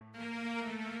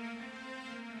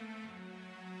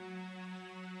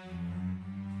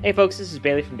Hey folks, this is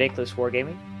Bailey from Dakeless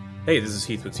Wargaming. Hey, this is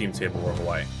Heath with Team Table World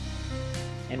Hawaii.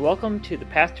 And welcome to the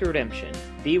Path to Redemption,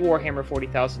 the Warhammer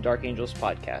 40,000 Dark Angels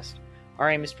podcast. Our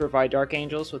aim is to provide Dark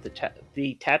Angels with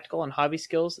the tactical and hobby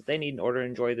skills that they need in order to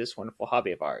enjoy this wonderful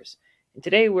hobby of ours. And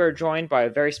today we're joined by a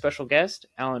very special guest.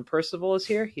 Alan Percival is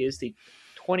here. He is the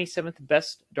 27th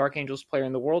best Dark Angels player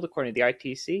in the world according to the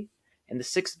ITC, and the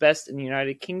 6th best in the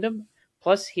United Kingdom.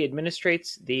 Plus, he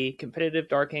administrates the competitive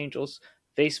Dark Angels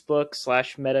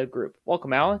Facebook/meta group.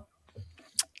 Welcome, Alan.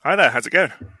 Hi there, how's it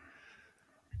going?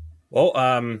 Well,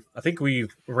 I think we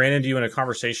ran into you in a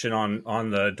conversation on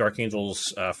the Dark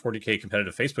Angels 40K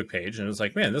competitive Facebook page, and it was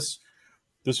like, man, this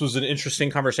was an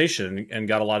interesting conversation and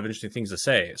got a lot of interesting things to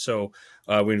say. So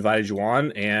we invited you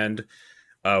on, and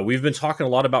we've been talking a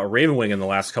lot about Ravenwing in the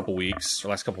last couple weeks, or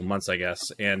last couple months, I guess,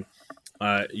 and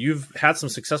you've had some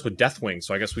success with Deathwing,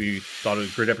 so I guess we thought it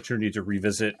was a great opportunity to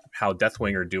revisit how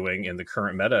Deathwing are doing in the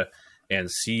current meta and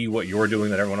see what you're doing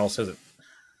that everyone else isn't.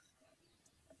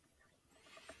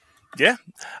 Yeah,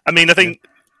 I mean, I think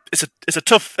it's a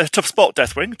tough spot,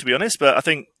 Deathwing, to be honest. But I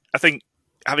think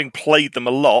having played them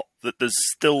a lot, that there's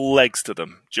still legs to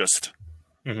them. Just,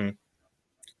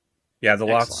 yeah, the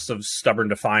lots of stubborn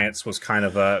defiance was kind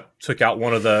of took out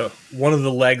one of the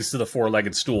legs to the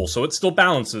four-legged stool, so it still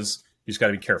balances. You just got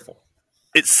to be careful.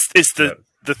 It's the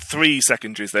three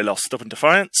secondaries they lost: stubborn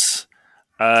defiance,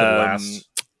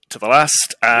 to the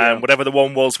last, and whatever the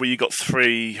one was where you got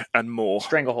three and more.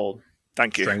 Stranglehold.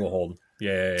 Thank you. Stranglehold.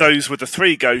 Yeah. Those were the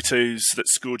three go-tos that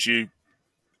scored you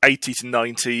 80 to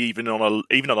 90, even on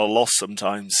a loss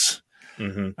sometimes.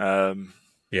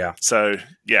 Yeah. So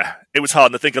yeah, it was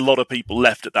hard, and I think a lot of people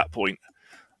left at that point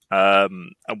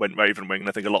and went Ravenwing, and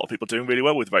I think a lot of people are doing really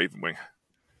well with Ravenwing.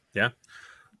 Yeah.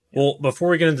 Well, before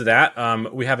we get into that,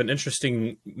 we have an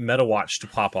interesting meta watch to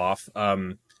pop off.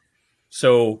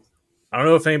 So I don't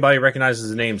know if anybody recognizes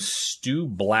the name Stu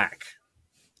Black.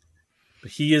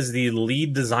 He is the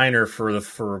lead designer for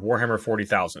Warhammer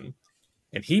 40,000,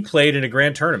 and he played in a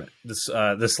grand tournament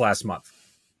this last month.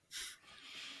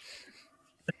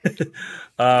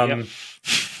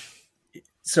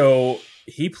 So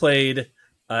he played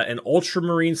an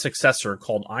Ultramarine successor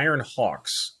called Iron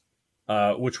Hawks,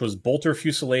 which was Bolter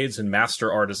Fusillades and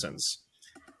Master Artisans.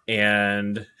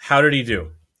 And how did he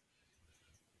do?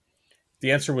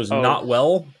 The answer was not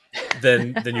well.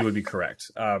 Then you would be correct.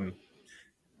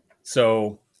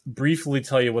 So, briefly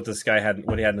tell you what this guy had,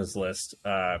 what he had in his list.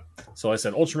 So I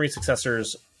said Ultramarine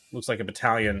successors, looks like a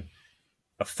battalion,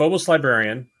 a Phobos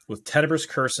Librarian with Tenebrous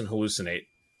Curse and Hallucinate.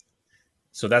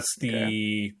 So that's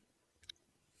the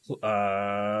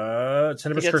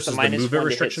Tenebrous Curse is the movement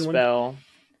restriction one, spell,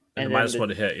 and the -1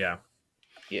 to hit. Yeah.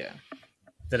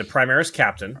 Then a Primaris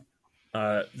Captain.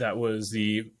 That was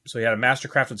so he had a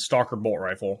Mastercrafted Stalker Bolt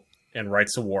Rifle and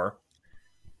Rites of War,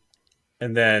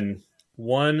 and then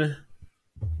one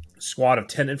squad of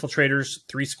 10 infiltrators,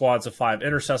 3 squads of 5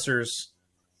 intercessors,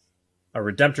 a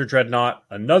Redemptor Dreadnought,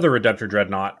 another Redemptor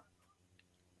Dreadnought,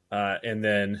 and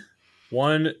then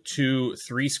 1, 2,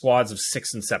 3 squads of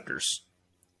 6 Inceptors,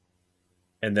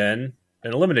 and then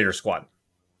an Eliminator squad.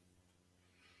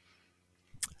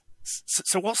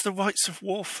 So what's the Rites of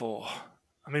War for?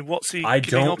 I mean, what's he I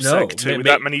giving don't know. to with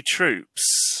that many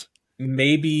troops?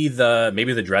 Maybe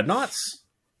the Dreadnoughts?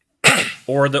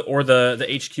 Or the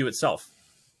HQ itself.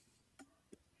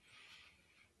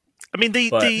 I mean,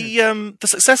 the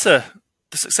successor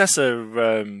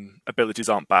abilities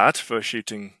aren't bad for a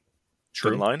shooting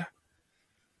gun line.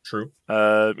 True.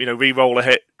 Re-roll a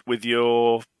hit with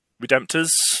your Redemptors.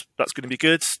 That's going to be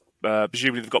good.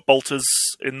 Presumably they've got bolters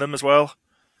in them as well.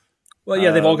 Well,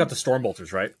 yeah, they've all got the storm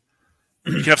bolters, right?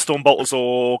 You can have storm bolters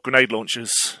or grenade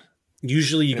launchers.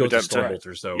 Usually you go to storm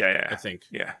bolters, though. Yeah. I think.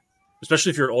 Yeah.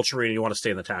 Especially if you're an Ultramarine and you want to stay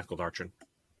in the tactical doctrine.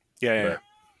 Yeah.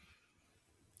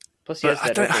 Plus he has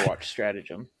that Overwatch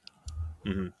stratagem.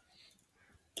 Mm-hmm.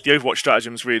 The Overwatch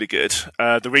stratagem is really good.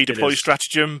 The redeploy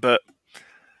stratagem, but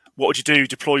what would you do?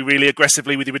 Deploy really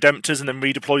aggressively with your Redemptors and then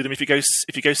redeploy them if you go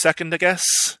second, I guess?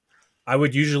 I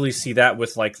would usually see that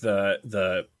with like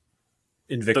the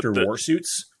Invictor war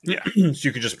suits. Yeah. So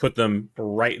you could just put them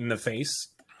right in the face.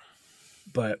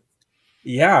 But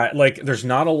yeah, like there's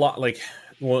not a lot the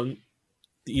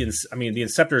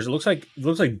Inceptors, it looks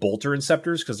like Bolter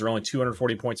Inceptors because they're only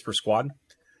 240 points per squad,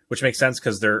 which makes sense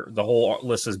because the whole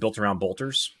list is built around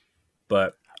bolters.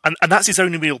 But and that's his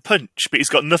only real punch, but he's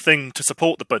got nothing to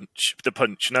support the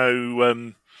punch.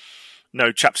 No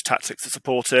chapter tactics to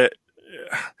support it.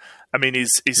 I mean,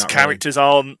 his characters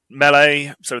aren't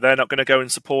melee, so they're not going to go and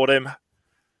support him.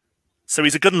 So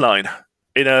he's a gunline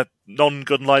in a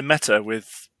non-gunline meta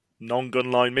with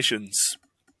non-gunline missions.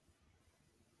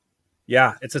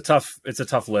 Yeah, it's a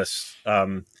tough list. I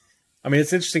mean,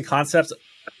 it's an interesting concept.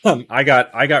 I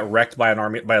got wrecked by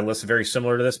a list very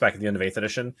similar to this back at the end of 8th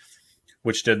edition,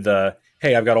 which did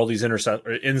hey, I've got all these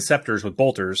Inceptors with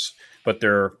bolters, but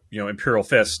they're Imperial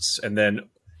Fists, and then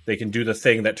they can do the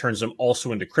thing that turns them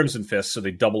also into Crimson Fists, so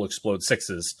they double explode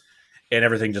 6s, and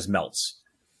everything just melts.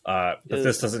 But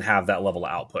this doesn't have that level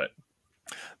of output.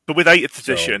 But with 8th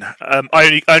edition,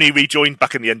 I only rejoined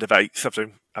back in the end of 8th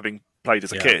after having played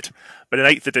as a kid. But in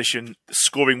 8th edition,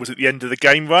 scoring was at the end of the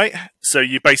game, right? So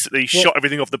you basically shot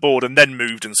everything off the board and then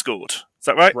moved and scored. Is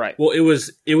that right? Right. Well, it was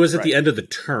at the end of the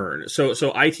turn. So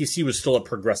ITC was still a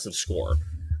progressive score.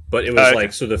 But it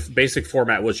was so the basic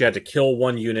format was you had to kill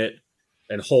one unit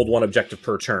and hold one objective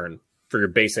per turn for your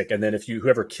basic. And then if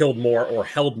whoever killed more or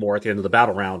held more at the end of the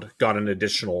battle round got an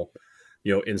additional,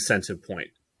 incentive point.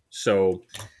 So,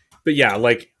 but yeah,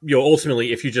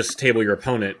 ultimately, if you just table your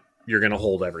opponent, you're going to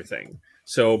hold everything.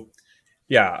 So,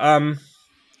 yeah,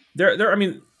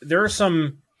 there are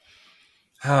some,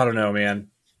 I don't know, man.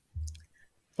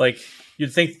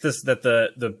 You'd think that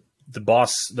the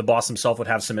boss himself would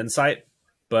have some insight,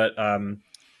 but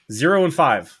 0 and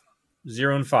 5.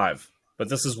 But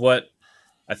this is what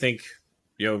I think,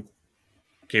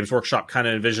 Games Workshop kind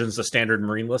of envisions the standard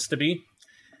Marine list to be.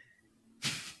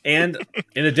 And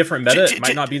in a different meta, it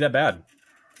might not be that bad.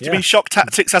 Do you mean Shock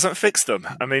Tactics hasn't fixed them?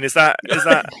 I mean, is that?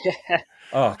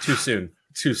 Oh, too soon.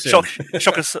 Shock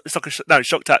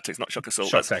Tactics, not Shock Assault.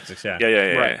 Shock Tactics, yeah. Yeah.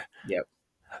 Right. Yep.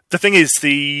 The thing is,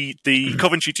 the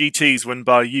Coventry GTs run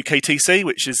by UKTC,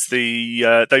 which is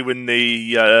they win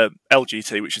the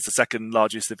LGT, which is the second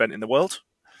largest event in the world.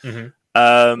 Mm-hmm.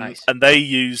 Nice. And they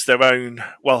use their own.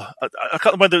 Well, I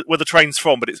can't remember where the train's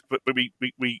from, but we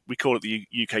call it the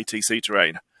UKTC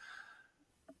terrain.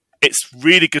 It's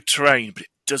really good terrain, but it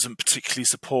doesn't particularly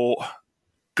support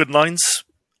gun lines.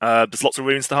 There's lots of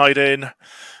ruins to hide in.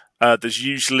 There's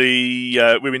usually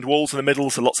ruined walls in the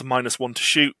middle, so lots of -1 to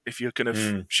shoot if you're kind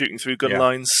of shooting through gun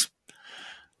lines.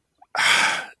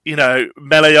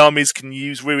 Melee armies can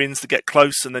use ruins to get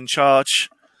close and then charge.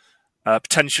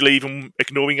 Potentially even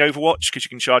ignoring Overwatch because you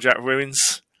can charge out of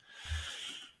ruins.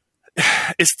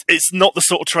 It's not the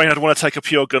sort of terrain I'd want to take a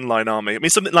pure gunline army. I mean,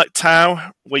 something like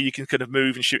Tau, where you can kind of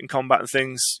move and shoot in combat and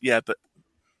things, yeah, but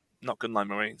not gunline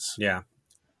Marines. Yeah.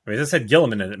 I mean, if this had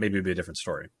Gilliman in it, maybe it would be a different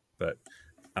story. But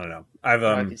I don't know. I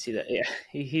can see that. Yeah,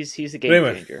 he's a game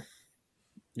changer.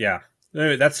 Yeah.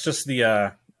 Anyway, that's just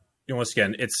the. Once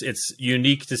again, it's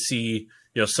unique to see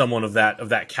someone of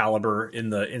that caliber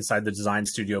inside the design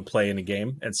studio play in a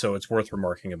game, and so it's worth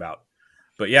remarking about.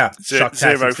 But yeah, Shock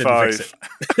Tactics didn't fix it.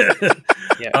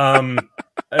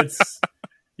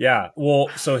 Well,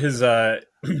 so his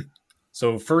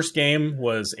so first game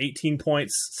was 18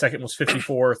 points, second was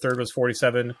 54, third was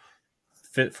 47,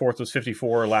 fourth was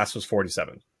 54, last was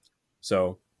 47.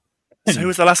 So who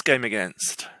was the last game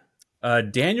against?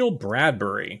 Daniel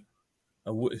Bradbury.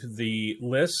 The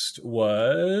list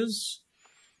was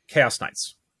Chaos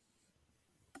Knights.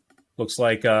 Looks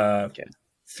like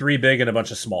 3 big and a bunch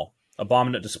of small.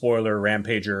 Abominate, Despoiler,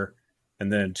 Rampager,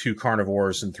 and then 2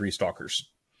 Carnivores and 3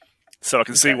 Stalkers. So I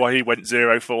can see why he went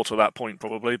 0-4 to that point,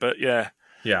 probably. But yeah.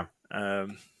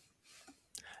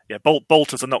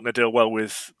 Bolters are not going to deal well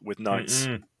with Knights.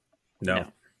 No,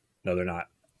 they're not.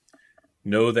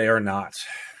 No, they are not.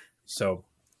 So,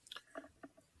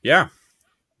 yeah.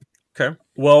 Okay.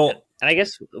 Well, and I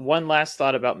guess one last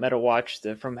thought about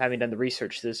MetaWatch from having done the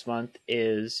research this month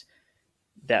is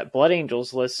that Blood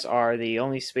Angels lists are the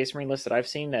only Space Marine lists that I've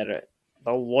seen that are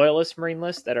the Loyalist Marine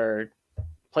lists that are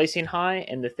placing high,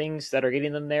 and the things that are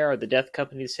getting them there are the Death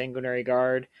Company, the Sanguinary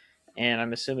Guard, and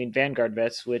I'm assuming Vanguard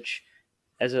vets, which,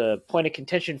 as a point of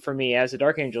contention for me as a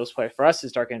Dark Angels player, for us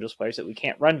as Dark Angels players, that we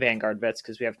can't run Vanguard vets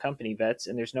because we have company vets,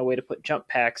 and there's no way to put jump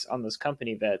packs on those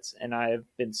company vets. And I've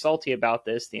been salty about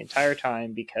this the entire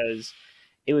time because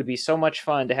it would be so much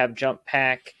fun to have jump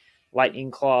pack, Lightning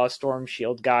Claw, Storm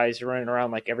Shield guys running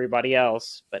around like everybody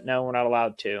else, but no, we're not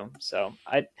allowed to. So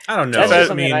I don't know. That's just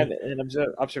something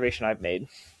an observation I've made.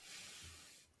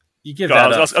 You give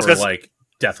that up for like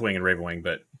Deathwing and Ravenwing,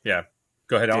 but yeah.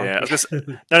 Go ahead, Alan.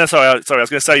 Yeah, sorry. I was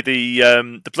going to say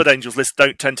the Blood Angels list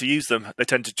don't tend to use them. They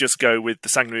tend to just go with the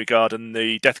Sanguinary Guard and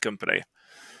the Death Company.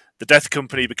 The Death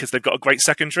Company, because they've got a great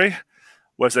secondary,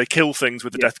 whereas they kill things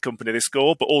with the Death Company, they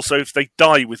score. But also, if they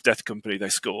die with Death Company, they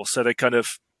score. So they kind of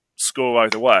score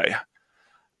either way.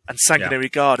 And Sanguinary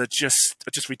Guard are just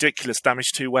ridiculous.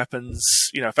 Damage 2 weapons.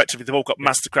 Effectively they've all got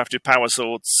mastercrafted power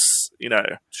swords.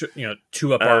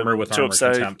 2 up armor with armor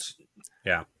contempt.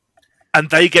 Yeah. And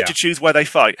they get to choose where they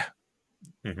fight.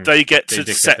 Mm-hmm. They get to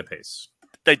set the pace.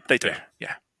 They do.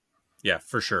 Yeah. Yeah,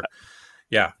 for sure.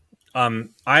 Yeah.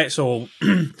 So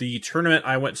the tournament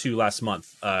I went to last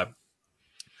month, I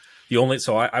went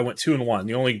 2-1.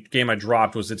 The only game I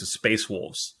dropped was into Space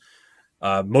Wolves,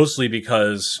 mostly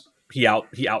because he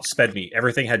outsped me.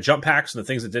 Everything had jump packs, and the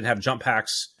things that didn't have jump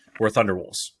packs were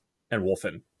Thunderwolves and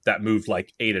Wolfen that moved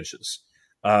like 8 inches.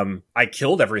 I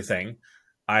killed everything.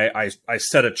 I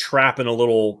set a trap in a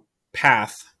little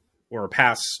path or a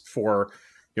pass for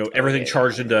everything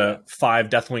charged into 5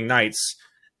 Deathwing Knights,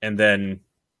 and then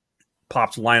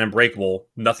popped Line Unbreakable.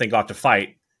 Nothing got to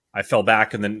fight. I fell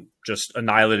back and then just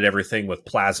annihilated everything with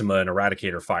plasma and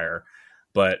Eradicator fire.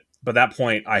 But by that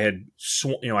point, I had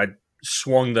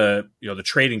swung the the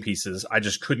trading pieces. I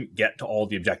just couldn't get to all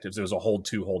the objectives. It was a hold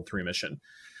 2, hold 3 mission.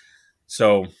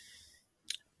 So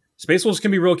Space Wolves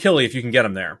can be real killy if you can get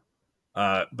them there.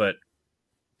 But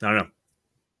I don't know.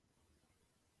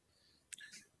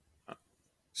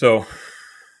 So,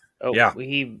 yeah,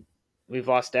 we've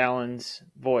lost Alan's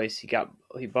voice. He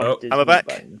bumped his I'm back.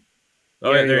 button.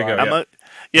 Oh, there you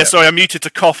go. Sorry, I muted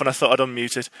to cough, and I thought I'd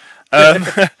unmuted.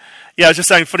 Yeah, I was just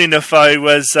saying. Funny enough, I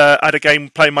had a game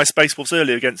playing my Space Wolves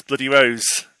earlier against Bloody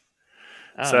Rose.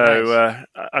 Oh, nice.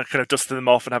 I kind of dusted them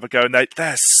off and have a go, and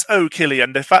they're so killy,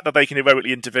 and the fact that they can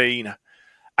heroically intervene,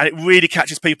 and it really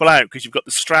catches people out because you've got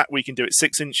the strat where you can do it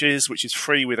 6 inches, which is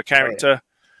free with a character.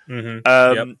 Oh, yeah.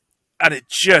 Mm-hmm. And it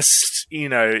just,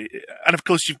 and of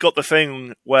course you've got the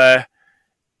thing where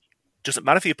it doesn't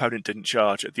matter if the opponent didn't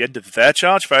charge. At the end of their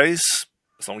charge phase,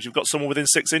 as long as you've got someone within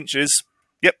 6 inches,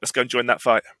 let's go and join that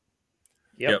fight.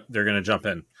 Yep, they're going to jump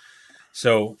in.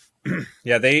 So,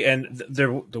 yeah,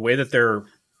 the way that their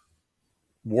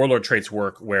warlord traits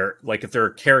work, where like if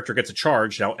their character gets a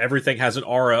charge, now everything has an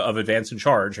aura of advance and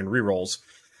charge and rerolls,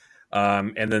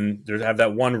 and then they have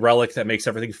that one relic that makes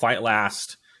everything fight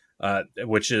last,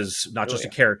 which is not just a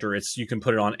character; it's you can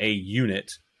put it on a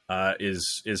unit.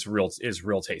 Is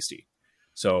real tasty.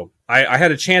 So I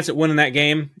had a chance at winning that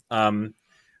game.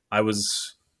 I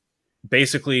was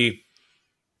basically,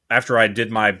 after I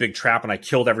did my big trap and I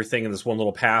killed everything in this one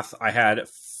little path, I had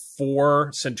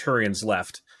 4 Centurions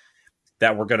left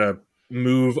that were going to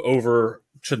move over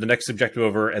to the next objective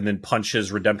over and then punch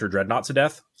his Redemptor Dreadnought to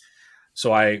death.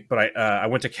 So I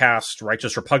went to cast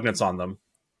Righteous Repugnance on them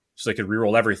so they could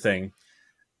reroll everything,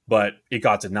 but it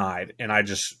got denied. And I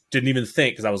just didn't even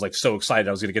think, because I was like so excited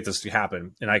I was going to get this to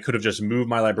happen. And I could have just moved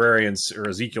my Librarians or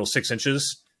Ezekiel 6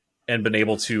 inches and been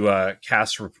able to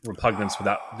cast Repugnance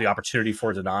without the opportunity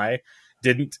for deny.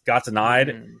 Got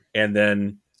denied. And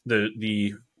then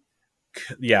the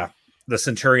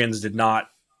Centurions did not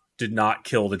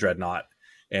kill the Dreadnought.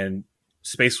 And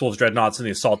Space Wolves Dreadnoughts in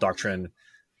the Assault Doctrine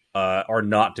are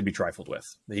not to be trifled with.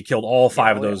 He killed all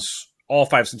 5 of those. All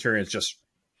 5 Centurions just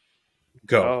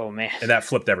go. Oh man. And that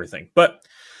flipped everything. But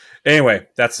anyway,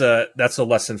 that's a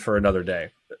lesson for another day.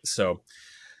 So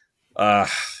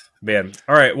man.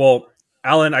 All right. Well,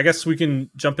 Alan, I guess we can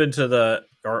jump into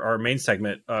our main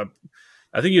segment. I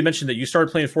think you mentioned that you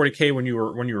started playing 40K when you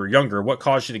were younger. What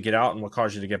caused you to get out and what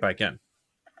caused you to get back in?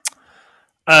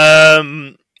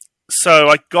 So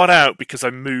I got out because I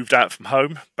moved out from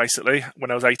home, basically.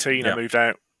 When I was 18, I moved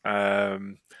out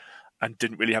and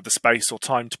didn't really have the space or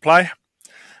time to play.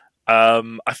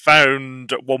 I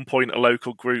found at one point a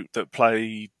local group that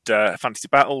played Fantasy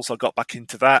Battles. I got back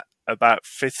into that about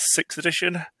 5th, 6th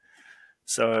edition.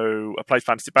 So I played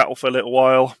Fantasy Battle for a little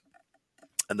while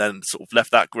and then sort of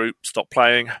left that group, stopped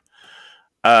playing.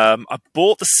 I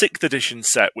bought the 6th edition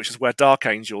set, which is where Dark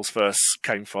Angels first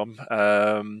came from.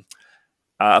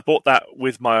 I bought that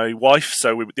with my wife,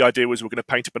 so the idea was we were going to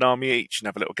paint up an army each and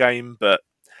have a little game, but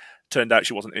turned out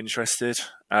she wasn't interested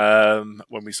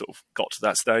when we sort of got to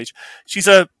that stage. She's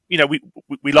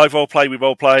we live role play, we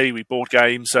board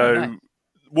game, so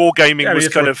wargaming was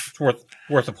kind of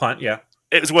worth a punt. Yeah,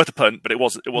 it was worth a punt, but it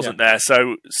wasn't there.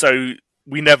 So I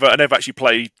never actually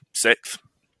played 6th,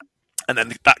 and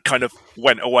then that kind of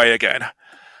went away again.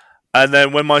 And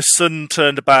then when my son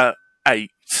turned about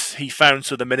 8, he found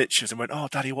some of the miniatures and went, "Oh,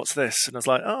 Daddy, what's this?" And I was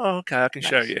like, "Oh, okay, I can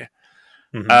show you."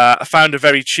 Mm-hmm. I found a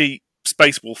very cheap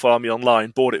Space Wolf army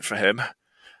online, bought it for him,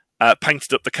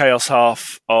 painted up the Chaos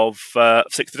half of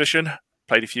 6th edition,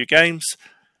 played a few games,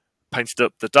 painted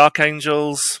up the Dark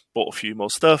Angels, bought a few more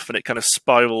stuff, and it kind of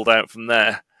spiraled out from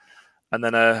there. And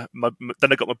then I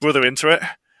got my brother into it.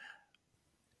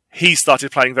 He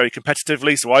started playing very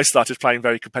competitively, so I started playing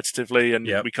very competitively, and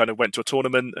we kind of went to a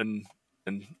tournament, and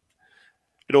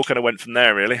it all kind of went from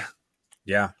there, really.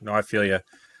 Yeah, no, I feel you.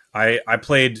 I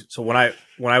played, so when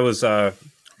I was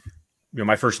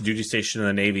my first duty station in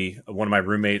the Navy, one of my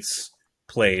roommates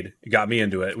played. It got me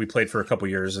into it. We played for a couple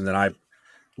years, and then I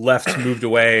left, moved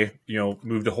away,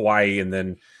 moved to Hawaii, and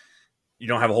then you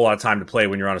don't have a whole lot of time to play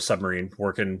when you're on a submarine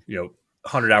working,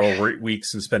 100-hour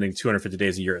weeks and spending 250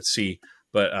 days a year at sea.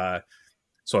 But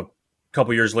so a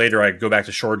couple years later, I go back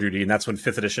to shore duty, and that's when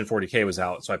 5th edition 40K was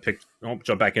out. So I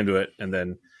jumped back into it, and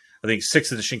then I think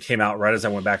 6th edition came out right as I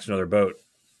went back to another boat.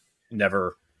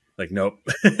 Never, nope,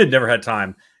 never had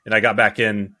time, and I got back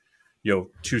in,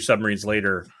 2 submarines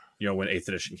later, when 8th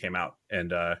edition came out,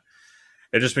 and I've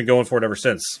just been going for it ever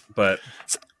since. But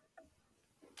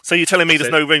so you're telling me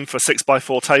there's no room for a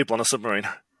 6x4 table on a submarine?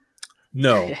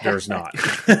 No, there's not.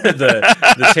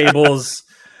 the tables,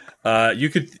 you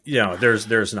could,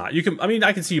 there's not. You can,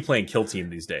 I can see you playing Kill Team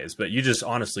these days, but you just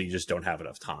honestly don't have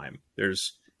enough time. You're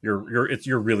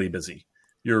really busy.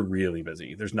 You're really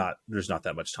busy. There's not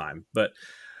that much time. But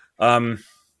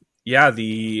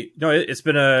it's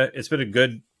been a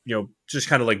good, just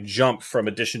kind of jump from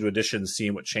edition to edition,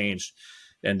 seeing what changed.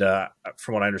 And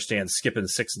from what I understand, skipping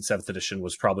 6th and 7th edition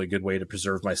was probably a good way to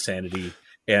preserve my sanity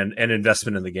and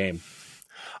investment in the game.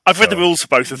 I've read the rules for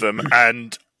both of them,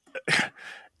 and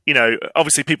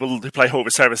obviously people who play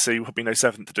Horus Heresy will probably know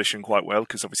 7th edition quite well,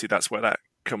 because obviously that's where that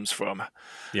comes from.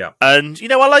 Yeah. And,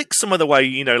 I like some of the way,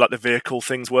 the vehicle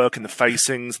things work, and the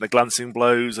facings, and the glancing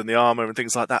blows, and the armour, and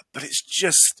things like that, but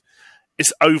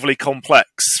it's overly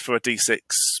complex for a D6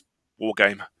 war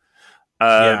game.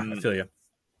 I feel you.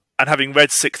 And having read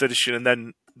 6th edition, and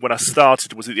then when I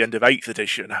started was at the end of 8th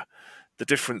edition, the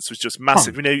difference was just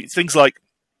massive. Things like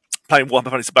playing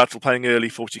Warhammer Fantasy Battle, playing early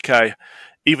 40k,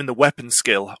 even the weapon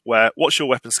skill, where what's your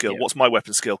weapon skill? Yeah. What's my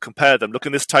weapon skill? Compare them. Look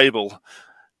on this table.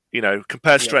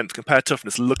 Compare strength, compare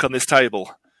toughness. Look on this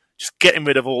table. Just getting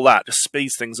rid of all that just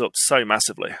speeds things up so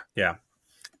massively. Yeah.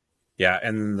 Yeah,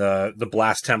 and the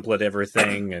blast template,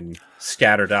 everything, and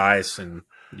scatter dice, and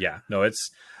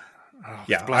it's...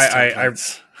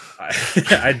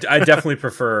 I definitely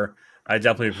prefer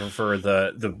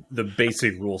the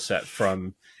basic rule set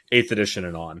from 8th edition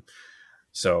and on.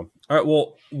 So, all right.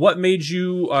 Well, what made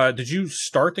you? Did you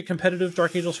start the competitive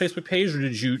Dark Angels Facebook page, or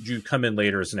did you come in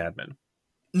later as an admin?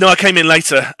 No, I came in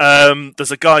later.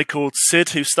 There's a guy called Sid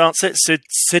who starts it.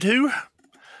 Sid who?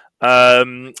 I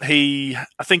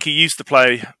think he used to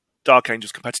play Dark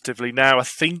Angels competitively. Now I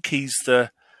think he's the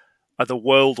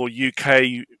world or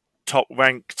UK top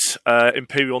ranked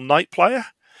Imperial Knight player,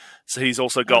 so he's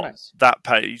also got that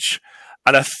page.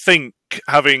 And I think,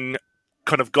 having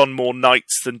kind of gone more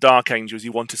Knights than Dark Angels, he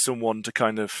wanted someone to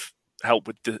kind of help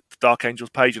with the Dark Angels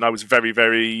page, and I was very,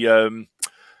 very I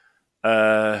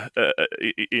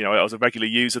was a regular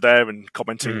user there and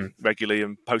commenting regularly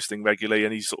and posting regularly,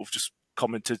 and he sort of just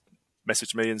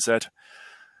messaged me and said,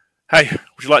 "Hey,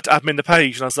 would you like to admin the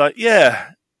page?" And I was like,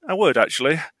 "Yeah, I would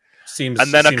actually." And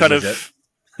then I kind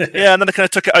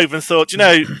of took it over and thought,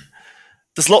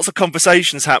 there's lots of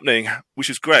conversations happening, which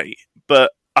is great,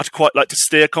 but I'd quite like to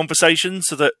steer conversations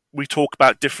so that we talk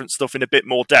about different stuff in a bit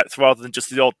more depth rather than just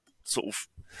the odd sort of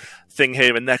thing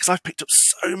here and there, because I've picked up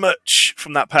so much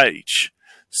from that page,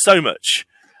 so much.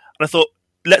 And I thought,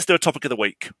 let's do a topic of the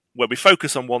week where we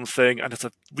focus on one thing and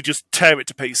we just tear it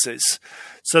to pieces,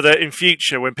 so that in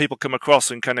future when people come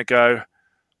across and kind of go,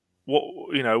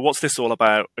 what's this all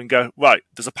about? And go, right,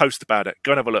 there's a post about it.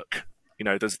 Go and have a look.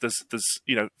 There's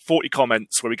 40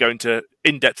 comments where we go into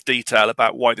in-depth detail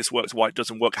about why this works, why it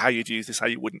doesn't work, how you'd use this, how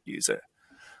you wouldn't use it.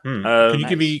 Can you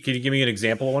give me an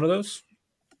example of one of those?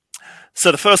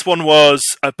 So the first one was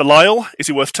Belial. Is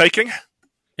he worth taking?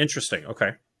 Interesting.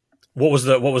 Okay. What was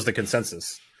the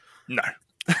consensus? No.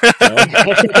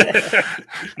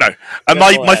 No. And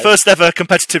my first ever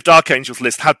competitive Dark Angels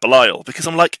list had Belial, because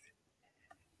I'm like,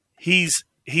 he's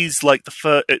like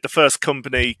the first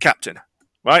company captain,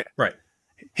 right? Right.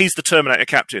 He's the Terminator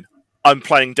captain. I'm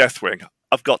playing Deathwing.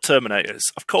 I've got Terminators.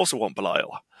 Of course I want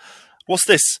Belial. What's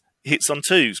this? He hits on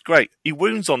 2s. Great. He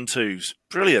wounds on 2s.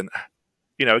 Brilliant.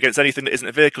 Against anything that isn't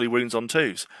a vehicle, he wounds on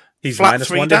 2s. He's flat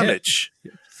 3 damage.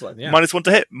 Yeah. -1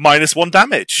 to hit. -1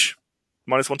 damage.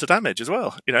 -1 to damage as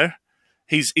well.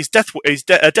 He's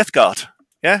Death Guard.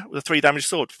 Yeah, with a 3 damage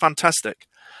sword. Fantastic.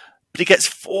 But he gets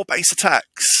 4 base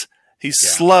attacks. He's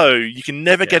slow. You can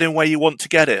never get him where you want to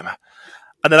get him.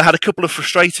 And then I had a couple of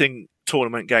frustrating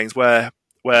tournament games where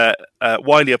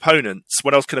wily opponents,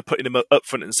 when I was kind of putting him up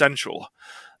front and central,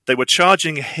 they were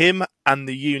charging him and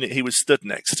the unit he was stood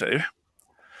next to,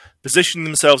 positioning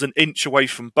themselves an inch away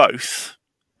from both,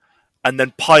 and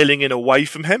then piling in away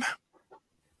from him.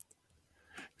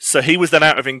 So he was then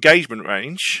out of engagement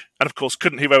range, and of course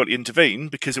couldn't heroically intervene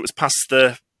because it was past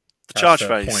the charge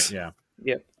phase. Point, yeah.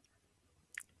 Yep.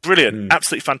 Brilliant,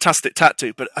 absolutely fantastic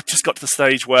tattoo, but I just got to the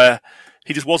stage where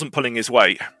he just wasn't pulling his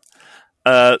weight.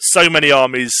 So many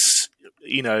armies,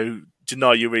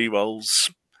 deny your rerolls,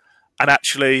 and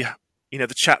actually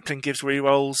The chaplain gives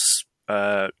rerolls.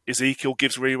 Ezekiel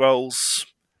gives rerolls.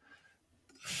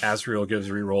 Azrael gives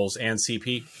rerolls and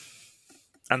CP.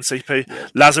 And CP. Yeah.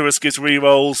 Lazarus gives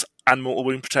rerolls and mortal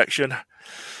wound protection.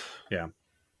 Yeah.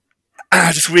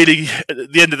 Just really,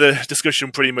 at the end of the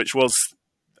discussion pretty much was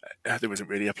there wasn't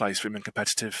really a place for him in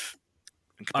competitive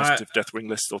Deathwing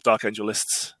lists or Dark Angel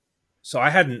lists. So I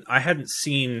hadn't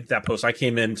seen that post. I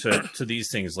came into these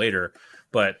things later,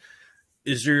 but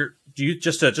do you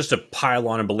just to pile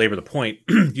on and belabor the point?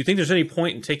 Do you think there's any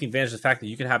point in taking advantage of the fact that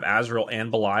you can have Azrael and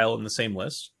Belial in the same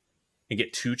list and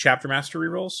get 2 Chapter Master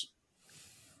rerolls?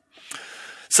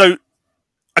 So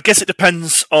I guess it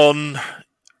depends on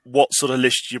what sort of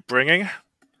list you're bringing.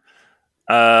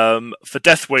 For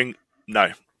Deathwing,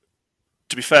 no.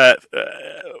 To be fair,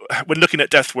 when looking at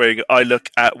Deathwing, I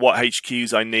look at what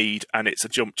HQs I need, and it's a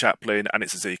Jump Chaplain and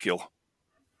it's Ezekiel.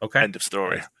 Okay. End of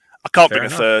story. I can't bring a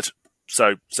third,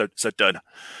 so done.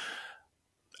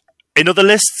 In other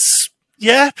lists,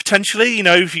 yeah, potentially.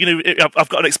 If I've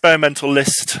got an experimental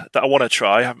list that I want to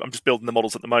try. I'm just building the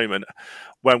models at the moment,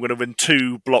 where I'm going to run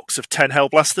 2 blocks of 10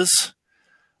 Hellblasters.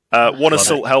 1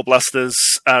 Assault Hellblasters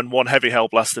and 1 Heavy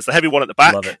Hellblasters. The heavy one at the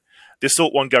back, the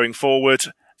Assault one going forward.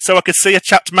 So I could see a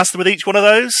Chapter Master with each one of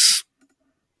those.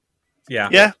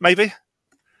 Yeah, maybe.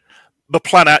 The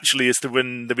plan actually is to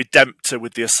run the Redemptor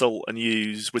with the Assault and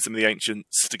use Wisdom of the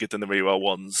Ancients to give them the reroll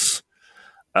ones.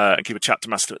 And keep a Chapter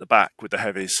Master at the back with the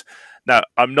heavies. Now,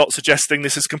 I'm not suggesting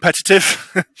this is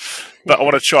competitive, but I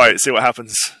want to try it, see what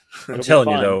happens. I'm telling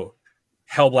you, though,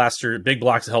 big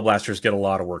blocks of Hellblasters get a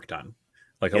lot of work done.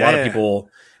 Like a lot of people,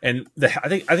 and I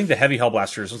think the heavy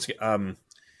Hellblasters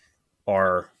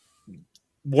are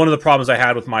one of the problems I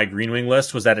had with my Green Wing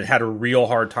list was that it had a real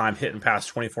hard time hitting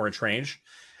past 24-inch range,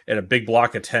 and a big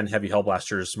block of 10 heavy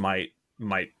Hellblasters might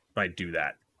do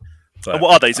that. But,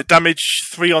 what are they? Is it damage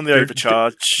 3 on the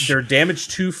overcharge? They're damage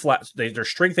 2 flat. They're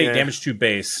strength 8, damage 2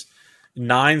 base,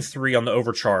 9-3 on the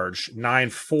overcharge,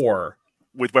 9-4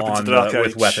 with weapons of the Dark Age.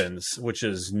 With weapons, which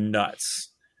is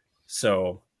nuts.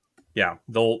 So. Yeah,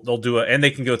 they'll do it, and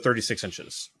they can go 36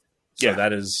 inches. So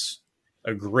that is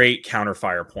a great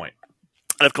counterfire point.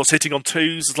 And of course, hitting on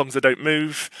 2s as long as they don't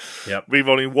move. Yep.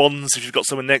 Rerolling 1s if you've got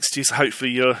someone next to you, so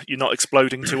hopefully you're not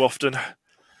exploding too often.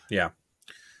 Yeah.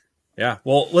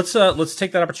 Well, let's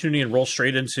take that opportunity and roll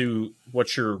straight into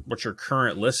what your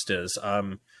current list is.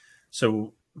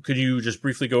 So could you just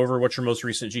briefly go over what your most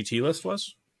recent GT list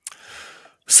was?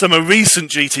 So my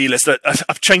recent GT list,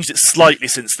 I've changed it slightly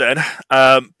since then,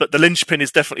 but the linchpin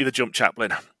is definitely the Jump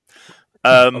Chaplain.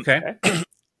 Okay.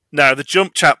 Now, the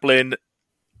Jump Chaplain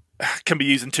can be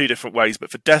used in 2 different ways,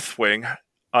 but for Deathwing,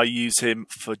 I use him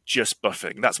for just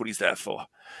buffing. That's what he's there for.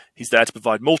 He's there to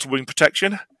provide mortal wound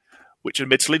protection, which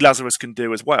admittedly Lazarus can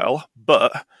do as well,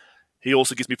 but he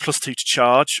also gives me +2 to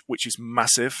charge, which is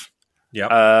massive.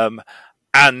 Yeah.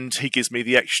 And he gives me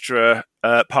the extra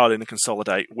pile in and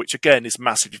consolidate, which again is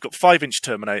massive. You've got 5-inch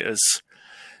Terminators.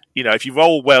 If you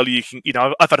roll well, you can.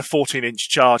 I've had a 14-inch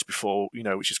charge before,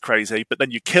 which is crazy. But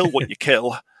then you kill what you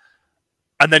kill,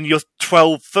 and then you're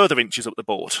 12 further inches up the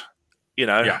board.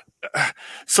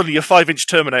 Suddenly your 5-inch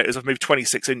Terminators have moved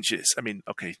 26 inches. I mean,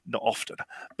 okay, not often,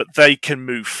 but they can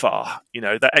move far.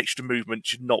 That extra movement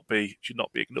should not be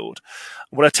ignored.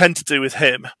 What I tend to do with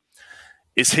him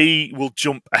is he will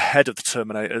jump ahead of the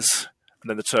Terminators, and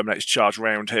then the Terminators charge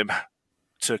around him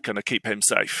to kind of keep him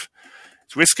safe.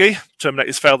 It's risky.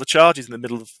 Terminators fail the charge. He's in the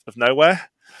middle of nowhere.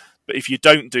 But if you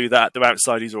don't do that, they're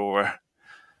outside his aura.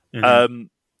 Mm-hmm.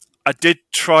 I did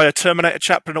try a Terminator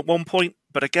Chaplain at one point,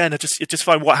 but again, I just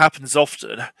find what happens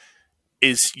often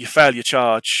is you fail your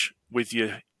charge with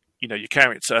your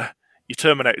character, your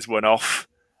Terminators run off,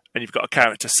 and you've got a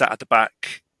character sat at the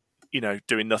back,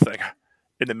 doing nothing.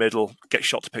 In the middle, get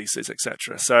shot to pieces,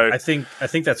 etc. So I think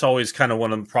that's always kind of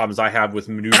one of the problems I have with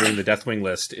maneuvering the Deathwing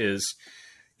list is,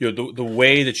 the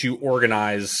way that you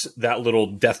organize that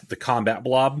little the combat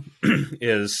blob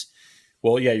is,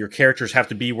 your characters have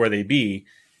to be where they be,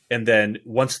 and then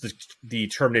once the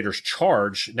Terminators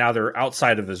charge, now they're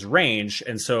outside of his range,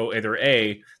 and so either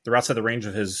they're outside the range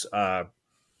of his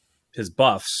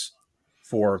buffs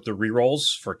for the rerolls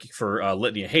for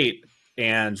Litany of Hate.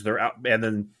 And they're out, and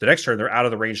then the next turn they're out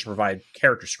of the range to provide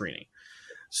character screening.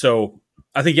 So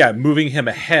I think moving him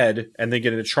ahead and then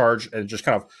getting a charge and just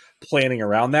kind of planning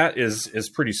around that is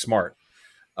pretty smart.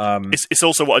 It's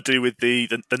also what I do with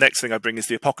the next thing I bring is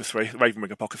the Apothecary, the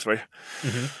Ravenwing Apothecary,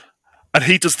 and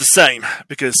he does the same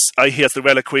because he has the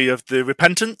Reliquary of the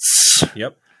Repentance.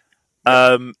 Yep.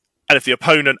 And if the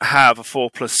opponent have a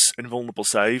 4+ invulnerable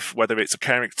save, whether it's a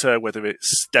character, whether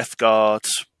it's Death Guard,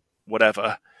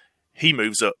 whatever. He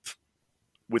moves up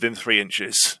within 3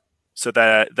 inches. so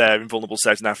their invulnerable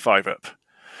saves now 5 up,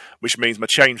 which means my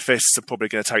chain fists are probably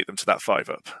going to take them to that 5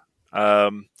 up.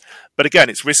 But again,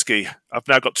 it's risky. I've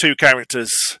now got 2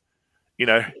 characters,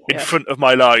 in front of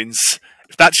my lines.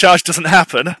 If that charge doesn't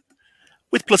happen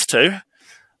with +2,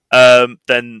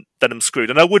 then I'm screwed.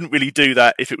 And I wouldn't really do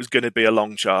that if it was going to be a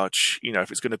long charge.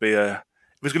 If it's going to be a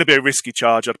risky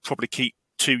charge, I'd probably keep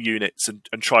 2 units and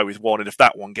try with 1. And if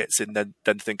that one gets in, then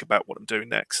think about what I'm doing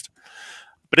next.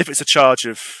 But if it's a charge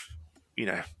of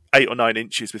 8 or 9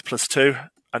 inches with +2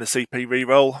 and a CP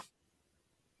reroll,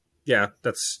 yeah,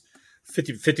 that's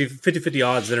 50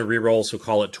 odds, then a reroll, so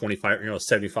call it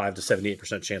 75 to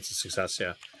 78% chance of success.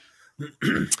 Yeah.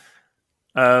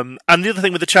 And the other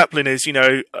thing with the chaplain is,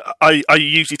 I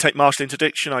usually take martial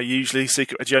interdiction. I usually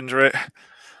secret agenda it.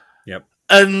 Yep.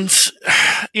 And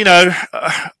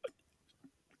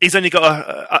he's only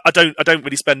got I don't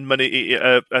really spend money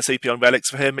a CP on relics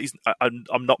for him.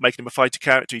 I'm not making him a fighter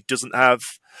character. He doesn't have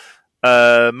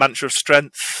mantra of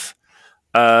strength.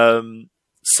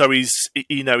 So he's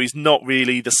not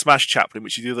really the smash chaplain,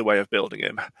 which is the other way of building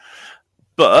him.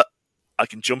 But I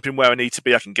can jump him where I need to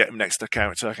be. I can get him next to a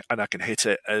character, and I can hit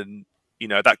it. And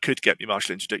that could get me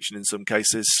martial interdiction in some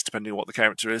cases, depending on what the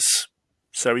character is.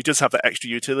 So he does have that extra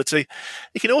utility.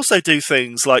 He can also do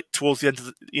things like towards the end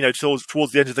of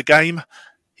towards the end of the game,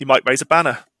 he might raise a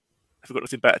banner if I've got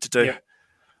nothing better to do. Yeah.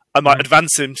 I might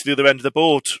advance him to the other end of the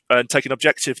board and take an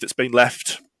objective that's been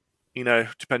left.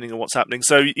 Depending on what's happening.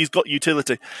 So he's got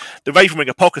utility. The Raven Ring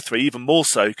Apothecary even more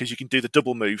so, because you can do the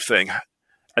double move thing,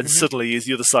 and suddenly he's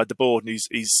the other side of the board, and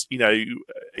he's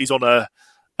on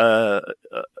an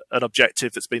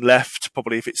objective that's been left.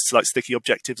 Probably if it's like sticky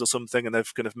objectives or something, and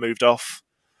they've kind of moved off.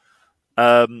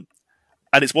 And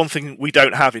it's one thing we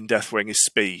don't have in Deathwing is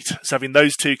speed. So having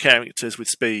those 2 characters with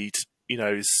speed,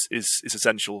 is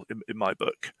essential in my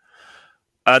book.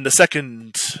 And the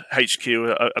second HQ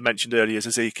I mentioned earlier is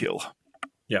Ezekiel.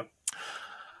 Yeah,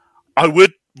 I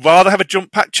would rather have a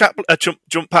jump pack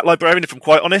librarian, if I'm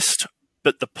quite honest.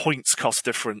 But the points cost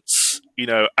difference,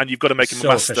 and you've got to make him a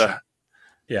master.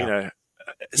 Efficient. Yeah,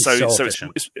 so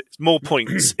it's more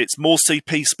points, it's more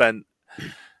CP spent,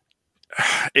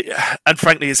 and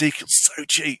frankly, Ezekiel's so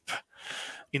cheap,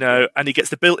 and he gets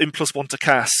the built-in +1 to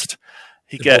cast.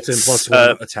 He gets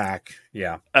built-in +1 attack.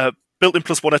 Yeah. Built-in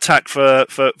 +1 attack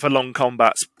for long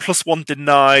combats, +1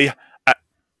 deny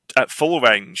at full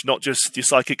range, not just your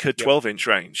psychic hood 12-inch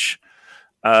range,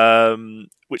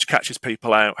 which catches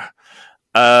people out.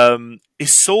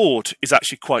 His sword is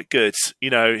actually quite good.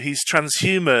 He's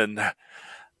transhuman.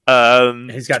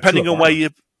 He's got depending on where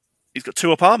he's got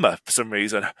 2 up armor for some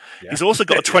reason. Yeah. He's also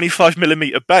got a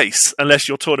 25mm base, unless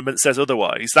your tournament says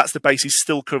otherwise. That's the base he's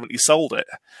still currently sold it.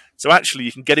 So actually,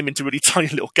 you can get him into really tiny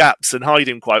little gaps and hide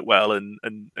him quite well, and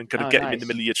kind of get him in the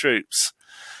middle of your troops.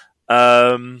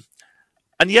 And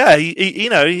yeah,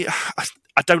 I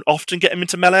don't often get him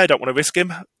into melee. I don't want to risk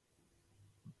him,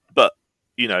 but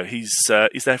he's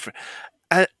there for.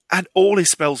 And all his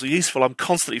spells are useful. I'm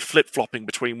constantly flip-flopping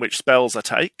between which spells I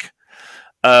take.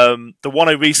 The one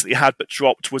I recently had but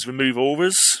dropped was remove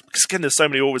auras, because again, there's so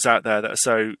many auras out there that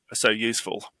are so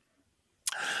useful.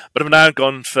 But I've now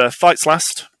gone for Fights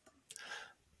Last,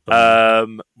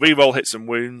 reroll hits and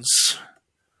wounds,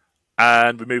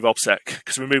 and remove obsec,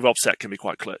 because remove obsec can be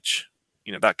quite clutch.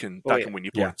 That can win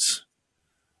you points.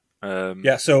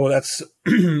 So that's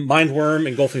Mindworm,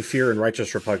 Engulfing Fear, and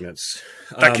Righteous Repugnance.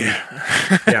 Thank you.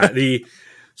 The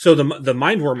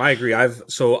Mindworm, I agree.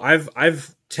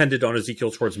 I've tended on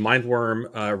Ezekiel towards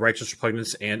Mindworm, Righteous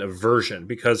Repugnance, and Aversion,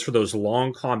 because for those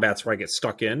long combats where I get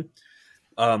stuck in,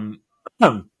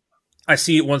 I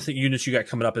see one thing units you got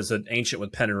coming up is an Ancient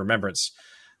with Pen and Remembrance.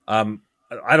 I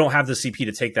don't have the CP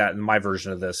to take that in my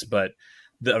version of this, but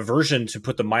the Aversion to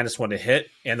put the -1 to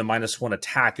hit and the -1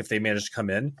 attack if they manage to come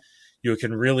in, you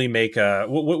can really make a.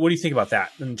 What do you think about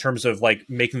that in terms of like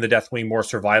making the Deathwing more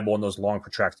survivable in those long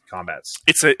protracted combats?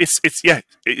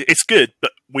 It's good,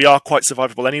 but we are quite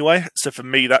survivable anyway. So for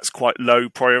me, that's quite low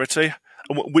priority.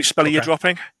 And which spell are you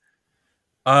dropping?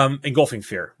 Engulfing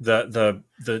Fear, the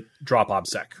drop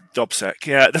obsec. Obsec,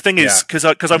 yeah. The thing is, because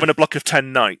I'm in a block of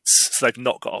 10 knights, so they've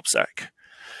not got obsec.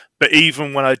 But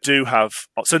even when I do have,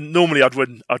 so normally I'd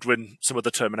win some of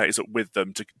the Terminators up with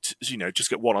them to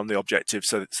just get one on the objective,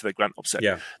 so they grant obsec.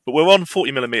 Yeah. But we're on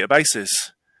 40mm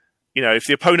bases. If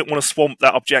the opponent want to swamp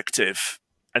that objective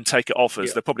and take it off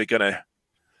us, they're probably gonna.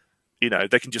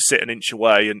 They can just sit an inch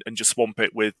away and just swamp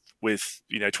it with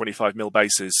 25mm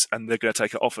bases, and they're going to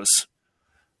take it off us.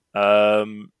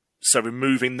 So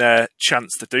removing their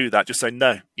chance to do that, just saying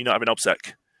no, you're not having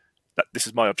obsec. This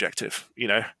is my objective.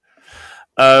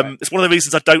 It's one of the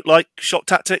reasons I don't like shot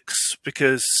tactics,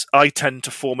 because I tend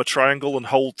to form a triangle and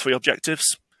hold 3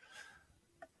 objectives.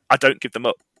 I don't give them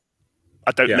up.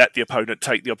 I don't let the opponent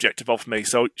take the objective off me.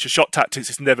 So shot tactics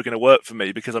is never going to work for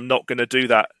me, because I'm not going to do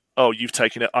that. Oh, you've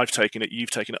taken it, I've taken it,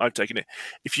 you've taken it, I've taken it.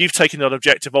 If you've taken an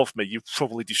objective off me, you've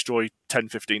probably destroyed 10,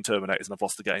 15 Terminators and I've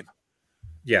lost the game.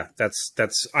 Yeah,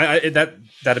 that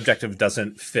objective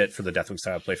doesn't fit for the Deathwing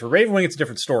style of play. For Ravenwing, it's a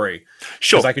different story.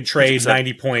 Sure, because I could trade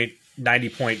 100%. 90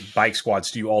 point bike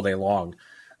squads to you all day long.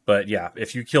 But yeah,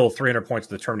 if you kill 300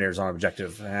 points of the Terminators on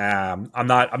objective, I'm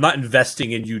not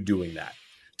investing in you doing that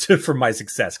for my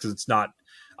success, because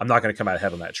I'm not going to come out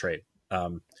ahead on that trade.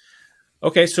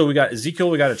 Okay, so we got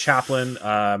Ezekiel, we got a Chaplain.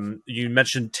 You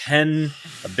mentioned a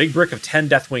big brick of 10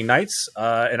 Deathwing Knights,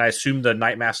 and I assume the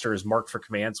Knightmaster is marked for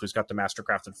command, so he's got the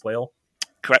Mastercrafted Flail.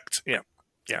 Correct. Yeah.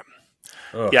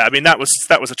 I mean, that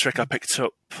was a trick I picked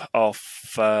up off.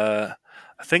 I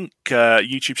think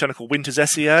YouTube channel called Winter's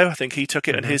SEO. I think he took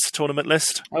it in his tournament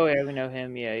list. Oh yeah, we know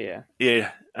him. Yeah.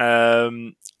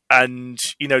 And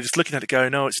just looking at it,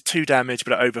 going, "Oh, it's 2 damage,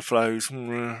 but it overflows."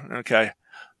 Okay.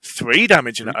 3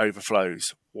 damage and it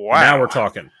overflows. Wow. Now we're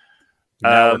talking.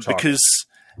 Because,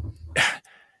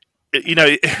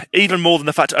 even more than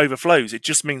the fact it overflows, it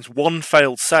just means 1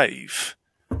 failed save,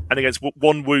 and against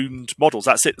 1 wound models,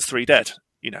 that's it, there's 3 dead.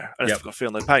 And I've got to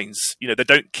feel no pains. They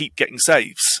don't keep getting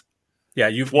saves. Yeah,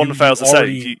 if one fails a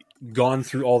save, gone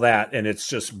through all that, and it's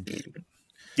just...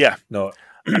 Yeah. No.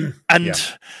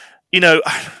 And,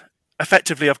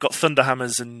 effectively I've got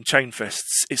Thunderhammers and Chain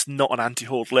Fists. It's not an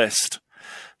anti-horde list.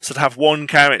 So to have 1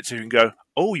 character who can go,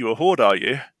 "Oh, you're a horde, are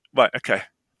you? Right, okay.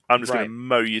 I'm just going to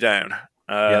mow you down."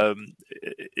 It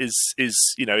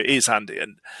is handy,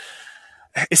 and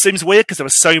it seems weird because there are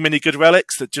so many good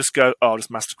relics that just go, "Oh,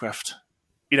 just Mastercraft."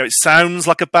 It sounds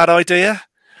like a bad idea,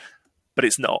 but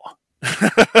it's not.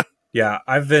 Yeah,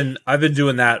 I've been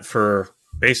doing that for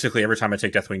basically every time I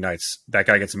take Deathwing Knights. That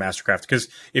guy gets a Mastercraft, because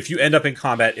if you end up in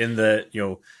combat in the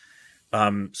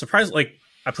surprise, like,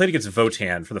 I played against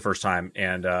Votan for the first time,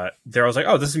 and there I was like,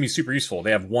 "Oh, this is gonna be super useful."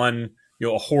 They have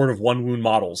a horde of 1 wound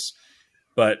models,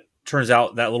 but turns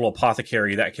out that little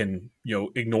apothecary that can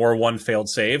ignore 1 failed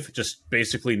save just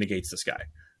basically negates this guy.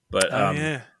 But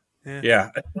yeah.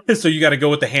 So you got to go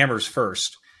with the hammers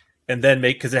first, and then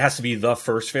because it has to be the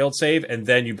first failed save, and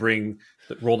then you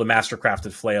roll the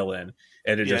Mastercrafted Flail in,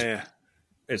 and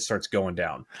it starts going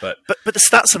down. But the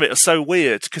stats of it are so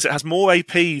weird, because it has more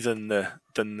AP than the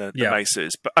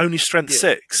maces, but only strength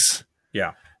 6.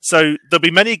 Yeah. So there'll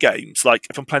be many games, like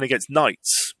if I'm playing against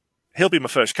Knights, he'll be my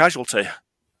first casualty.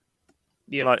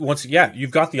 Yeah.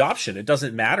 You've got the option. It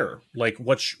doesn't matter. Like,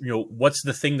 what's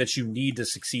the thing that you need to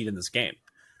succeed in this game,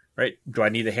 right? Do I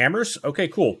need the hammers? Okay,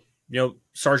 cool.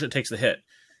 Sergeant takes the hit.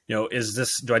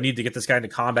 Do I need to get this guy into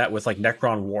combat with like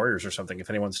Necron Warriors or something? If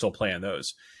anyone's still playing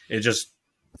those, it just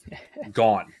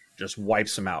gone, just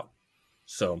wipes them out.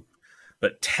 So,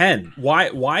 but 10.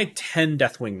 Why 10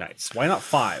 Deathwing Knights? Why not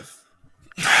 5?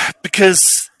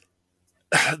 Because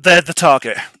they're the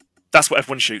target. That's what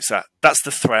everyone shoots at. That's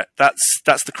the threat. That's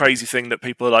the crazy thing that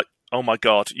people are like, "Oh my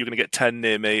god, you're going to get 10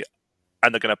 near me,"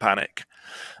 and they're going to panic.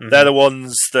 Mm-hmm. They're the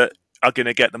ones that are going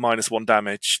to get the -1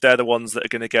 damage. They're the ones that are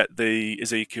going to get the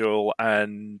Ezekiel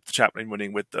and the Chaplain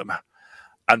running with them.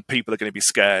 And people are going to be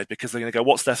scared, because they're going to go,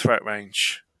 "What's their threat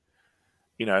range?"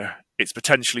 It's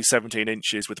potentially 17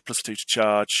 inches with a +2 to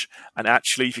charge. And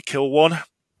actually, if you kill 1,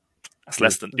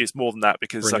 it's more than that,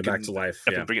 because I can bring it back to life.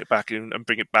 I can bring it back in and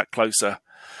bring it back closer.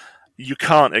 You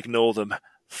can't ignore them.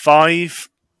 5,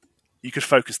 you could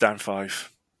focus down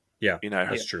 5. Yeah,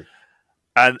 that's true.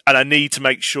 And I need to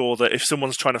make sure that if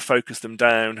someone's trying to focus them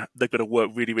down, they've got to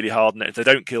work really, really hard on it. If they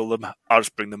don't kill them, I'll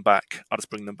just bring them back. I'll just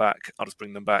bring them back.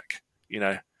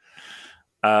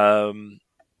 And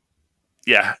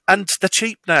they're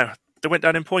cheap now. They went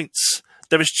down in points.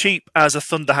 They're as cheap as a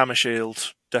Thunderhammer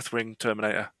Shield Deathwing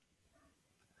Terminator.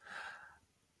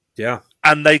 Yeah.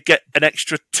 And they get an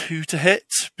extra 2 to hit,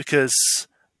 because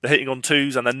they're hitting on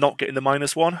 2s and they're not getting the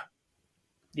 -1.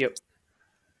 Yep.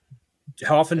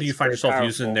 How often do you find yourself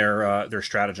using their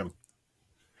stratagem?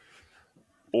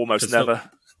 Almost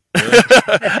never.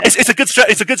 It's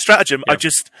a good stratagem. Yeah. I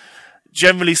just,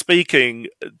 generally speaking,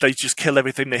 they just kill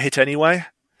everything they hit anyway.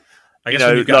 I guess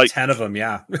when you've got 10 of them,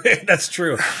 yeah, that's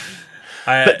true.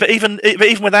 But even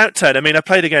without 10, I mean, I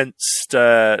played against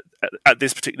at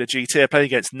this particular GT. I played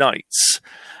against Knights,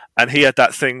 and he had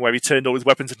that thing where he turned all his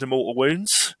weapons into mortal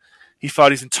wounds. He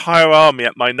fired his entire army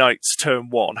at my Knights turn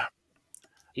 1.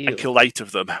 Ew. And killed 8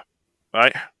 of them,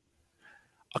 right?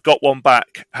 I got 1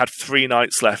 back, had 3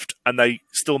 Knights left, and they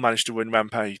still managed to win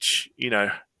Rampage,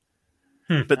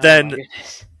 But then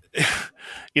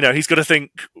he's got to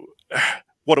think,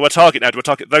 what do I target now? Do I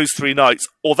target those 3 knights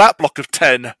or that block of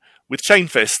 10 with chain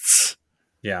fists?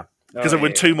 Yeah. Because I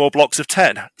win 2 more blocks of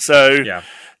 10. So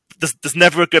there's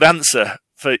never a good answer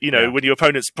for, when your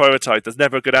opponent's prioritized, there's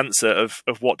never a good answer of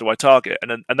what do I target.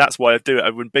 And that's why I do it. I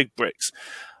run big bricks.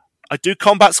 I do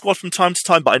combat squad from time to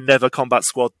time, but I never combat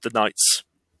squad the knights.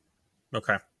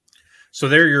 Okay. So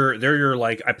they're your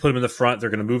like, I put them in the front, they're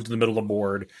going to move to the middle of the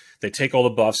board, they take all the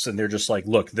buffs, and they're just like,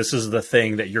 look, this is the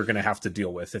thing that you're going to have to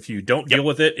deal with. If you don't deal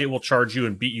with it, it will charge you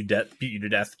and beat you to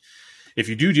death. If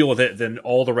you do deal with it, then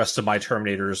all the rest of my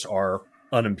Terminators are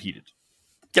unimpeded.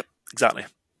 Yep, exactly.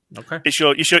 Okay. It's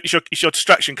your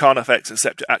distraction Carnifex,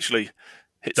 except it actually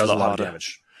hits a lot harder. Of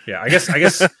damage. Yeah, I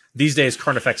guess these days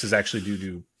Carnifexes actually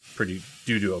do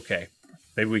okay.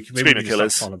 Maybe we Screaming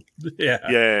killers.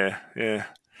 Yeah.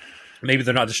 Maybe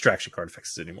they're not distraction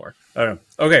Carnifexes anymore. I don't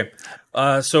know. Okay,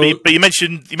 but you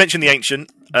mentioned the ancient.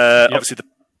 Obviously the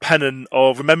Pennon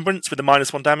of Remembrance with the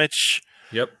 -1 damage.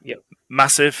 Yep.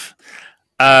 Massive.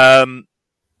 But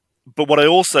what I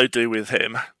also do with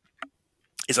him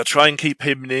is I try and keep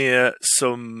him near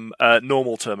some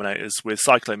normal Terminators with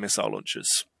Cyclone missile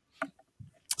launchers.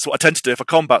 So what I tend to do, if I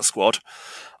combat squad,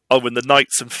 I'll run the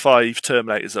Knights and 5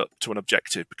 Terminators up to an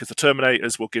objective, because the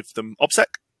Terminators will give them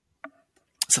OBSEC.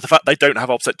 So the fact they don't have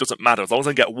OBSEC doesn't matter. As long as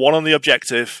I get 1 on the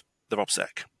objective, they're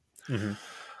OBSEC. Mm-hmm.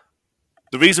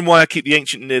 The reason why I keep the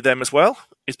Ancient near them as well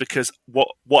is because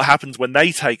what happens when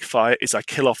they take fire is I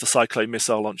kill off the Cyclone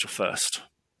missile launcher first.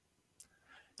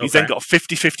 He's then got a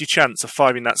 50-50 chance of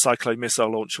firing that Cyclone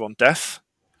missile launcher on death.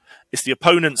 It's the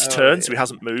opponent's turn, so he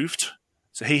hasn't moved.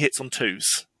 So he hits on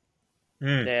 2s.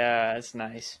 Yeah, that's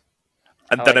nice.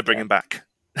 And then I bring him back.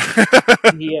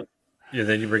 Yep. Yeah,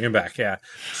 then you bring him back, yeah.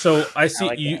 So I see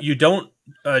you don't...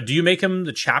 do you make him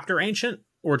the Chapter Ancient,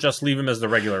 or just leave him as the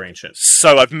regular Ancient?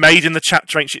 So I've made him the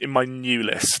Chapter Ancient in my new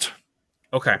list.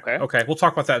 Okay. We'll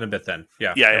talk about that in a bit then.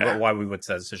 Yeah. Why we went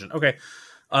to that decision. Okay.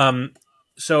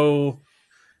 So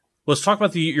let's talk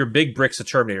about your big bricks of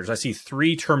Terminators. I see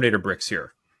 3 Terminator bricks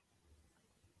here.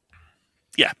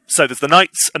 Yeah, so there's the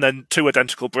Knights and then 2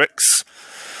 identical bricks.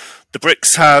 The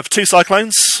bricks have 2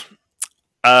 Cyclones.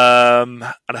 And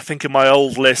I think in my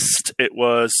old list it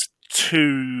was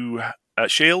 2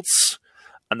 shields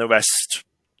and the rest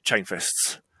chain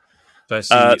fists. So I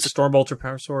see Stormbolter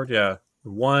Power Sword, yeah.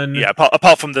 1. Yeah,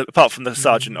 apart from the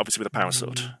Sergeant, obviously, with a Power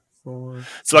Sword. 4,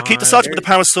 so I keep the Sergeant with the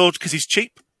Power Sword because he's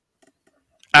cheap.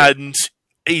 And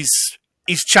he's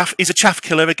a chaff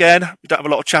killer again. We don't have a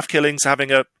lot of chaff killings.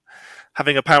 Having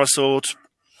a Power Sword,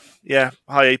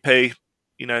 high AP,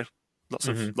 lots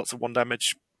of 1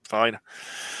 damage, fine.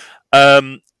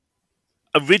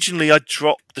 Originally I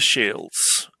dropped the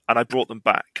shields and I brought them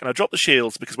back. And I dropped the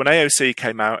shields because when AOC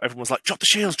came out, everyone was like, drop the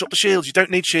shields, you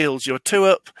don't need shields, you're a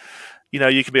 2-up, you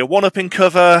can be a 1-up in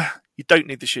cover, you don't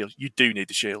need the shields. You do need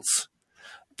the shields.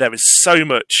 There is so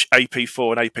much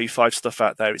AP4 and AP5 stuff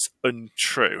out there, it's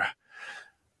untrue.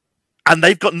 And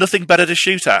they've got nothing better to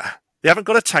shoot at. They haven't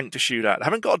got a tank to shoot at. They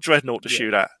haven't got a Dreadnought to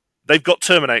shoot at. They've got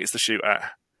Terminators to shoot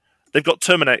at. They've got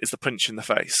Terminators to punch in the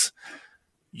face.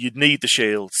 You'd need the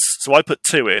shields. So I put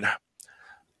 2 in.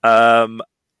 And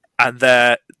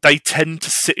they tend to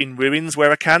sit in ruins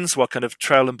where I can, so I kind of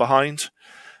trail them behind.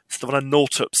 So when I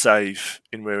 0-up save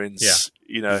in ruins,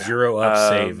 0-up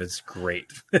save is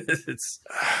great.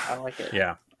 I like it.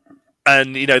 Yeah.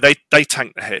 And, they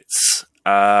tank the hits.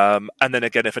 And then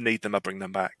again, if I need them, I bring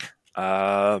them back.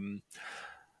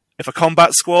 If a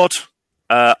combat squad,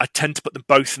 I tend to put them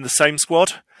both in the same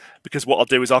squad, because what I'll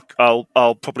do is I'll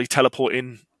probably teleport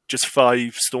in just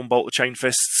 5 Stormbolter Chain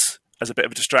Fists as a bit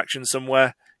of a distraction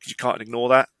somewhere, because you can't ignore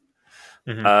that.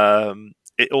 Mm-hmm.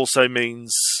 It also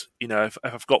means, if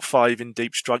I've got 5 in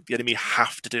Deep Strike, the enemy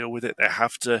have to deal with it. They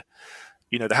have to,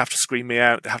 they have to screen me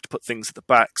out. They have to put things at the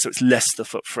back, so it's less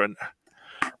stuff up front.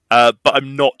 But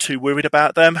I'm not too worried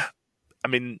about them. I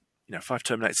mean, 5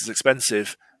 Terminators is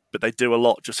expensive, but they do a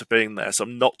lot just for being there, so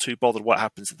I'm not too bothered what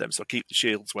happens to them, so I keep the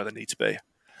shields where they need to be.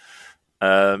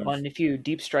 And if you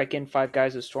deep strike in 5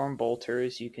 guys with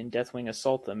Stormbolters, you can Deathwing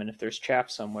assault them, and if there's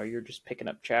chaff somewhere, you're just picking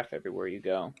up chaff everywhere you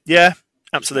go. Yeah,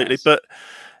 absolutely. Nice. But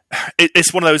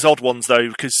it's one of those odd ones, though,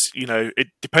 because,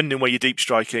 depending on where you're deep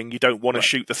striking, you don't want to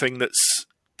shoot the thing that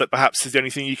perhaps is the only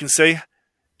thing you can see.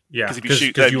 Yeah, because if you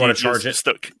shoot them, you want to charge it.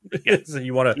 Stuck. Yeah. So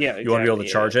you want to be able to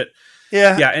charge it.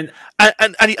 Yeah, and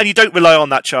you don't rely on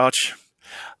that charge.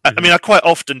 Mm-hmm. I mean, I quite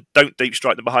often don't deep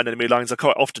strike them behind enemy lines. I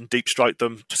quite often deep strike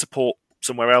them to support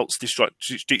somewhere else, deep strike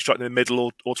them in the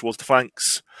middle or towards the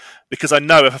flanks, because I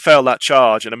know if I fail that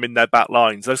charge and I'm in their back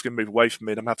lines, they're just going to move away from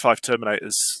me and I'm going to have 5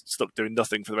 Terminators stuck doing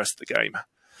nothing for the rest of the game.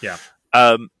 Yeah.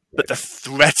 but the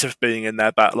threat of being in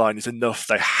their back line is enough.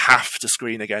 They have to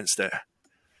screen against it.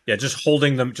 Yeah, just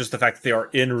holding them, just the fact that they are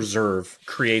in reserve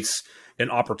creates an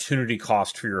opportunity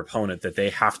cost for your opponent that they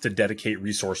have to dedicate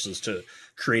resources to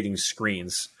creating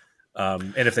screens.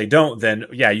 And if they don't, then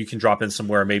you can drop in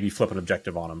somewhere, maybe flip an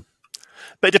objective on them.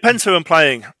 But it depends who I'm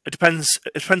playing. It depends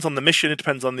on the mission. It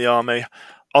depends on the army.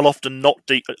 I'll often not.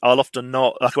 Like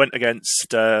I went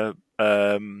against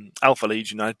Alpha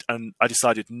Legion, and I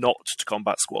decided not to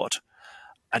combat squad,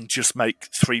 and just make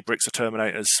 3 bricks of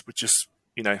Terminators, with just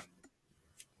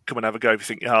come and have a go if you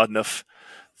think you're hard enough.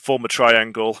 Form a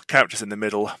triangle, characters in the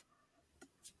middle. What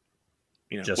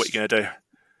are you going to do?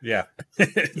 Yeah.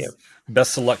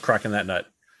 Best of luck cracking that nut.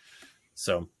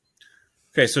 So,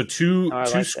 okay, so two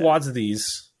squads of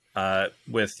these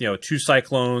with 2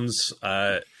 Cyclones,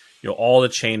 all the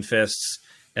Chain Fists,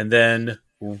 and then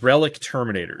Relic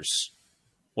Terminators.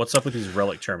 What's up with these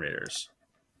Relic Terminators?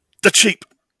 They're cheap.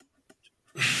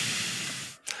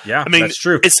 Yeah, I mean, that's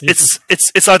true.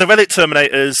 It's either Relic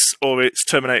Terminators or it's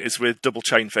Terminators with double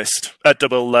Chain Fist,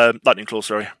 double Lightning Claw.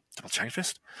 Sorry, double Chain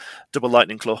Fist, double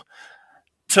Lightning Claw.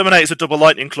 Terminators with double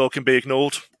Lightning Claw can be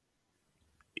ignored.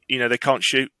 They can't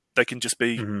shoot. They can just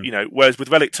be, Whereas with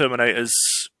Relic Terminators,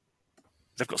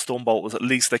 they've got Stormbolters. At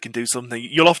least they can do something.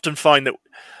 You'll often find that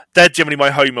they're generally my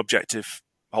home objective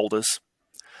holders.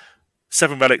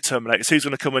 7 Relic Terminators. Who's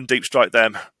going to come and deep strike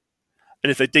them? And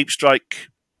if they deep strike,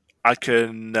 I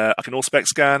can all-spec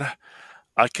scan.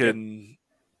 I can,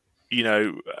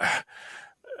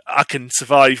 I can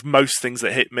survive most things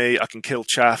that hit me. I can kill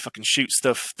chaff. I can shoot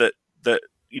stuff that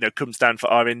comes down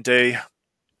for R&D.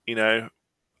 I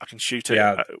can shoot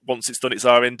it once it's done its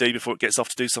R&D before it gets off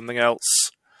to do something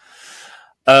else.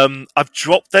 I've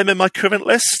dropped them in my current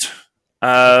list,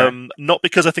 not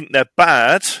because I think they're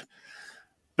bad,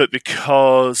 but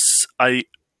because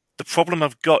the problem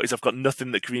I've got is I've got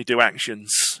nothing that can really do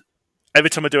actions. Every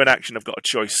time I do an action, I've got a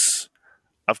choice.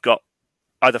 I've got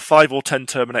either 5 or 10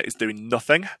 Terminators doing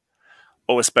nothing,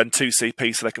 or I spend 2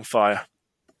 CP so they can fire.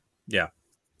 Yeah.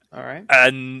 All right.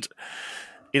 And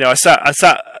I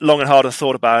sat long and hard and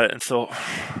thought about it and thought,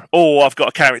 I've got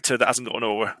a character that hasn't got an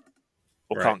aura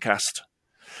or can't cast.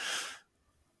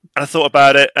 And I thought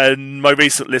about it, and my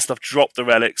recent list, I've dropped the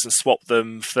relics and swapped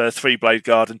them for 3 Blade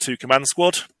Guard and 2 Command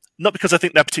Squad. Not because I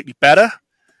think they're particularly better,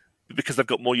 but because they've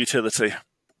got more utility.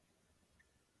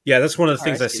 Yeah, that's one of the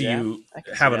things I see you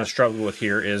having a struggle with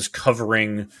here is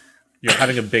covering,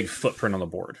 having a big footprint on the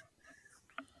board.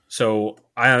 So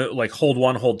I like hold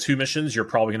 1, hold 2 missions. You're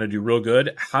probably going to do real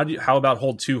good. How about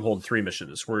hold 2, hold 3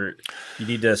 missions where you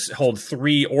need to hold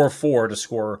 3 or 4 to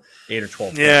score 8 or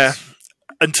 12 points?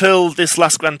 Until this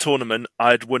last grand tournament,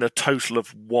 I'd won a total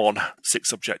of 1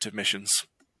 6 objective missions.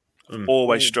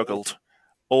 Always struggled.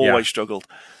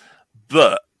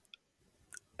 But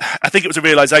I think it was a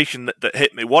realization that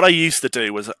hit me. What I used to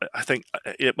do was, I think,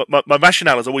 my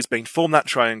rationale has always been form that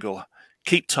triangle,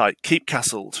 keep tight, keep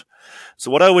castled.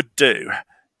 So what I would do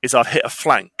is I'd hit a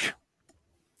flank.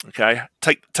 Okay,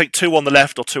 take 2 on the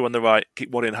left or 2 on the right, keep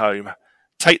 1 in home.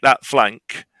 Take that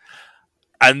flank,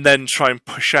 and then try and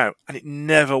push out. And it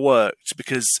never worked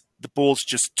because the board's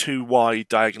just too wide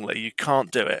diagonally. You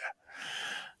can't do it.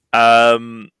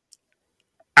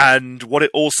 And what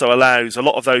it also allows, a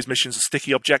lot of those missions are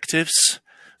sticky objectives.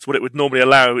 So what it would normally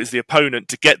allow is the opponent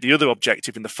to get the other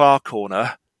objective in the far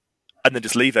corner and then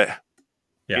just leave it.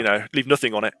 Leave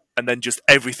nothing on it. And then just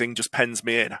everything just pens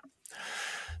me in.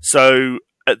 So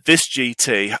at this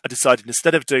GT, I decided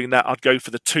instead of doing that, I'd go for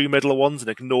the 2 middle ones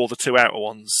and ignore the 2 outer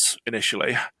ones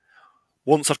initially.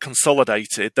 Once I've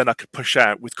consolidated, then I could push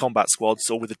out with combat squads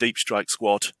or with a deep strike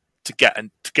squad to get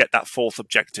that 4th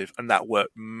objective, and that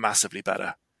worked massively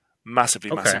better. Massively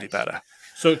better.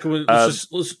 So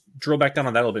let's drill back down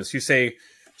on that a little bit. So you say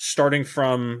starting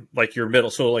from like your middle.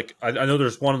 So like I know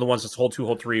there's one of the ones that's hold 2,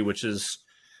 hold 3, which is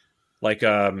like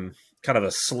kind of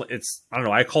it's I don't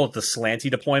know. I call it the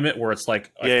slanty deployment, where it's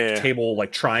like a table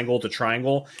like triangle to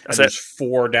triangle, and there's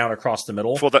 4 down across the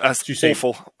middle. That's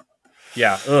awful.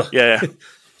 Yeah. Ugh. Yeah.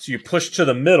 So you push to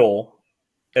the middle.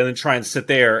 And then try and sit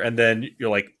there, and then you're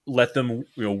like let them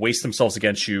waste themselves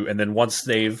against you, and then once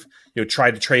they've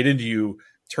tried to trade into you,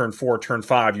 turn 4, turn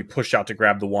 5, you push out to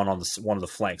grab the one on one of the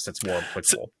flanks that's more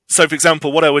applicable. So for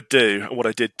example, what I would do, or what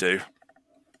I did do,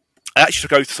 I actually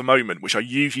took Oath of the Moment, which I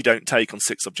usually don't take on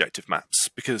 6 objective maps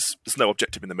because there's no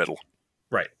objective in the middle.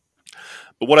 Right.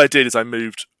 But what I did is I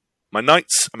moved my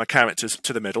knights and my characters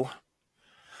to the middle,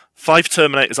 5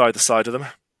 Terminators either side of them.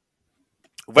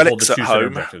 Relics at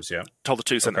home. Told the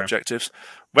 2 center objectives.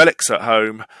 Relics at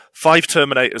home. 5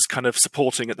 Terminators kind of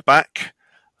supporting at the back.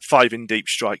 5 in deep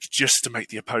strike just to make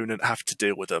the opponent have to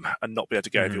deal with them and not be able to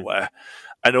go everywhere,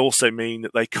 and also mean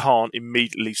that they can't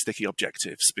immediately sticky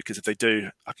objectives, because if they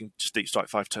do, I can just deep strike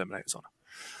 5 Terminators on.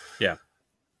 Yeah.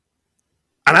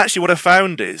 And actually what I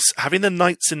found is having the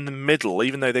Knights in the middle,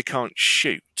 even though they can't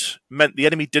shoot, meant the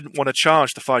enemy didn't want to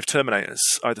charge the 5 Terminators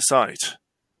either side,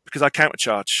 because I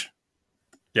countercharge.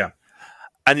 Yeah.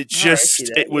 And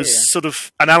it was sort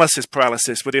of analysis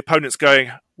paralysis, where the opponent's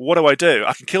going, what do?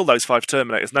 I can kill those 5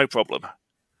 Terminators, no problem.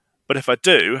 But if I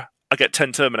do, I get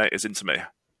 10 Terminators into me.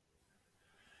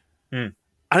 And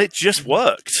it just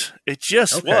worked. It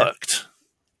just worked.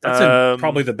 That's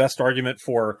probably the best argument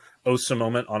for Osa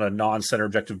moment on a non-center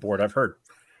objective board I've heard.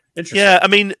 Interesting. Yeah, I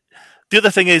mean, the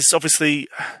other thing is, obviously,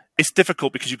 it's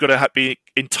difficult because you've got to be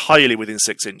entirely within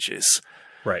 6 inches.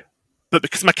 Right. But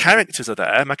because my characters are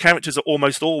there, my characters are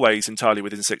almost always entirely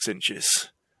within 6 inches.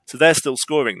 So they're still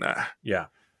scoring there. Yeah.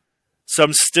 So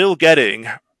I'm still getting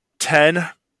 10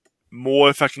 more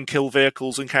if I can kill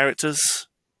vehicles and characters.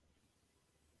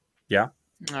 Yeah.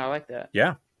 I like that.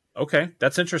 Yeah. Okay.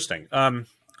 That's interesting.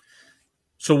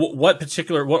 So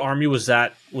what army was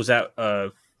that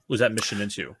mission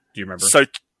into? Do you remember? So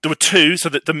there were 2. So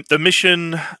the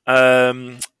mission,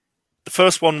 the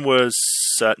first one was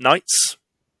Knights.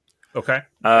 Okay.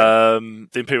 The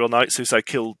Imperial Knights, who say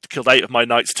killed 8 of my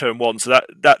Knights turn 1. So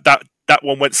that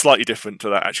one went slightly different to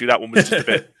that. Actually, that one was just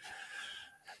a bit.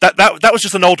 That was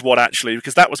just an odd one, actually,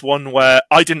 because that was one where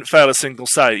I didn't fail a single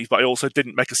save, but I also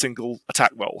didn't make a single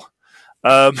attack roll.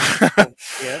 So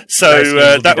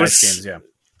that was games, yeah.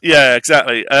 Yeah,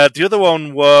 exactly. The other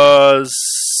one was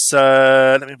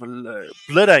let me have a look.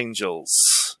 Blood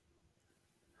Angels.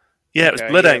 Yeah, it was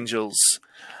Blood Angels,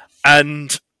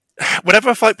 and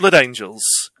whenever I fight Blood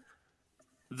Angels,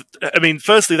 I mean,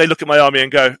 firstly they look at my army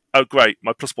and go, "Oh, great,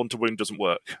 my +1 to wound doesn't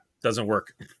work." Doesn't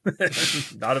work.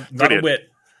 not a whit.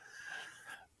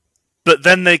 But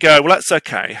then they go, "Well, that's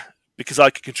okay, because I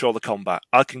can control the combat.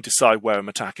 I can decide where I'm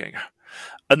attacking."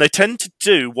 And they tend to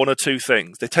do one or two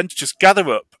things. They tend to just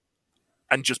gather up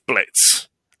and just blitz.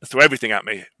 Throw everything at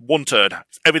me. One turn.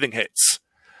 Everything hits.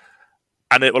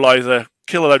 And it will either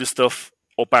kill a load of stuff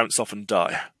or bounce off and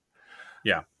die.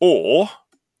 Yeah. Or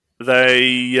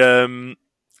they can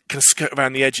skirt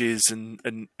around the edges and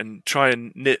try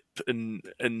and nip and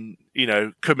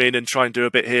come in and try and do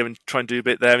a bit here and try and do a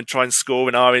bit there and try and score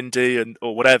an R&D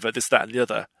or whatever, this, that and the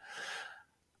other.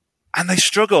 And they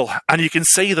struggle, and you can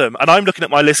see them. And I'm looking at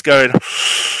my list going,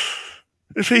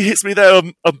 if he hits me there,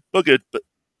 I'm buggered.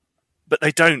 But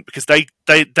they don't, because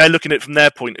they're looking at it from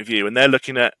their point of view, and they're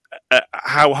looking at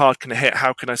how hard can I hit,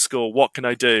 how can I score, what can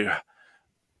I do?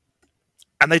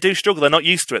 And they do struggle. They're not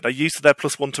used to it. They're used to their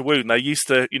 +1 to wound. They're used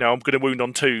to, I'm going to wound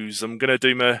on 2s. I'm going to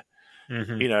do my,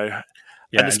 Yeah,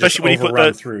 and especially when you put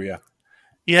the through,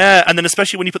 yeah, and then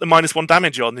especially when you put the -1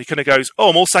 damage on, he kind of goes, "Oh,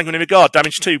 I'm all sanguinary guard,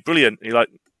 damage 2, brilliant." And you're like,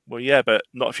 well, yeah, but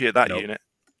not if you hit that unit.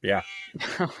 Yeah,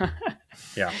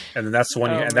 yeah, and then that's the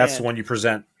one. That's the one you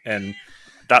present, and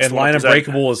Line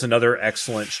Unbreakable is another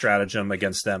excellent stratagem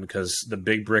against them, because the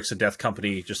big bricks of Death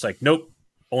Company just like, nope,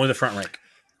 only the front rank.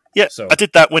 Yeah, so I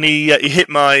did that when he hit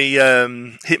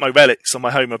my relics on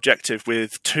my home objective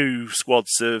with 2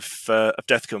 squads of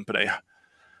Death Company,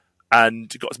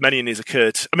 and got as many in as I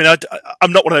could. I mean,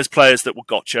 I'm not one of those players that will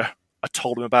gotcha. I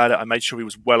told him about it. I made sure he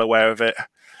was well aware of it.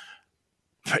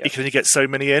 You can only get so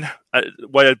many in. The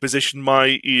way I positioned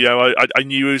my, I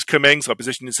knew he was coming, so I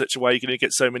positioned in such a way you can only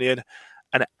get so many in,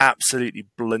 and it absolutely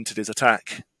blunted his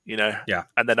attack. Yeah.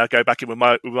 And then I go back in with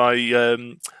my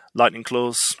lightning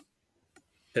claws,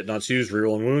 hit not used,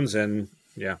 rerolling wounds, and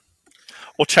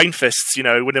or chain fists. When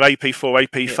they're AP4,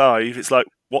 AP5, it's like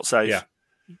what save?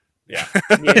 Yeah.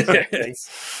 Exactly.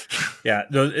 Yeah.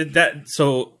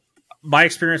 So my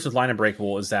experience with Line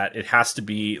Unbreakable is that it has to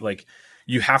be like,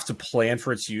 you have to plan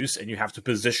for its use, and you have to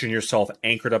position yourself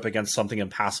anchored up against something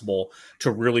impassable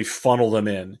to really funnel them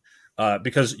in,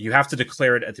 because you have to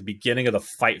declare it at the beginning of the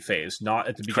fight phase, not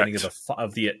at the beginning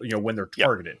of the when they're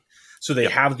targeted. So they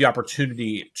have the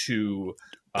opportunity to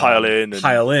pile in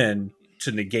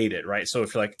to negate it, right? So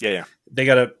if you're like, they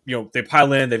gotta, they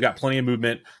pile in, they've got plenty of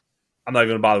movement. I'm not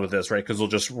even gonna bother with this, right? Because they'll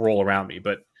just roll around me.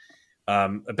 But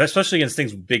especially against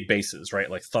things with big bases, right?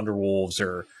 Like Thunderwolves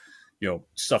or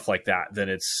stuff like that, then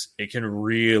it can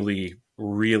really,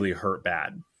 really hurt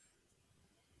bad.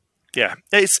 Yeah,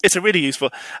 it's a really useful.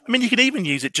 I mean, you can even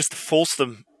use it just to force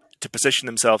them to position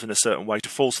themselves in a certain way, to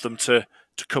force them to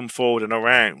come forward and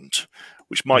around,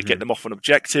 which might get them off an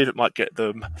objective. It might get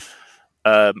them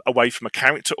away from a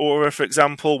character aura, for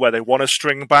example, where they want to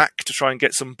string back to try and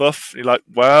get some buff. You're like,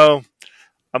 well,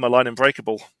 I'm a Line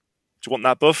Unbreakable. Do you want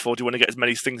that buff, or do you want to get as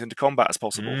many things into combat as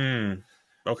possible?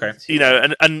 Okay.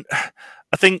 And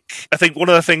I think one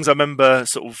of the things I remember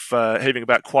sort of hearing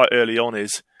about quite early on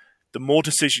is the more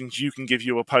decisions you can give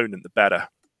your opponent, the better.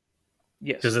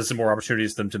 Yes, because there's some more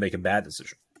opportunities for them to make a bad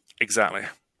decision. Exactly.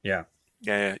 Yeah.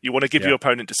 Yeah. You want to give your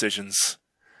opponent decisions.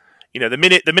 The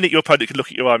minute your opponent can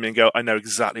look at your army and go, "I know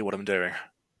exactly what I'm doing."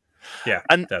 Yeah,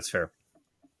 and that's fair.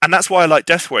 And that's why I like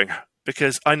Deathwing,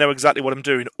 because I know exactly what I'm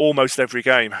doing almost every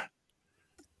game.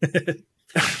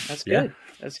 That's good.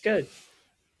 That's good.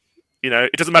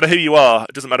 It doesn't matter who you are.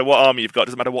 It doesn't matter what army you've got. It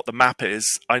doesn't matter what the map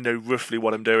is. I know roughly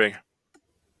what I'm doing.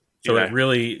 So it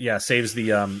really, saves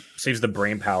the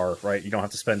brain power, right? You don't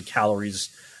have to spend calories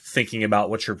thinking about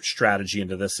what your strategy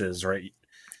into this is, right?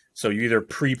 So you either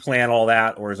pre-plan all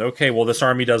that, or is okay. Well, this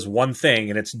army does one thing,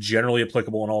 and it's generally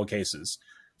applicable in all cases,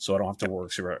 so I don't have to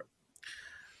work through it.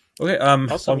 Okay.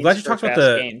 Also, I'm glad you talked about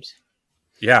the games.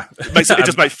 Yeah, it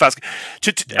just makes fast.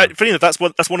 Funny enough, that's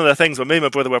one of the things when me and my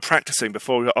brother were practicing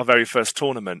before our very first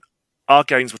tournament. Our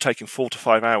games were taking 4 to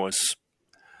 5 hours,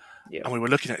 and we were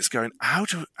looking at it going, "How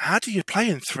do you play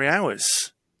in 3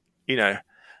 hours?"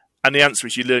 And the answer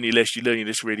is you learn your list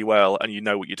really well, and you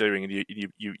know what you're doing, and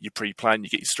you pre-plan, you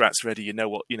get your strats ready, you know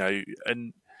what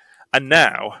and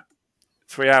now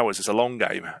 3 hours is a long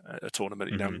game at a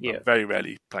tournament. I'm very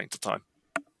rarely playing to time.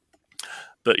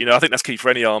 But, I think that's key for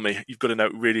any army. You've got to know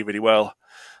it really, really well.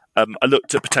 I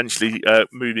looked at potentially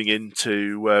moving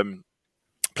into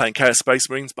playing Chaos Space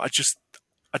Marines, but I just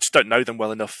don't know them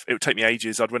well enough. It would take me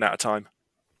ages. I'd run out of time.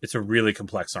 It's a really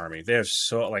complex army. They're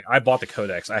so, I bought the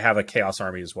Codex. I have a Chaos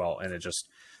army as well, and it just,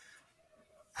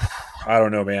 I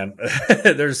don't know, man.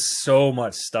 There's so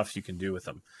much stuff you can do with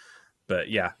them. But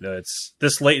yeah, no, it's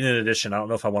this late in an edition. I don't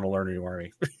know if I want to learn a new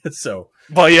army. So,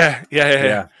 well, yeah.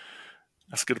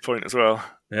 That's a good point as well.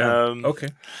 Yeah. Okay.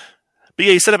 But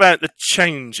yeah, you said about the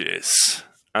changes.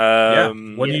 How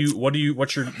do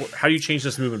you change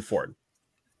this moving forward?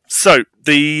 So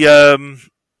the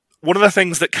one of the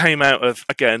things that came out of,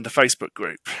 again, the Facebook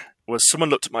group was someone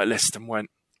looked at my list and went,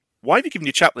 "Why have you given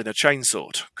your chaplain a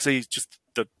chainsword? Because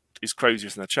he's crazier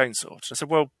than a chainsword." I said,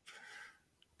 "Well,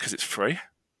 because it's free.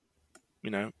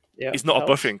 He's not a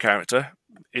buffing character.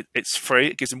 It's free.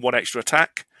 It gives him 1 extra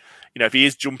attack. If he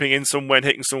is jumping in somewhere and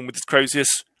hitting someone with his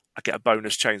Crozius, I get a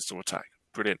bonus chainsaw attack.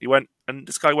 Brilliant." He went, and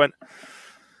this guy went,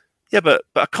 "Yeah, but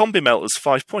a combi melter's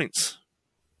 5 points."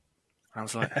 I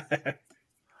was like,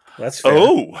 "That's fair."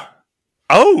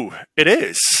 Oh, it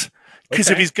is. Because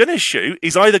if he's going to shoot,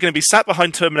 he's either going to be sat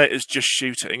behind Terminators just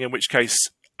shooting, in which case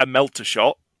a melter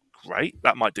shot, great,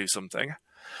 that might do something.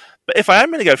 But if I am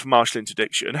going to go for martial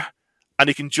interdiction, and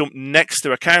he can jump next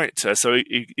to a character, so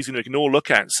he's going to ignore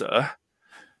Lookout Sir,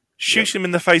 shooting him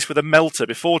in the face with a melter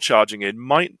before charging in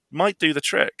might do the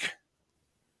trick.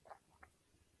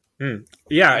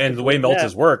 Yeah, and the way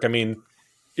melters work,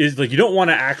 is you don't want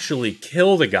to actually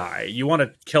kill the guy. You want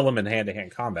to kill him in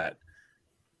hand-to-hand combat.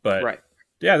 But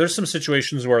yeah, there's some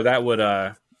situations where that would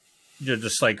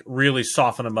just really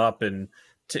soften him up, and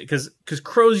because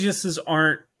Croziuses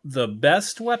aren't the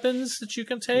best weapons that you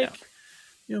can take.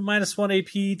 Yeah. -1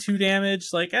 AP, 2 damage.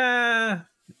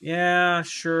 Yeah,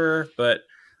 sure, but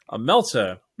a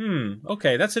Melta,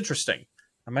 okay, that's interesting.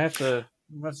 I might have to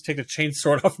take the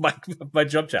chainsword off my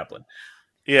jump chaplain.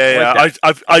 Yeah.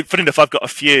 I've funny enough, I've got a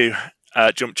few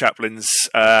jump chaplains,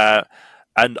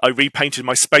 and I repainted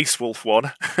my Space Wolf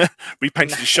one,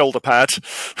 repainted his shoulder pad,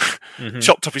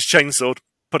 chopped off his chainsword,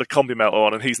 put a combi melter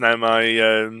on, and he's now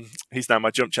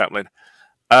my jump chaplain.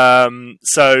 I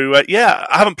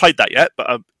haven't played that yet,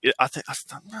 but I think that's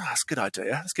a good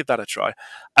idea. Let's give that a try.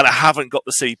 And I haven't got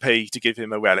the CP to give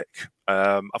him a relic.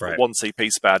 I've got 1 CP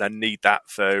spare. I need that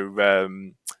for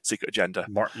Secret Agenda.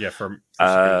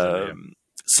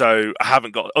 So I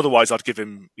haven't got. Otherwise, I'd give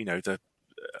him,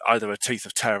 either a Teeth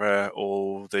of Terror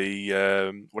or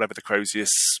the whatever the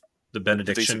Crozius, the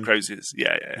Benediction. The Crozius.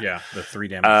 Yeah. The 3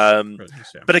 damage.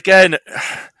 But again,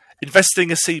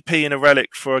 investing a CP in a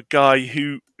relic for a guy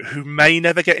who may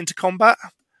never get into combat,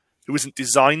 who isn't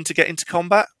designed to get into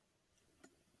combat,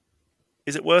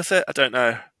 is it worth it? I don't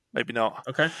know. Maybe not.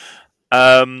 Okay.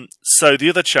 So the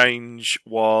other change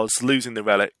was losing the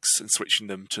relics and switching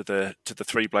them to the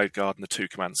 3 Blade Guard and the 2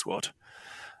 Command Squad.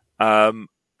 And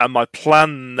my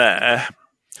plan there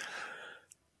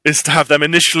is to have them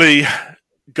initially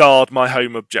guard my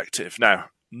home objective. Now,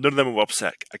 none of them are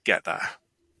OBSEC. I get that.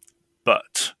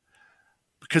 But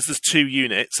because there's 2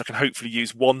 units, I can hopefully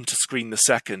use 1 to screen the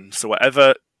second. So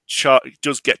whatever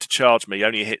does get to charge me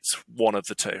only hits 1 of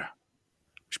the 2,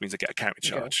 which means I get a counter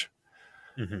charge.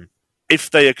 Mm-hmm. If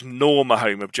they ignore my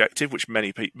home objective, which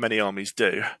many armies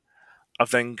do,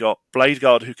 I've then got Blade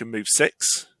Guard who can move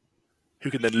 6,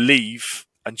 who can then leave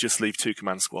and just leave 2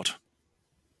 command squad.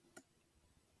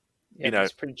 Yeah,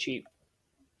 it's pretty cheap.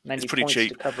 90 points to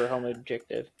cover home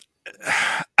objective.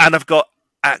 And I've got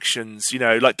actions,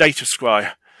 like Data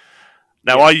Scry.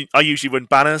 Now, I usually run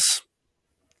banners,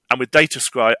 and with Data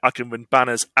Scry, I can run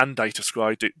banners and Data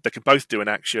Scry. They can both do an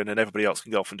action, and everybody else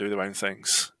can go off and do their own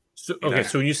things. So, okay,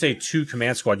 so when you say 2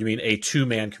 command squad, you mean a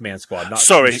 2-man command squad, not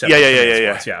Sorry, 2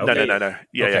 yeah. Okay. No.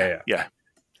 Yeah.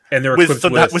 And they're with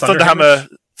equipped with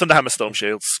Thunderhammer Storm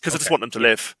Shields, because I just want them to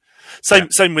live.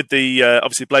 Same with the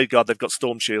obviously Blade Guard. They've got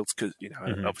Storm Shields because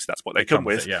obviously that's what they come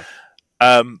with.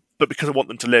 But because I want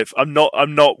them to live, I'm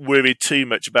not worried too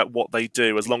much about what they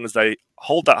do as long as they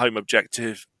hold that home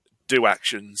objective, do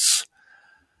actions,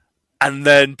 and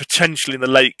then potentially in the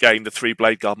late game, the 3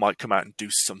 Blade Guard might come out and do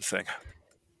something.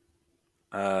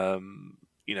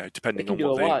 Depending on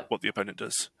what the opponent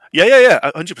does. Yeah,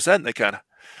 100% they can,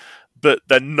 but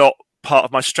they're not part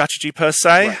of my strategy per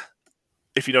se. Right.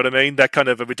 If you know what I mean, they're kind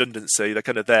of a redundancy. They're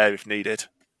kind of there if needed.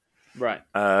 Right.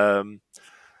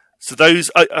 So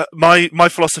those, my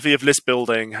philosophy of list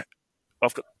building,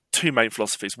 I've got 2 main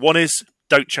philosophies. One is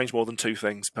don't change more than 2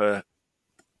 things when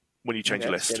you change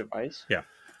a list. Good advice. Yeah,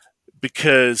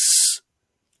 because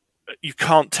you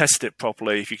can't test it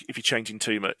properly if you're changing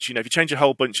too much. If you change a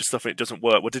whole bunch of stuff and it doesn't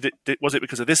work, was it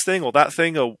because of this thing or that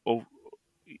thing, or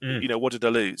what did I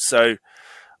lose? So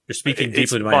you're speaking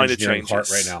deeply to my engineering heart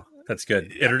right now. That's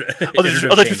good.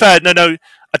 Although to be fair, no,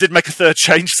 I did make a 3rd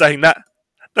change saying that.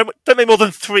 Don't make more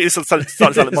than 3. It's starting to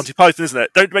sound like Monty Python, isn't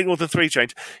it? Don't make more than 3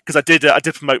 change, because I did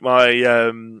promote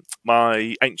my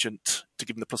my ancient to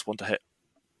give him the +1 to hit.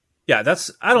 Yeah,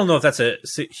 I don't know if that's a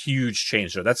huge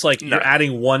change though. That's like you're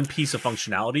adding one piece of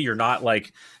functionality. You're not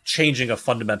like changing a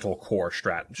fundamental core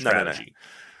strategy. No.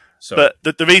 So,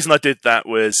 but the reason I did that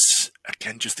was,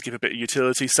 again, just to give a bit of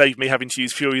utility, save me having to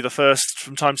use Fury the First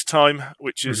from time to time,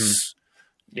 which is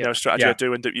a strategy I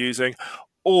do end up using.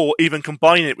 Or even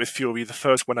combine it with Fury the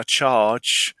First when I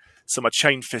charge, so my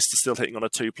Chain Fist is still hitting on a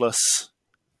 2+.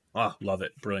 Oh, love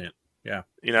it. Brilliant. Yeah.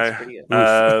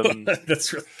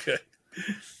 That's really good.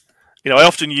 I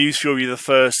often use Fury the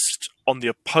First on the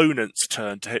opponent's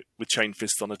turn to hit with Chain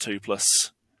Fist on a 2+.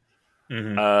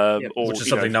 Which is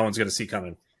something no one's going to see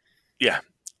coming. Yeah.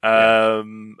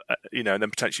 And then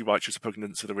potentially Righteous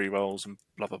Repugnance for the rerolls and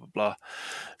blah blah blah blah.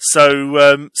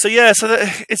 So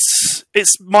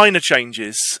it's minor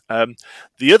changes.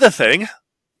 The other thing,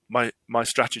 my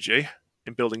strategy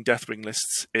in building Deathwing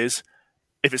lists is,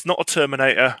 if it's not a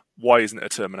Terminator, why isn't it a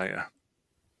Terminator?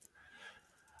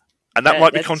 And that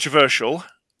might be controversial.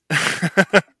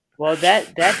 Well,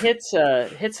 that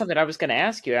hits something I was going to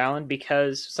ask you, Alan,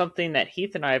 because something that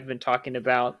Heath and I have been talking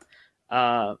about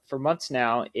for months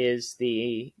now is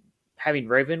having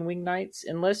Ravenwing Knights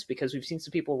in lists, because we've seen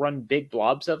some people run big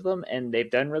blobs of them and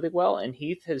they've done really well. And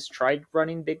Heath has tried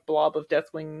running big blob of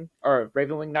Deathwing or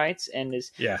Ravenwing Knights and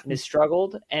has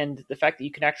struggled. And the fact that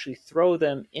you can actually throw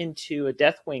them into a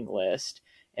Deathwing list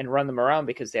and run them around,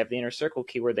 because they have the inner circle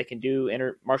key where they can do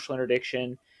martial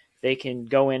interdiction, they can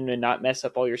go in and not mess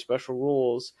up all your special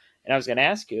rules. And I was going to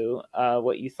ask you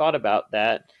what you thought about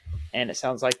that. And it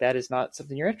sounds like that is not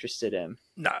something you're interested in.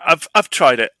 No, I've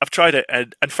tried it.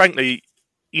 And frankly,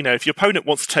 if your opponent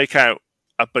wants to take out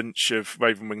a bunch of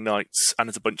Ravenwing Knights and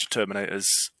there's a bunch of Terminators,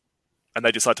 and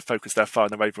they decide to focus their fire on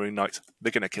the Ravenwing Knights,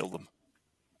 they're going to kill them.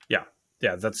 Yeah,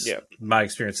 that's my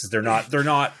experience. Is they're not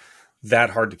that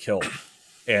hard to kill,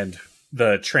 and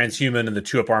the transhuman and the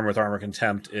 2-up armor with armor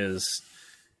contempt is,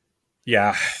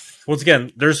 Once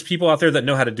again, there's people out there that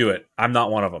know how to do it. I'm not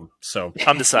one of them, so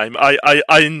I'm the same.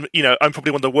 I'm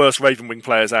probably one of the worst Ravenwing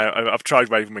players out. I've tried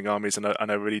Ravenwing armies, and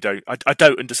I really don't. I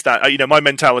don't understand. My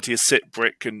mentality is sit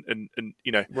brick and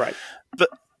right. But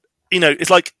it's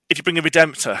like if you bring a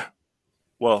Redemptor,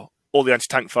 well, all the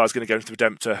anti-tank fire is going to go into the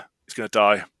Redemptor. It's going to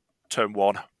die turn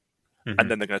 1, and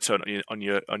then they're going to turn on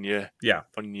your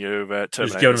Terminators.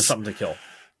 Just give them something to kill.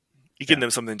 You're giving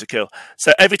them something to kill.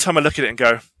 So every time I look at it and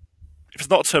go, if it's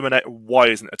not a Terminator, why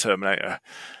isn't it a Terminator?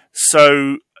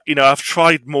 So, I've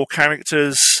tried more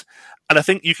characters, and I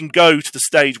think you can go to the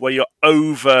stage where you're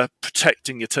over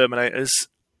protecting your Terminators,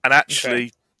 and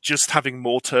actually just having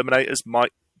more Terminators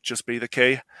might just be the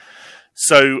key.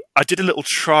 So I did a little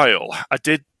trial. I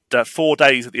did 4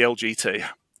 days at the LGT,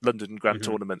 London Grand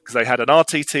Tournament, because they had an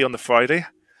RTT on the Friday,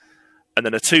 and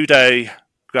then a 2-day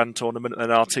Grand Tournament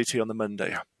and an RTT on the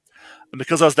Monday. And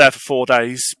because I was there for 4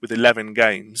 days with 11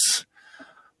 games,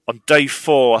 on day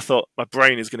 4, I thought my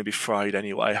brain is going to be fried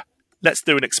anyway. Let's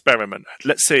do an experiment.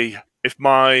 Let's see if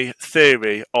my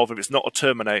theory of if it's not a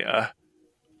Terminator,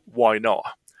 why not?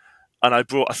 And I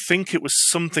think it was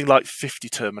something like 50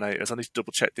 Terminators. I need to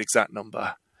double check the exact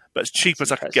number. but as cheap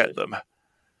as I could get them,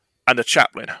 and a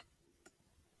chaplain.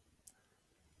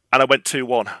 And I went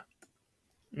 2-1.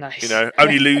 Nice. You know,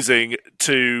 only losing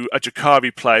to a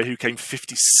Jakari player who came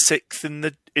 56th in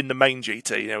the main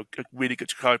GT. You know, a really good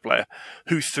Jakari player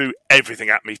who threw everything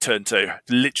at me turn 2.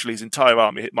 Literally, his entire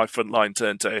army hit my front line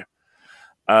turn 2.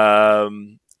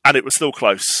 And it was still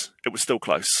close.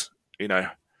 You know,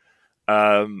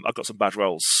 I got some bad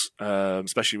rolls,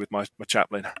 especially with my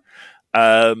chaplain.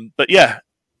 But yeah,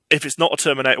 if it's not a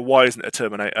Terminator, why isn't it a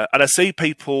Terminator? And I see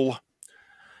people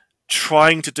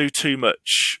trying to do too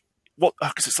much.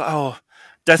 Because it's like,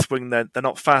 Deathwing, they're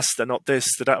not fast, they're not this,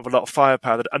 they don't have a lot of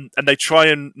firepower, and they try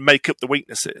and make up the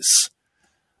weaknesses.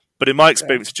 But in my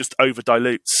experience, it just over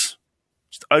dilutes.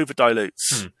 I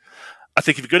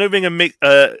think if you're going to bring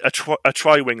a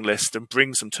tri-wing list and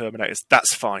bring some Terminators,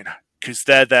 that's fine, because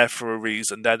they're there for a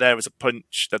reason. They're there as a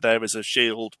punch, they're there as a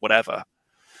shield, whatever.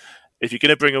 If you're going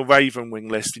to bring a Raven wing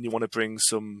list and you want to bring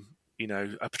some, you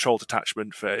know, a patrol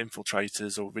detachment for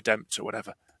infiltrators or Redempt or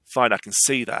whatever, fine, I can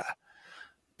see that.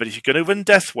 But if you're going to run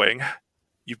Deathwing,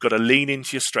 you've got to lean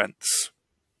into your strengths.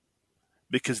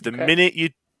 Because the minute you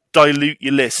dilute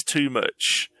your list too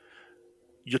much,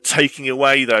 you're taking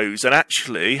away those. And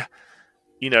actually,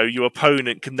 you know, your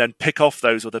opponent can then pick off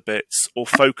those other bits or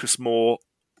focus more,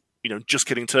 you know, just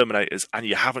killing Terminators, and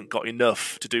you haven't got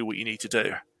enough to do what you need to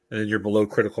do. And then you're below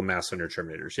critical mass on your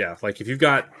Terminators. Yeah, like if you've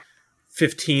got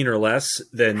 15 or less,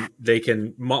 then they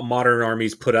can modern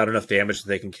armies put out enough damage that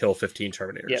they can kill 15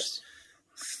 Terminators. Yes.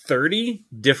 30,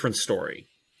 different story,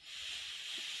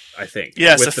 I think.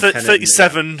 Yeah, so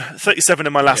 37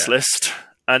 in my last list,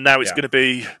 and now it's going to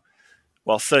be,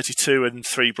 32 and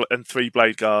 3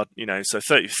 Blade Guard, you know, so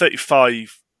 35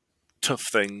 tough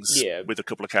things with a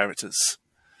couple of characters.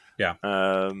 Yeah.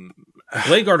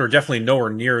 Blade Guard are definitely nowhere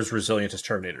near as resilient as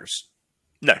Terminators.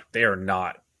 No. They are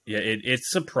not. Yeah,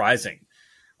 it's surprising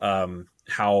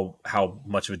how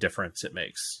much of a difference it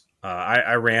makes.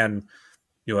 I ran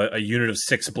a unit of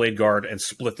 6 Blade Guard and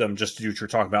split them just to do what you're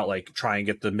talking about, like try and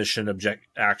get the mission object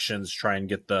actions, try and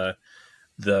get the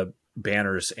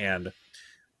banners, and a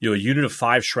unit of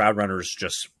 5 Shroud Runners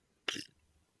just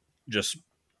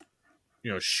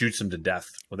shoots them to death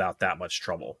without that much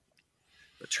trouble.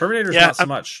 But Terminator's not so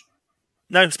much.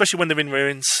 No, especially when they're in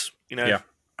ruins, you know. Yeah.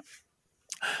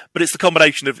 But it's the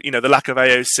combination of, the lack of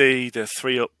AOC, the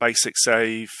 3-up basic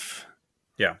save.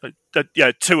 Yeah.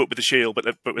 2 up with the shield, but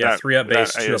without 3 up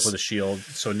base, 2 up with a shield,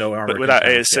 so no armor. But without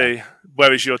AOC. Yeah.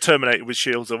 Whereas your Terminator with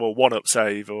shields are a 1-up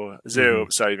save or 0-up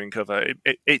saving cover.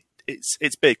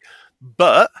 It's big.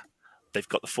 But they've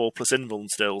got the 4+ invuln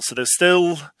still. So they're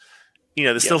still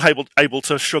still able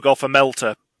to shrug off a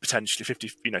melter potentially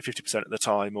 50% of the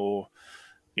time, or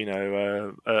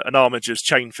an Armiger's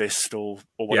chain fist or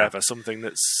whatever, something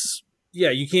that's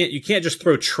you can't just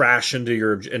throw trash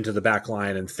into the back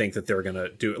line and think that they're gonna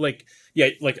do it. Like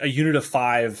a unit of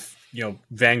 5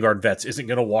 Vanguard vets isn't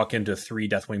gonna walk into 3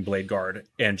 Deathwing Blade Guard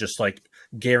and just like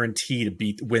guarantee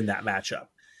to win that matchup.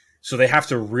 So they have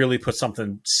to really put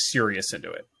something serious into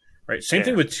it, right? Same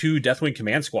thing with 2 Deathwing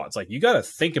command squads. Like you got to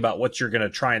think about what you're gonna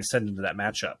try and send into that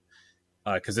matchup.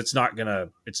 Because it's not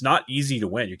easy to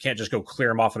win. You can't just go clear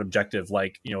them off an objective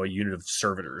like a unit of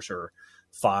servitors or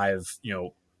 5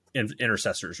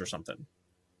 intercessors or something.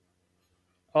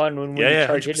 Oh, and when you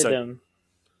charge 100%. Into them,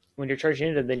 when you're charging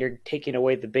into them, then you're taking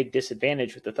away the big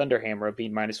disadvantage with the Thunderhammer of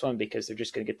being -1 because they're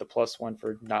just going to get the +1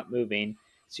 for not moving.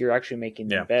 So you're actually making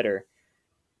them better.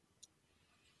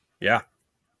 Yeah.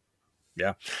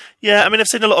 I mean, I've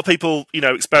seen a lot of people,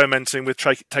 experimenting with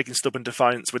taking Stubborn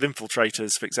Defiance with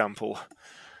infiltrators, for example.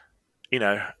 And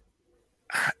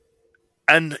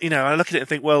I look at it and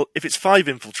think, well, if it's 5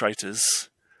 infiltrators,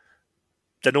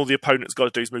 then all the opponent's got to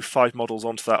do is move 5 models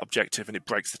onto that objective, and it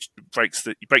breaks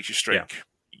your streak.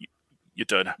 Yeah. You're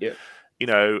done.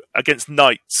 Yeah. Against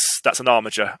knights, that's an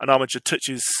Armiger. An Armiger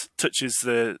touches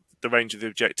the range of the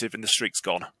objective, and the streak's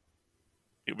gone.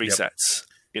 It resets.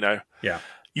 Yeah.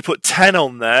 You put 10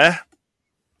 on there,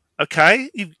 okay,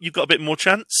 you've got a bit more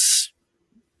chance.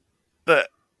 But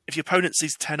if your opponent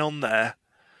sees 10 on there,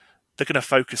 they're going to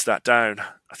focus that down,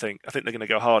 I think. I think they're going to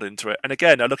go hard into it. And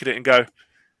again, I look at it and go,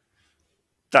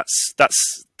 that's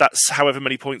however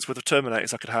many points worth of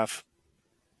Terminators I could have.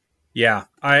 Yeah,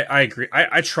 I agree.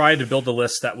 I tried to build a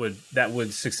list that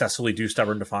would successfully do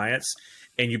Stubborn Defiance,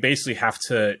 and you basically have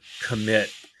to commit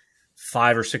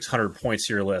 500 or 600 points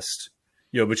to your list.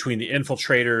 Between the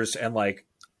infiltrators and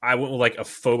I went with a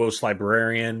Phobos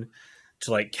Librarian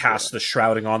to cast the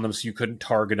shrouding on them so you couldn't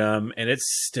target them, and it's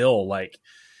still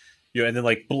and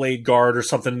then Blade Guard or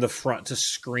something in the front to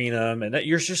screen them, and that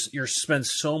you're spend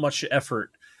so much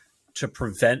effort to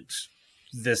prevent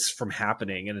this from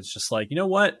happening. And it's just like, you know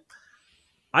what?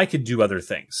 I could do other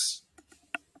things.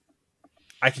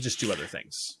 I could just do other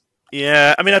things.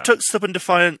 Yeah, I mean, I took Stubborn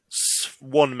Defiance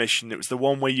one mission. It was the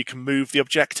one where you can move the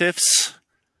objectives.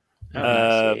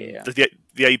 The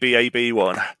AB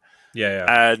one.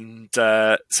 Yeah. And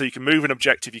so you can move an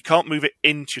objective. You can't move it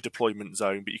into your deployment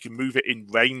zone, but you can move it in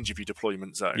range of your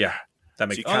deployment zone. Yeah, that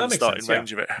makes so you can start sense, in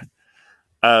range of it.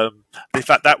 In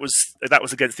fact, that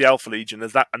was against the Alpha Legion,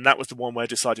 and that was the one where I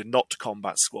decided not to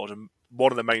combat squad. And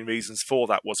one of the main reasons for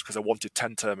that was because I wanted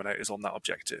 10 Terminators on that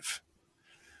objective.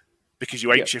 Because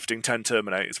you ain't shifting 10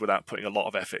 Terminators without putting a lot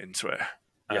of effort into it.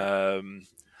 Yeah.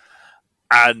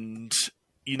 And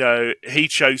he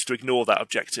chose to ignore that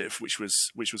objective, which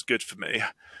was good for me.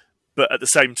 But at the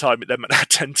same time, it then meant I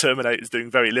had 10 Terminators doing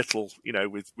very little,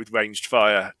 with ranged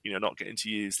fire, not getting to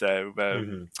use their,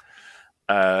 the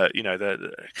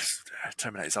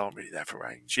Terminators aren't really there for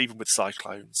range. Even with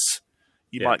Cyclones,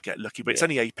 you might get lucky, but it's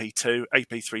only AP2,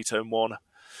 AP3 turn 1.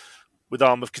 With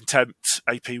Arm of Contempt,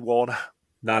 AP1.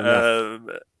 Not enough.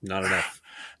 Not enough.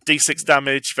 D6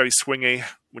 damage, very swingy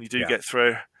when you do get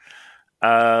through.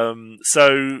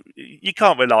 So you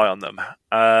can't rely on them.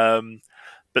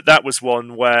 But that was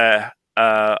one where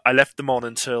I left them on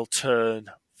until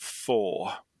turn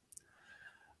 4.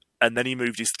 And then he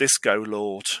moved his Disco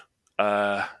Lord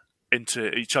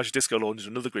he charged his Disco Lord into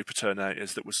another group of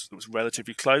Terminators that was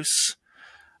relatively close.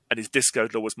 And his Disco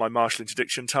Lord was my martial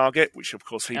interdiction target, which of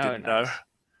course he didn't know.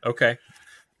 Okay.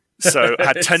 So I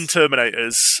had 10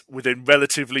 Terminators within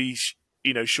relatively,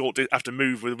 short. Have to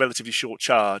move with a relatively short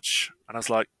charge, and I was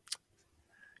like,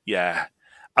 "Yeah,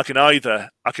 I can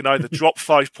either drop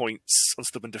 5 points on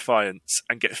Stubborn Defiance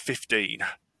and get 15.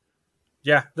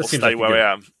 Yeah, or stay where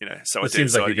I am. So it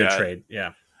seems like a good trade.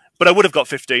 Yeah, but I would have got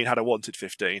 15 had I wanted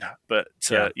 15. But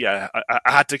I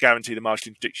had to guarantee the martial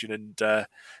interdiction and 10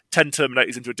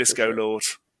 Terminators into a Disco Lord.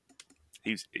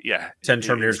 10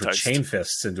 Terminators with chain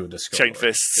fists into a Disco Chain Lord.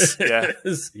 fists,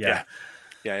 yeah.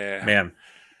 Yeah. Man.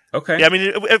 Okay. Yeah, I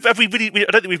mean, have we really? I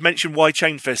don't think we've mentioned why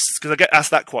chain fists, because I get asked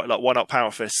that quite a lot. Why not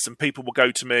power fists? And people will go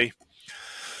to me,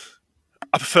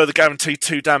 I prefer the guaranteed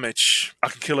 2 damage. I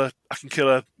can kill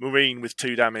a Marine with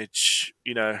 2 damage.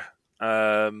 I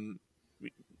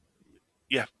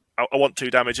want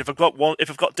 2 damage. If I've got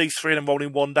D3 and I'm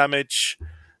rolling 1 damage,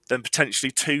 then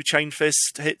potentially 2 chain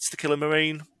fist hits to kill a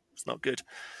Marine. It's not good.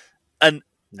 And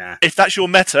if that's your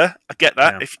meta, I get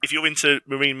that. Yeah. If you're into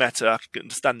Marine meta, I can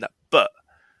understand that. But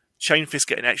chain fist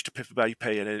getting extra pip of AP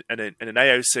and in an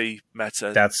AOC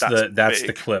meta, that's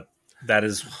the clip. That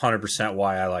is 100%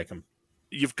 why I like them.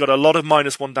 You've got a lot of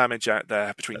 -1 damage out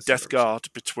there between Death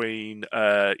Guard, between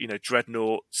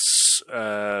Dreadnoughts,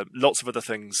 lots of other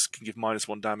things can give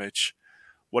 -1 damage.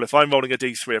 Well, if I'm rolling a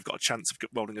D3, I've got a chance of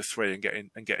rolling a 3 and getting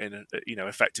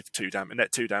effective 2 damage,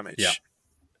 net 2 damage. Yeah.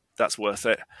 That's worth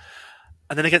it.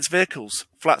 And then against vehicles,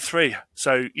 flat 3.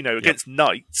 So, against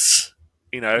Knights,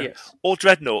 or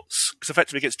Dreadnoughts, because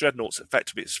effectively against Dreadnoughts,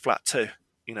 it's flat 2,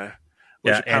 and you're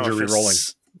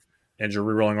rerolling. And you're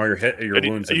rerolling all your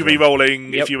wounds. Are you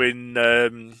rerolling if you're in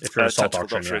if you're Assault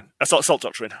Doctrine? Assault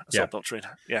Doctrine.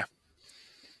 Yeah.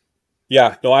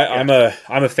 Yeah, no, I'm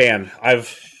a fan.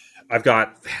 I've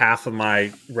got half of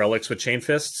my relics with chain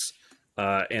fists,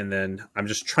 and then I'm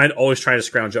just always trying to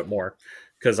scrounge up more.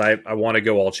 Because I want to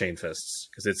go all chain fists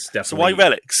because it's definitely. So why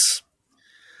relics?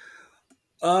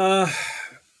 Well,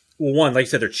 one, like you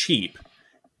said, they're cheap,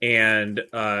 and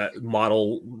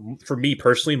for me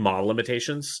personally, model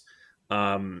limitations.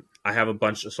 I have a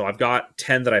bunch, so I've got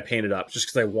 10 that I painted up just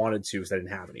because I wanted to, because I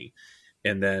didn't have any,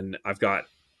 and then I've got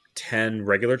 10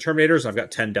 regular Terminators, and I've got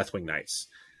 10 Deathwing Knights,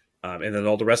 and then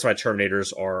all the rest of my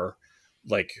Terminators are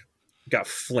like. Got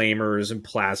flamers and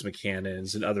plasma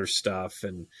cannons and other stuff,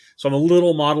 and so I'm a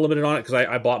little model limited on it because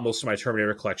I bought most of my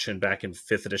Terminator collection back in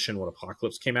 5th edition when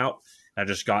Apocalypse came out. I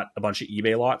just got a bunch of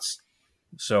eBay lots.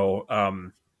 So,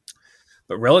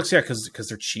 but relics, because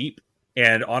they're cheap,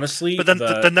 and honestly, but then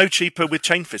they're no cheaper with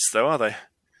chain fists, though, are they?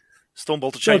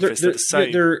 Stormbolter chain fists are the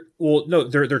same.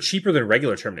 They're cheaper than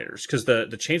regular Terminators because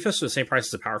the chain fists are the same price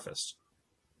as a power fist.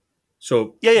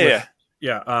 So yeah.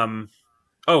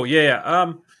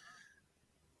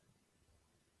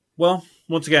 Well,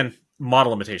 once again,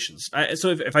 model limitations. So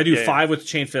if I do 5 with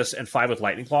Chain Fists and 5 with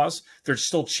Lightning Claws, they're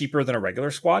still cheaper than a regular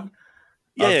squad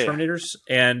of Terminators.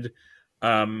 And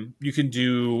you can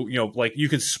do, you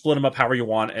can split them up however you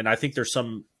want. And I think there's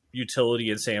some utility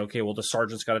in saying, okay, well, the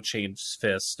Sergeant's got a Chain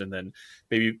Fist. And then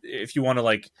maybe if you want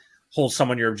to hold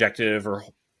someone your objective, or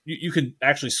you can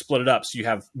actually split it up so you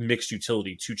have mixed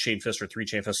utility, 2 Chain Fists or 3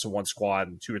 Chain Fists in one squad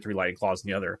and 2 or 3 Lightning Claws in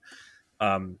the other.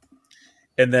 And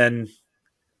then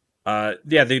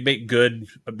They make a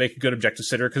good objective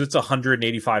sitter because it's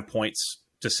 185 points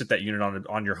to sit that unit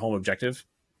on your home objective.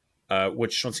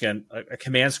 Which once again, a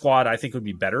command squad I think would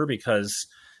be better because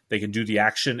they can do the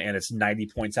action and it's 90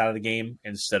 points out of the game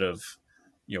instead of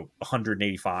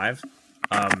 185.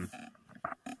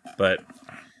 But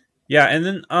yeah, and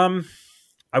then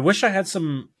I wish I had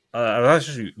some.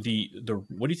 Actually,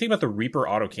 what do you think about the Reaper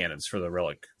autocannons for the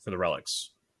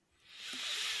relics?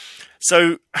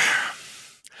 So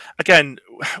again,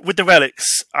 with the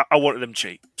relics, I wanted them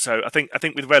cheap. So I think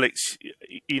with relics,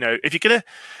 if you're gonna,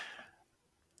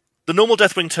 the normal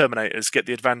Deathwing Terminators get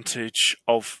the advantage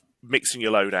of mixing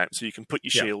your loadout, so you can put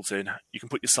your shields in, you can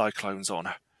put your cyclones on.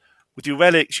 With your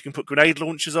relics, you can put grenade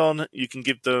launchers on, you can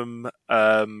give them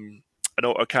an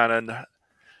autocannon.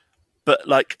 But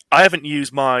I haven't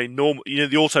used my normal, the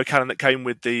autocannon that came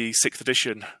with the 6th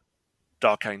edition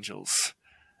Dark Angels.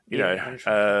 I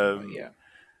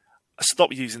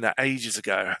stopped using that ages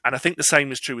ago, and I think the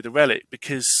same is true with the relic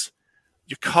because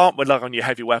you can't rely on your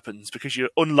heavy weapons because you're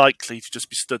unlikely to just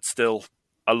be stood still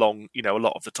along, a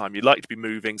lot of the time. You're likely to be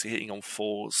moving, so hitting on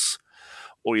 4s,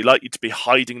 or you're likely to be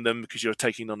hiding them because you're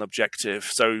taking on objective.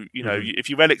 So, if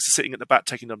your relics are sitting at the back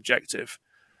taking an objective,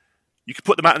 you could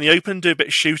put them out in the open, do a bit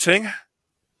of shooting,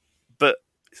 but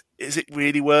is it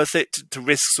really worth it to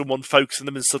risk someone focusing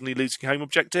them and suddenly losing home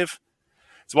objective?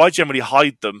 So I generally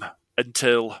hide them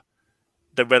until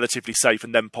they're relatively safe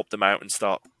and then pop them out and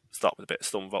start with a bit of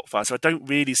Stormbolt fire. So I don't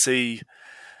really see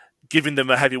giving them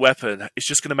a heavy weapon. It's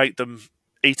just going to make them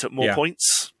eat up more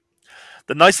points.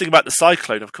 The nice thing about the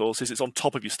Cyclone, of course, is it's on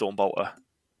top of your Stormbolter.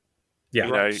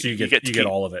 Yeah, so you get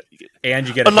all of it, and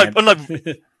you get unlike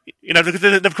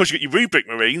then of course you get your Rubric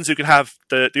Marines who can have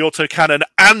the autocannon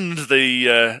and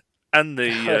the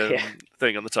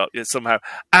thing on the top somehow,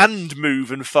 and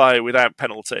move and fire without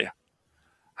penalty.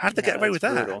 How did they get away with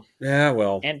that? Brutal. Yeah,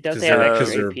 well, and don't they have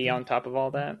extra AP on top of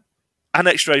all that? And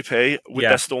extra AP with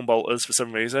their Stormbolters for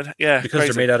some reason. Yeah, because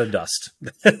they're made out of dust.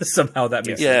 Somehow that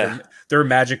makes they're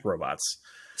magic robots.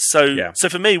 So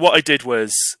for me, what I did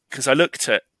was, because I looked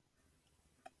at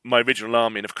my original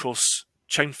army, and of course,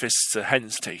 chain fists are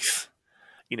hen's teeth.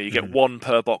 You get 1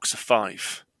 per box of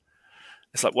 5.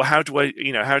 It's like, well, how do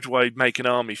I make an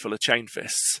army full of chain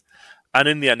fists? And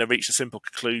in the end, I reached a simple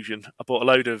conclusion. I bought a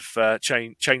load of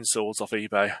chainsaws off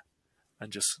eBay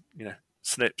and just,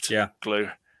 snipped, glue,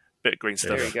 bit of green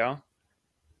stuff. There you go.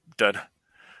 Done.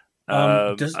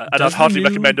 And I'd hardly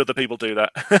recommend other people do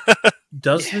that.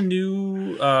 Does the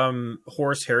new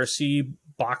Horus Heresy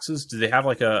boxes, do they have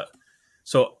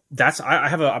so that's,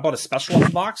 I bought a special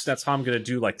box. That's how I'm going to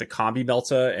do the combi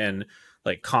melta and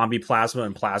combi plasma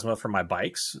and plasma for my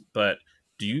bikes. But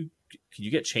can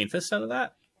you get chain fists out of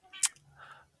that?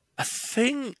 I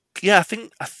think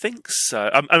so.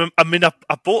 I mean,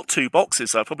 I bought 2 boxes,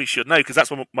 so I probably should know, because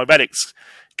that's when my relics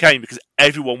came, because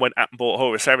everyone went out and bought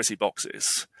Horus Heresy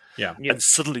boxes. Yeah. And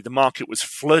suddenly the market was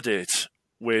flooded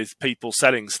with people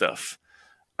selling stuff.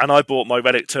 And I bought my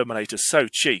relic Terminator so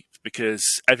cheap because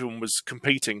everyone was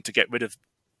competing to get rid of,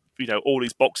 all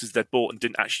these boxes they'd bought and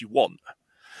didn't actually want.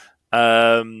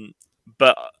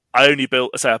 But I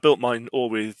built mine all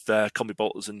with combi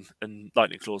bolters and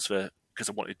lightning claws because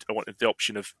I wanted the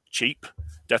option of cheap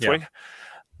Deathwing.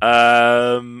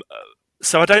 Yeah.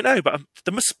 So I don't know, but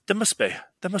there must be.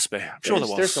 I'm sure there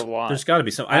was. There's a lot. There's got to be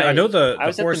some. I know I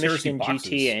was at the Michigan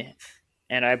GT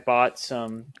and I bought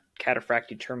some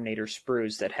Cataphractii Terminator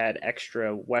sprues that had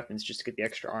extra weapons just to get the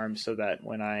extra arms, so that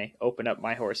when I open up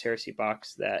my Horus Heresy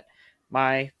box that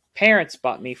my parents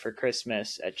bought me for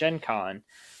Christmas at Gen Con,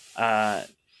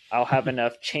 I'll have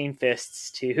enough chain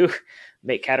fists to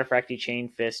make Cataphractii chain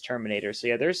fist Terminator. So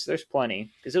yeah, there's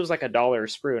plenty, because it was like $1 a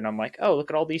sprue, and I'm like, oh,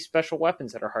 look at all these special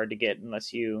weapons that are hard to get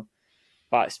unless you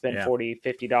spend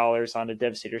 $40-$50 on a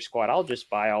Devastator squad. I'll just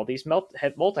buy all these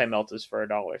multi-meltas for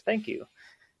 $1. Thank you.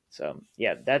 So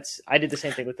yeah, I did the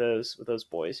same thing with those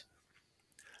boys.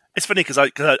 It's funny because I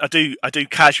do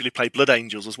casually play Blood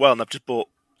Angels as well, and I've just bought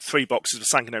 3 boxes of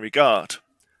Sanguinary Guard,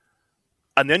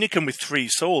 and they only come with 3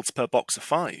 swords per box of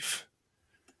 5.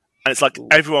 And it's like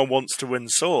everyone wants to win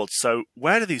swords, so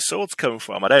where do these swords come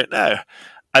from? I don't know.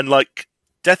 And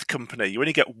Death Company, you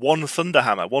only get 1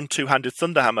 Thunderhammer, 1 2-handed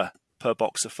Thunderhammer per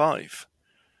box of 5.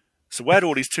 So where do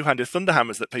all these 2-handed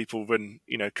Thunderhammers that people run,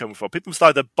 come from? People must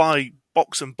either buy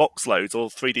box and box loads or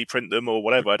 3D print them or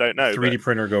whatever. I don't know. 3D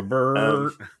printer go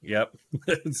brrr. Yep.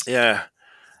 Yeah.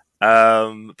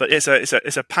 But it's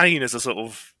a pain as a sort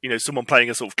of, someone playing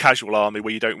a sort of casual army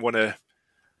where you don't want to,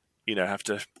 have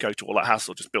to go to all that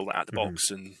hassle, just build it out of the box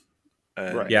and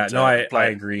right. Yeah, no, I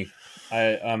agree.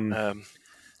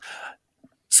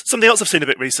 Something else I've seen a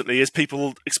bit recently is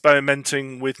people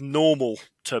experimenting with normal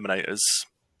Terminators,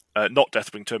 not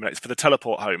Deathwing Terminators, for the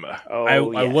teleport Homer. I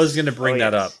was going to bring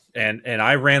that up, and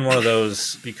I ran one of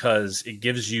those because it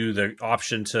gives you the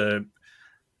option to,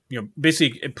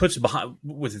 basically it puts behind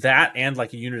with that and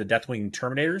like a unit of Deathwing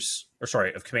Terminators,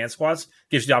 of command squads,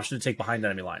 gives you the option to take behind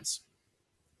enemy lines.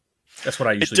 That's what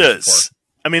I usually use it for.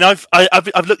 I mean, I've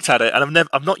looked at it, and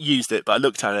I've not used it, but I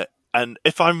looked at it, and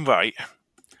if I'm right,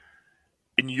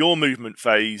 in your movement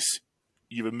phase,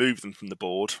 you remove them from the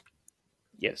board.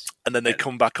 Yes. And then they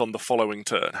come back on the following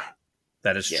turn.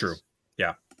 That is true.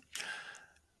 Yeah.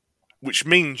 Which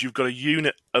means you've got a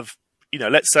unit of,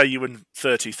 let's say you win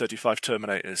 30, 35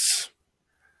 Terminators.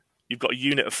 You've got a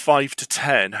unit of 5 to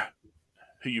 10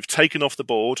 who you've taken off the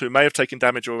board, who may have taken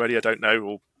damage already, I don't know,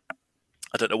 or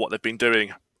I don't know what they've been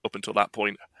doing up until that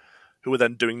point, who are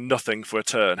then doing nothing for a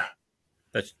turn.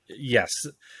 Yes,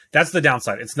 that's the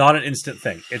downside. It's not an instant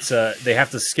thing. It's they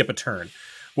have to skip a turn,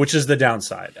 which is the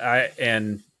downside.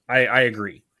 I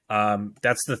agree.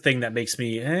 That's the thing that makes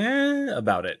me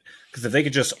about it, because if they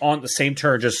could just on the same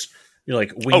turn just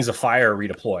like wings of fire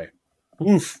redeploy,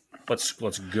 oof, let's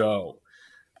go.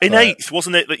 In 8th,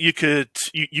 wasn't it that you could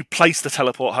you place the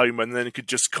teleport home and then it could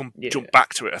just jump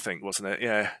back to it? I think, wasn't it?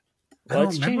 Yeah. Well,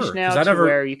 it's changed now to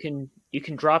where you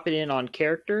can drop it in on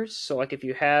characters. So, like, if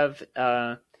you have,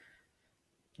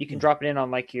 you can drop it in on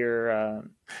like your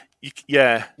chaplain,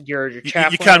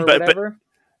 you can, or whatever.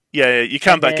 But you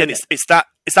can. But again, it's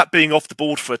that being off the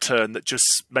board for a turn that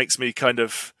just makes me kind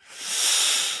of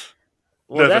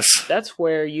nervous. That's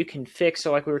where you can fix.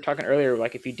 So, like we were talking earlier,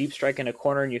 like if you deep strike in a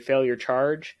corner and you fail your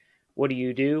charge, what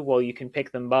do? Well, you can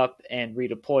pick them up and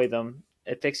redeploy them.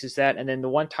 It fixes that. And then the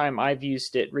one time I've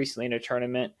used it recently in a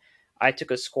tournament, I took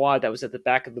a squad that was at the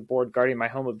back of the board guarding my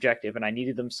home objective, and I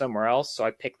needed them somewhere else, so I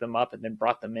picked them up and then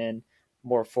brought them in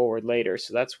more forward later.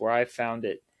 So that's where I found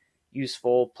it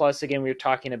useful. Plus, again, we were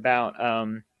talking about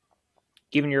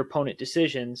giving your opponent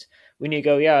decisions. We need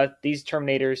to go, these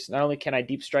Terminators, not only can I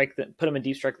deep strike put them in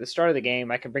deep strike at the start of the game,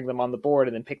 I can bring them on the board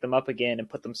and then pick them up again and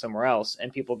put them somewhere else.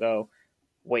 And people go,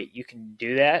 wait, you can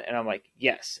do that? And I'm like,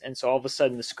 yes. And so all of a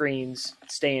sudden the screens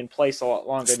stay in place a lot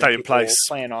longer than people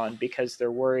plan on, because they're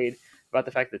worried about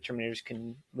the fact that Terminators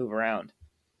can move around.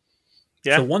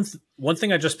 Yeah. So one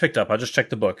thing I just picked up, I just checked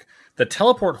the book. The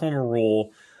teleport homer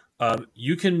rule,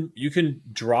 you can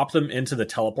drop them into the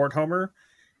teleport homer.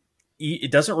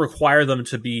 It doesn't require them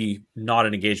to be not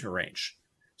in engagement range.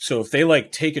 So if they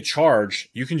take a charge,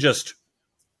 you can just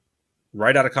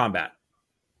right out of combat.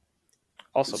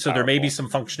 Also, so there may be some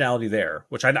functionality there,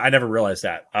 which I never realized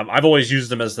that. I've always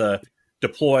used them as the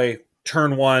deploy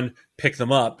turn 1, pick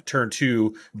them up, turn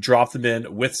 2, drop them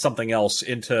in with something else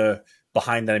into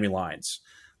behind enemy lines.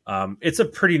 It's a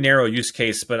pretty narrow use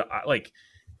case, but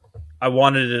I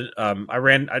wanted it.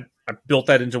 I built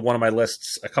that into one of my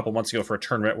lists a couple months ago for a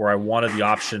tournament where I wanted the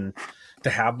option to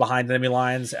have behind enemy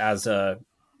lines as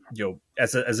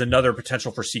as another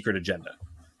potential for secret agenda,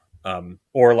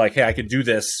 or hey, I could do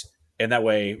this. And that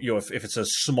way, if it's a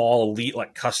small elite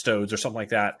like Custodes or something like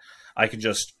that, I can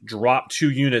just drop 2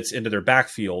 units into their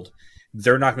backfield.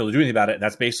 They're not going to be able to do anything about it. And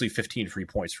that's basically 15 free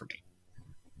points for me.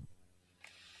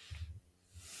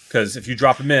 Because if you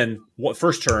drop them in,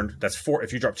 first turn, that's 4.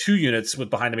 If you drop 2 units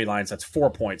with behind enemy lines, that's 4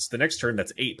 points. The next turn,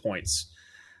 that's 8 points.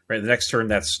 Right? The next turn,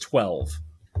 that's 12.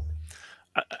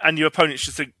 And your opponent's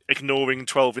just ignoring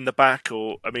 12 in the back,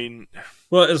 or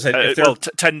well, as I said,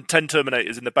 10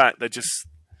 Terminators in the back. They're just.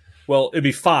 Well, it'd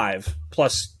be 5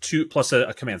 plus 2 plus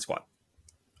a command squad.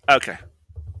 Okay.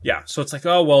 Yeah, so it's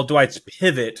do I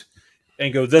pivot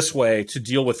and go this way to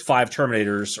deal with 5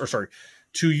 Terminators,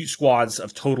 2 squads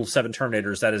of total 7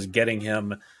 Terminators that is getting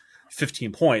him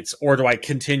 15 points, or do I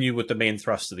continue with the main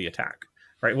thrust of the attack?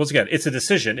 Right. Once again, it's a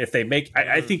decision. If they make,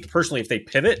 I think personally, if they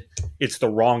pivot, it's the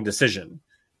wrong decision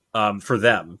for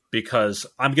them, because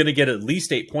I'm going to get at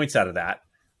least 8 points out of that.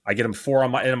 I get them 4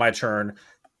 on my turn.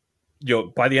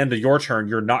 By the end of your turn,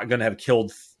 you're not going to have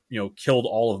killed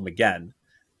all of them again.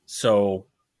 So,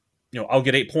 I'll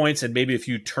get 8 points, and maybe if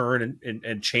you turn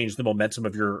and change the momentum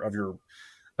of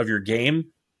your game,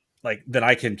 then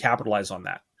I can capitalize on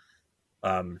that.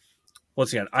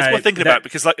 Once again, it's worth thinking about,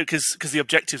 because the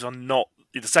objectives are not,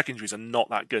 the secondaries are not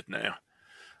that good now.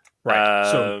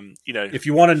 Right. So if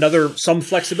you want some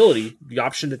flexibility, the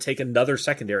option to take another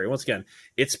secondary, once again,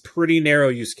 it's pretty narrow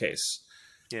use case.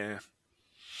 Yeah.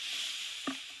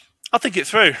 I'll think it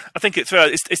through.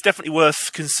 It's definitely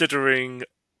worth considering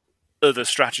other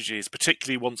strategies,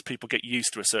 particularly once people get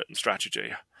used to a certain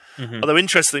strategy. Mm-hmm. Although,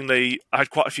 interestingly, I had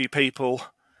quite a few people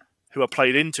who I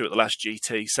played into at the last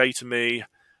GT say to me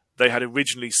they had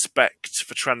originally spec'd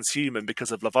for transhuman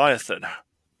because of Leviathan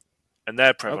and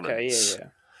their prevalence. Okay,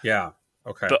 yeah.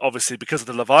 Okay. But obviously, because of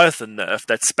the Leviathan nerf,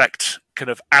 they'd spec'd kind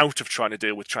of out of trying to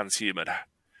deal with transhuman.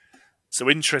 So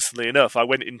interestingly enough, I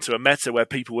went into a meta where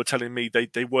people were telling me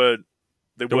they weren't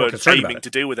aiming to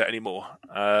deal with it anymore.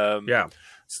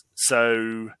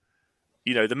 So,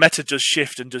 the meta does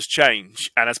shift and does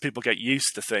change, and as people get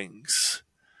used to things,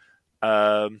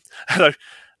 I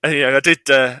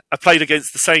played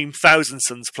against the same Thousand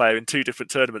Suns player in 2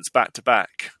 different tournaments back to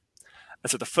back,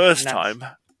 and so the first time,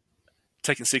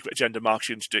 taking secret agenda,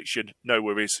 market interdiction, no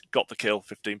worries, got the kill,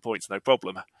 15 points, no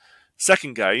problem.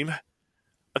 Second game,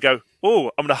 I go,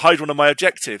 I'm going to hide one of my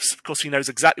objectives. Of course, he knows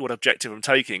exactly what objective I'm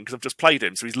taking because I've just played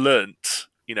him, so he's learnt,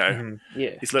 he's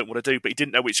learnt what I do, but he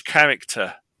didn't know which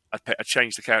character I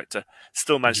changed the character.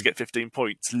 Still managed to get 15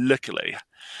 points, luckily.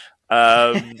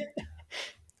 But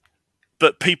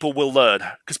people will learn,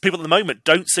 because people at the moment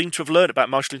don't seem to have learned about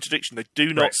martial interdiction. They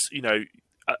do not,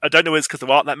 I don't know if it's because there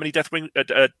aren't that many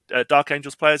Dark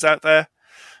Angels players out there.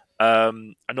 I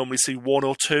normally see 1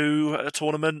 or 2 at a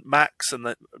tournament max, and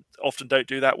that often don't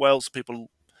do that well. So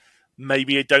people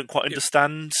maybe don't quite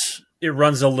understand. It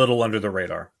runs a little under the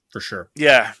radar, for sure.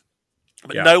 Yeah,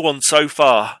 but no one so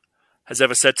far has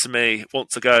ever said to me, "Want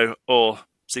to go?" or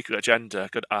 "Secret Agenda."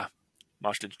 Good,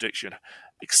 martial interdiction,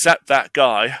 except that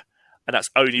guy, and that's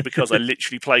only because I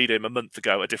literally played him a month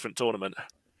ago at a different tournament.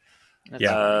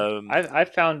 I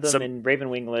found them in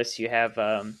Ravenwing lists. You have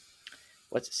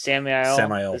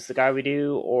Samael is the guy we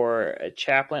do, or a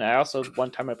chaplain. I also,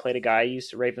 one time I played a guy, I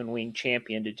used a Ravenwing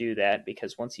champion to do that,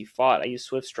 because once he fought, I used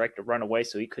Swift Strike to run away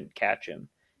so he couldn't catch him,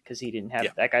 because he didn't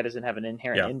have that guy doesn't have an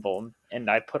inherent invuln, and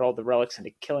I put all the relics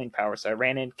into killing power, so I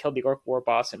ran in, killed the Orc War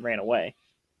boss, and ran away.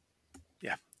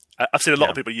 Yeah, I've seen a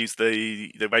lot of people use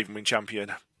the Ravenwing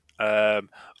champion,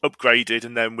 upgraded,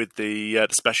 and then with the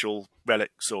special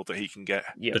relic sword that he can get,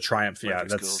 the Triumph.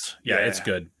 It's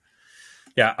good.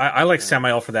 Yeah, I like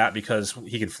Samael for that because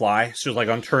he can fly. So like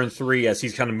on turn 3, as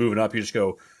he's kind of moving up, you just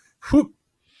go, whoop,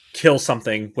 kill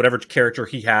something, whatever character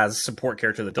he has, support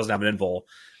character that doesn't have an invul,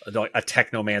 a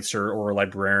Technomancer or a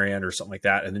Librarian or something like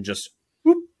that, and then just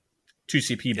whoop, 2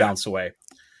 CP bounce away.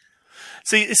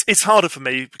 See, it's harder for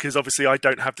me because obviously I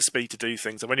don't have the speed to do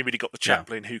things. I've only really got the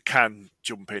chaplain who can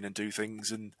jump in and do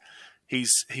things, and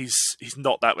he's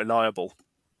not that reliable.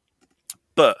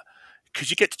 But because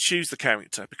you get to choose the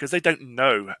character, because they don't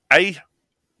know A,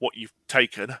 what you've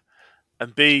taken,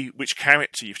 and B, which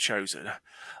character you've chosen.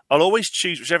 I'll always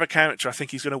choose whichever character I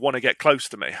think he's going to want to get close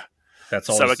to me. That's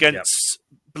always, so against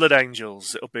Blood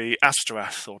Angels, it'll be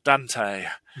Astorath or Dante.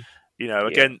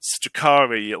 Against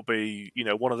Drakari, it'll be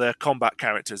one of their combat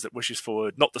characters that wishes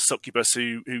forward, not the succubus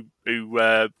who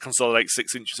consolidates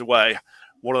 6 inches away.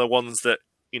 One of the ones that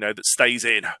that stays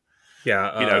in.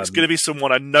 Yeah, it's going to be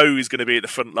someone I know is going to be at the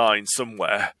front line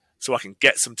somewhere, so I can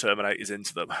get some Terminators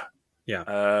into them.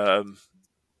 Yeah,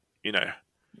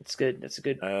 it's good. That's a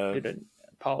good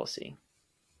policy.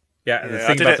 Yeah, and the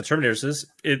thing about the Terminators is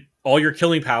all your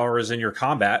killing power is in your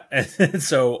combat, and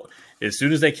so as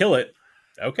soon as they kill it,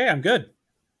 okay, I'm good.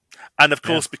 And of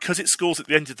course, because it scores at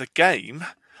the end of the game,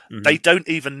 they don't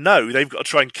even know they've got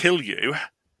to try and kill you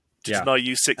to deny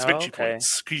you 6 victory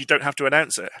points, because you don't have to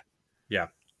announce it. Yeah.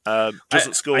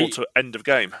 Doesn't score to end of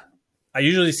game. I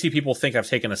usually see people think I've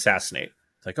taken Assassinate.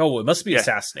 It's like, it must be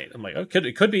Assassinate. I'm like,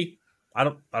 it could be. I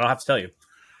don't have to tell you.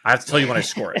 I have to tell you when I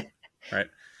score it. Right.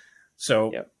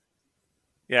 So.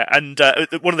 Yeah, and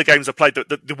one of the games I played,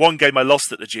 the one game I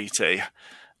lost at the GT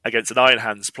against an Iron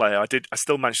Hands player, I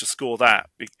still managed to score that.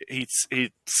 He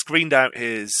screened out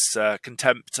his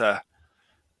Contemptor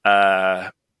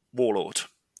Warlord,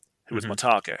 who was my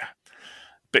target.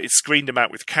 But it screened him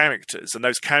out with characters, and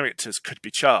those characters could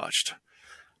be charged.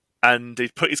 And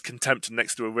he'd put his Contemptor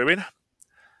next to a ruin.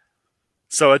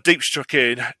 So I deep struck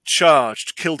in,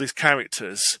 charged, killed his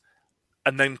characters,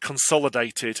 and then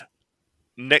consolidated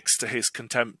next to his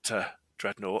Contemptor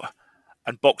Dreadnought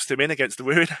and boxed him in against the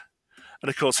ruin. And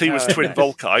of course, he was twin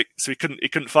Volkite, so he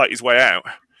couldn't fight his way out.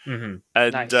 And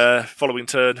following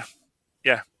turn,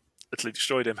 utterly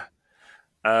destroyed him.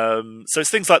 So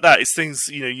it's things like that. It's things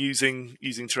using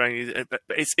terrain. But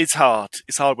it's hard.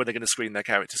 It's hard when they're going to screen their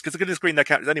characters, because they're going to screen their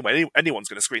characters anyway. Anyone's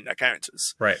going to screen their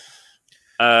characters, right?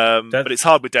 But it's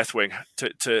hard with Deathwing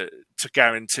to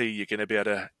guarantee you're going to be able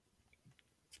to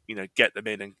get them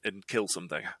in and kill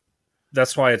something.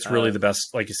 That's why it's really the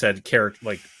best, like you said,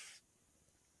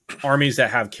 armies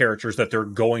that have characters that they're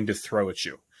going to throw at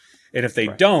you. And if they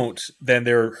don't, then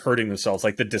they're hurting themselves,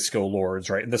 like the Disco Lords,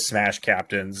 right? And the Smash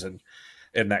Captains and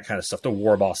that kind of stuff, the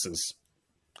War Bosses.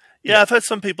 Yeah, I've heard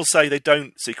some people say they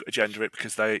don't secret agenda it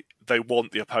because they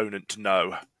want the opponent to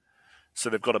know. So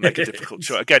they've got to make a difficult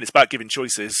choice. Again, it's about giving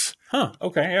choices. Huh,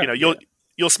 okay, yeah. You know,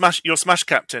 you're Smash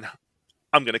Captain.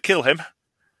 I'm going to kill him.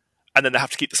 And then they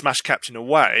have to keep the Smash Captain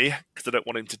away because they don't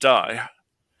want him to die.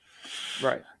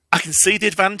 Right. I can see the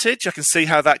advantage. I can see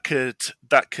how that could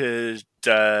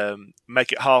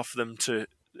make it hard for them to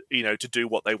do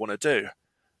what they want to do.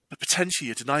 But potentially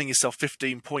you're denying yourself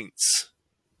 15 points.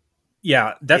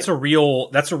 Yeah, that's a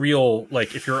real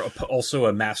like if you're also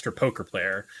a master poker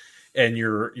player and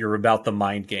you're about the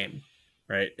mind game,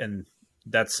 right? And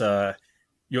that's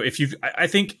if I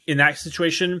think in that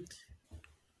situation,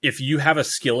 if you have a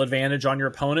skill advantage on your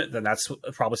opponent, then that's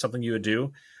probably something you would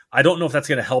do. I don't know if that's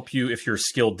going to help you if you're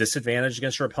skill disadvantaged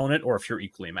against your opponent or if you're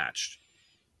equally matched.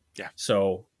 Yeah.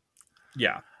 So,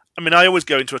 yeah. I mean, I always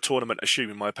go into a tournament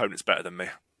assuming my opponent's better than me.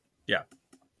 Yeah.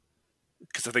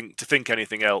 Because I think to think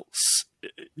anything else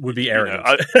would be arrogant.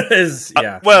 I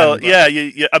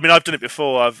mean, I've done it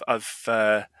before. I've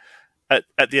at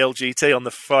the LGT on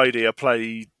the Friday, I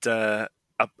played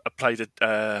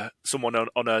someone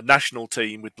on a national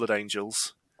team with Blood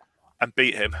Angels and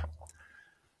beat him.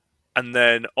 And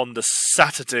then on the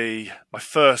Saturday, my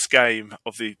first game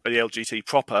of the LGT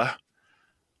proper,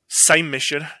 same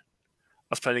mission.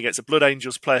 I was playing against a Blood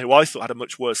Angels player who I thought had a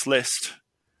much worse list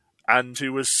and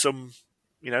who was some,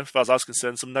 as far as I was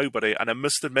concerned, some nobody. And I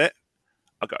must admit,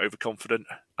 I got overconfident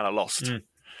and I lost. Mm.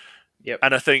 Yep.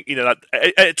 And I think, that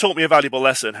it taught me a valuable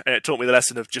lesson. And it taught me the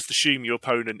lesson of just assume your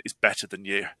opponent is better than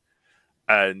you.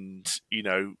 And,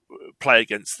 play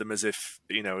against them as if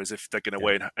they're going to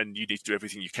win. And you need to do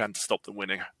everything you can to stop them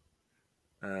winning.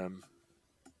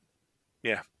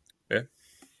 Yeah.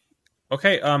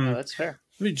 Okay. That's fair.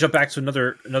 Let me jump back to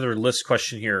another list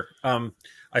question here.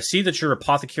 I see that your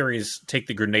apothecaries take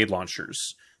the grenade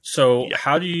launchers. So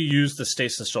how do you use the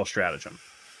stasis stall stratagem?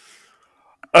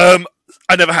 I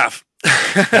never have.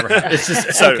 It's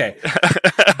just okay.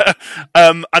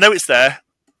 I know it's there.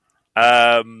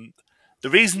 The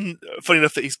reason, funny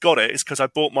enough, that he's got it is because I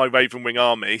bought my Raven Wing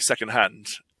army second hand,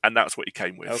 and that's what he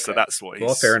came with. Okay. So that's what he's.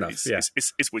 Well, fair enough.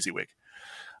 It's WYSIWYG.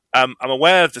 I'm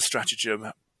aware of the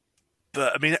stratagem,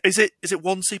 but I mean, is it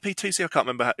 1 CP, 2 CP? I can't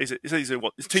remember. Is it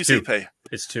what? It's 2 CP.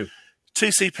 It's 2. 2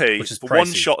 CP, which is for pricey.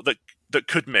 one shot that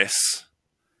could miss.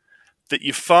 That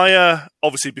you fire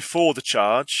obviously before the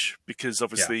charge because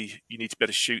obviously you need to be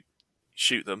able to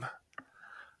shoot them.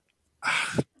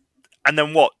 And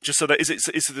then what? Just so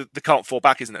that they can't fall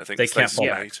back, isn't it? I think they can't fall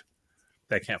back.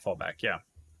 They can't fall back. Yeah.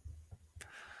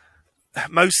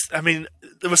 There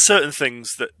are certain things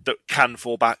that can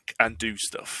fall back and do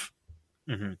stuff,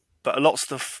 but a lot of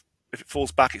stuff, if it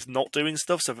falls back, it's not doing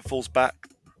stuff. So if it falls back,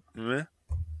 I've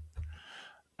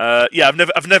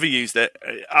never used it.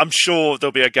 I'm sure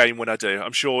there'll be a game when I do.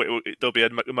 I'm sure there'll be a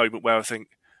moment where I think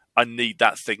I need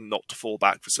that thing not to fall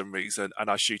back for some reason, and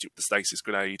I shoot it with the stasis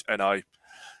grenade, and I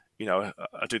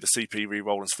do the CP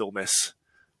reroll and still miss.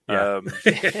 Yeah,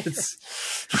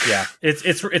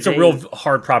 it's a real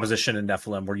hard proposition in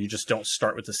Nephilim where you just don't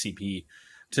start with the CP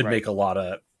to make a lot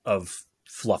of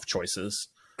fluff choices.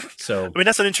 So I mean,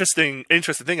 that's an interesting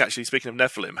thing actually. Speaking of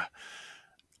Nephilim,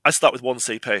 I start with 1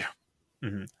 CP.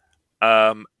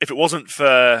 Mm-hmm. If it wasn't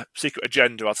for Secret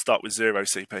Agenda, I'd start with 0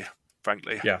 CP.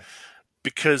 Frankly,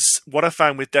 because what I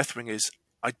found with Deathwing is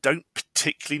I don't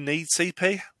particularly need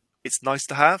CP. It's nice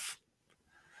to have.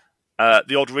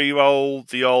 The odd reroll,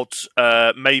 the odd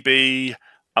maybe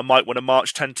I might want to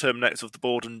march 10 Terminators off the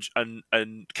board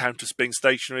and counter being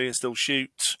stationary and still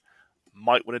shoot.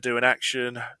 Might want to do an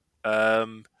action.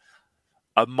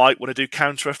 I might want to do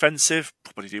counter-offensive.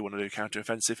 Probably do want to do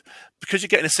counter-offensive. Because you're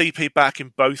getting a CP back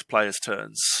in both players'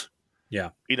 turns.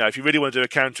 Yeah. If you really want to do a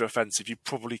counter-offensive, you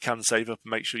probably can save up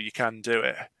and make sure you can do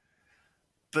it.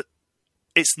 But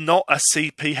it's not a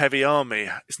CP-heavy army.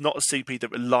 It's not a CP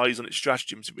that relies on its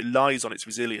stratagems. It relies on its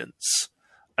resilience.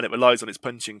 And it relies on its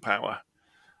punching power.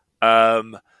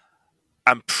 And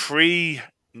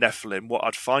pre-Nephilim, what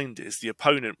I'd find is the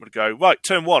opponent would go, right,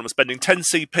 turn 1, I'm spending 10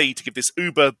 CP to give this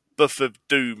uber buff of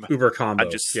doom. Uber combo,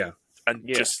 and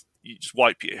just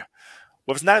wipe you.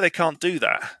 Whereas now they can't do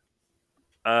that.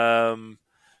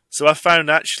 So I found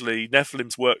actually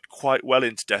Nephilim's worked quite well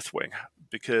into Deathwing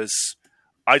because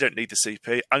I don't need the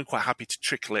CP. I'm quite happy to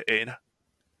trickle it in.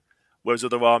 Whereas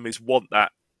other armies want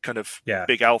that kind of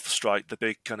big alpha strike, the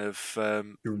big kind of,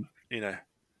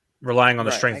 relying on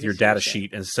the strength of your data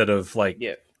sheet instead of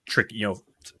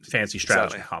fancy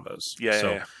stratagem combos.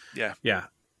 Yeah.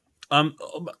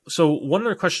 So one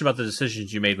other question about the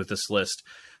decisions you made with this list.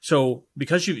 So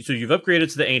because you've upgraded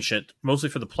to the Ancient mostly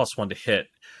for the +1 to hit.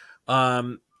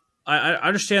 I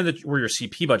understand that where your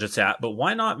CP budget's at, but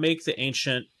why not make the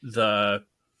Ancient so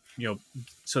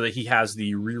that he has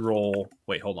the reroll?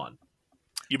 Wait, hold on.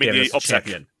 You mean the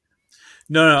champion?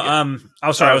 No. Yeah. I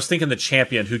was sorry. I was thinking the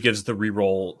champion who gives the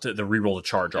reroll to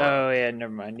charge. Oh yeah,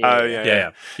 never mind.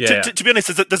 Yeah. To be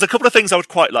honest, there's a couple of things I would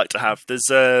quite like to have. There's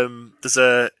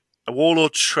a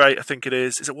warlord trait. I think it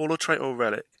is. Is it warlord trait or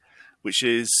relic? Which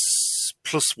is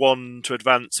 +1 to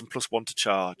advance and +1 to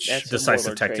charge. That's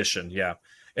Decisive Tactician. Trait. Yeah,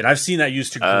 and I've seen that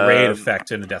used to great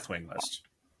effect in the Deathwing list.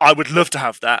 I would love to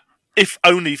have that, if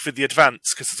only for the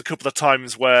advance, because there's a couple of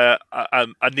times where I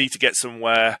need to get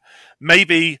somewhere.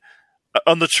 Maybe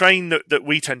on the train that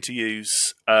we tend to use,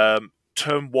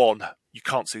 turn 1, you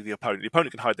can't see the opponent. The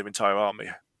opponent can hide their entire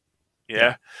army.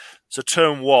 Yeah? So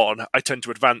turn 1, I tend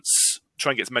to advance,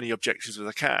 try and get as many objectives as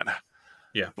I can.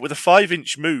 Yeah. But with a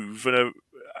 5-inch move and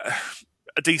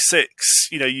a D6,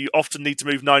 you often need to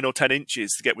move 9 or 10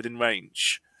 inches to get within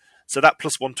range. So that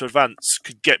 +1 to advance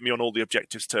could get me on all the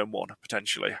objectives turn 1,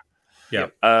 potentially. Yeah.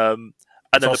 And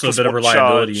it's then also a bit of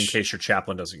reliability in case your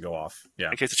chaplain doesn't go off.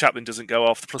 Yeah. In case the chaplain doesn't go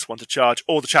off, the +1 to charge,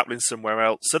 or the chaplain's somewhere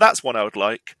else. So that's one I would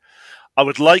like. I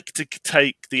would like to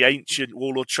take the Ancient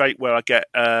Warlord trait where I get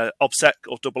OBSEC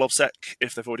or double OBSEC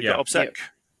if they've already got OBSEC. Yep.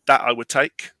 That I would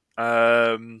take.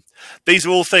 These are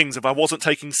all things. If I wasn't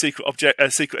taking secret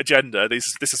agenda, this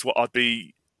is what I'd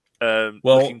be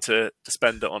looking to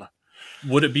spend it on.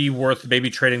 Would it be worth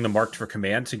maybe trading the marked for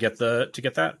command to get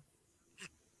that?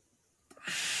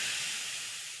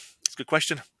 It's a good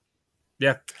question.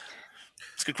 Yeah,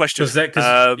 it's a good question.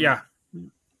 Yeah.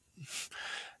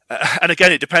 And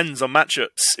again, it depends on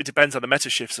matchups. It depends on the meta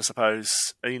shifts, I suppose.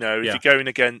 If you're going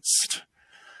against,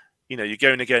 you're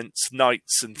going against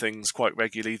knights and things quite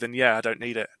regularly, then I don't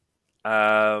need it.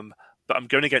 But I'm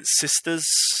going against sisters,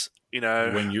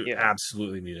 when you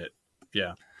absolutely need it.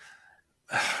 Yeah.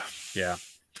 Yeah.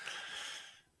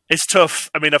 It's tough.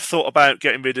 I mean, I've thought about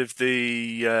getting rid of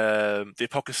the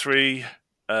Apothecary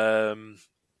relic,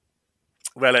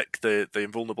 the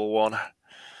invulnerable one.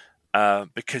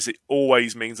 Because it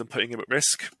always means I'm putting him at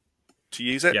risk to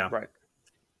use it. Yeah. Right.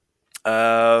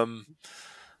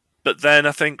 But then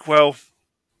I think,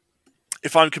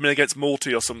 if I'm coming against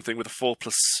Morty or something with a 4+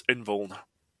 invuln,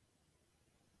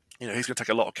 he's going to take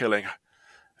a lot of killing.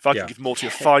 If I can give Morty a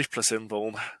 5+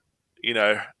 invuln,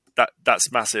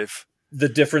 that's massive. The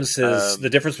difference is the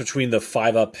difference between the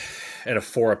 5-up and a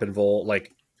 4-up invul.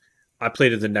 Like, I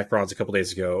played in the Necrons a couple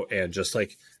days ago and just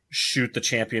shoot the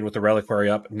champion with the reliquary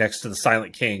up next to the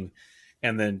Silent King,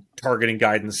 and then targeting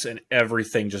guidance and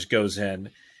everything just goes in,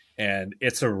 and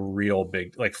it's a real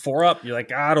big 4-up. You're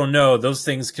like, I don't know, those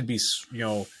things could be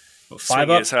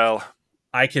 5-up. As hell.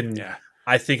 I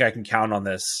think I can count on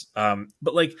this.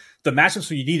 But the matchups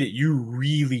where you need it, you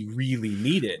really, really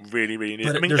need it. Really, really need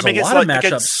it. But there's a lot of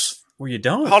matchups where you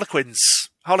don't. Harlequins.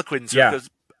 Yeah.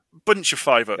 Bunch of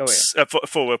 5-ups,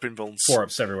 4-up invulns.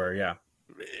 4-ups everywhere. Yeah.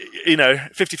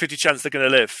 50-50 chance they're going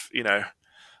to live,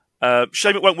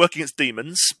 Shame it won't work against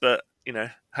demons, but,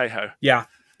 hey-ho. Yeah.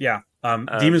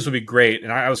 Demons would be great,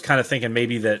 and I was kind of thinking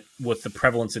maybe that with the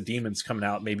prevalence of demons coming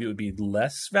out, maybe it would be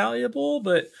less valuable,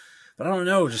 but I don't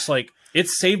know, just it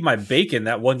saved my bacon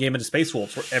that one game into Space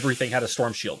Wolves where everything had a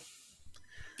Storm Shield.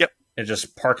 Yep. And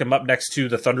just park them up next to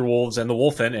the Thunderwolves and the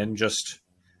Wolfen and just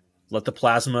let the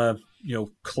plasma,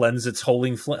 cleanse its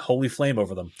holy flame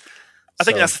over them. I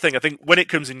think that's the thing. I think when it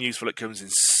comes in useful, it comes in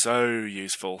so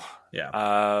useful.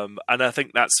 Yeah. And I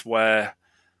think that's where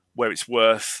it's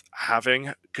worth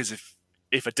having, because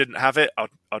if I didn't have it,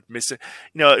 I'd miss it.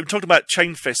 I'm talking about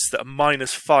chain fists that are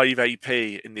 -5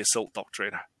 AP in the Assault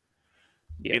Doctrine.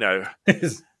 Yeah.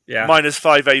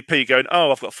 -5 AP going,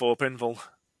 I've got 4 pinfall.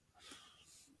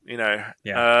 Yeah.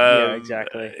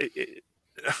 Exactly.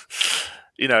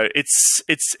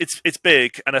 It's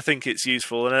big, and I think it's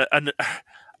useful, and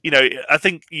I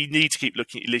think you need to keep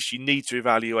looking at your list. You need to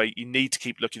evaluate. You need to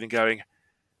keep looking and going,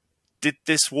 did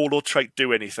this Warlord trait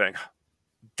do anything?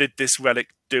 Did this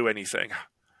relic do anything?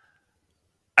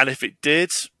 And if it did,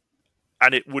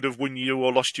 and it would have won you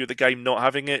or lost you the game not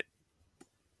having it,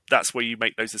 that's where you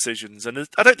make those decisions. And I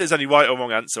don't think there's any right or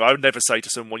wrong answer. I would never say to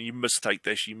someone, you must take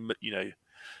this,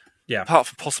 Yeah. Apart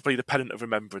from possibly the Pennant of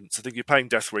Remembrance. I think you're playing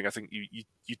Deathwing. I think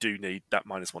you do need that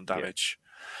 -1 damage. Yeah.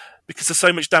 Because there's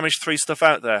so much damage 3 stuff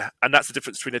out there. And that's the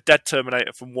difference between a dead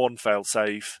Terminator from 1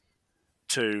 failsave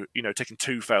to, taking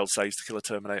 2 failsaves to kill a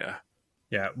Terminator.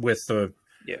 Yeah, with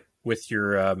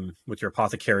your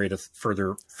Apothecary to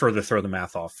further throw the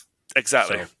math off.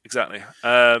 Exactly.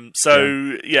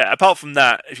 Apart from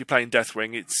that, if you're playing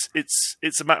Deathwing,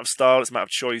 it's a matter of style, it's a matter of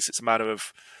choice, it's a matter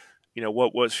of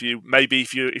what works for you. Maybe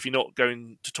if you're not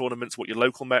going to tournaments, what your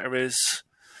local meta is.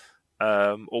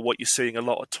 or what you're seeing a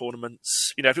lot of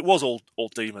tournaments. If it was all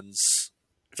demons,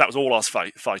 if that was all us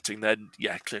fighting, then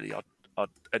yeah, clearly I'd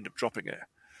end up dropping it.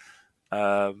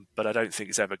 But I don't think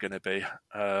it's ever going to be.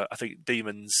 I think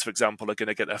demons, for example, are going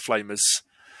to get their flamers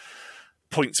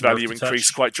points value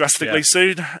increased quite drastically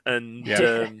soon, and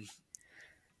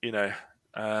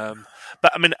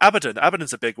but I mean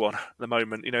Abaddon's a big one at the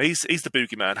moment. He's the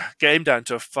boogeyman. Get him down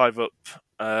to a 5-up.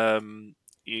 And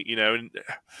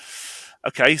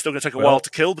okay, he's still going to take a while to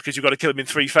kill because you've got to kill him in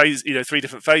 3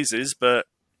 different phases. But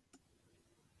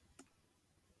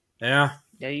yeah,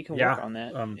 you can work on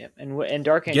that. And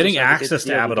Dark Angels getting access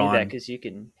to Abaddon because you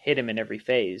can hit him in every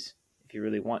phase if you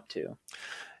really want to.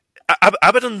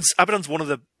 Abaddon's one of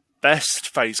the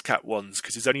best phase cap ones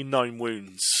because he's only 9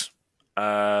 wounds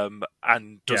and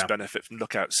does benefit from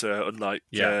Lookout Sir, unlike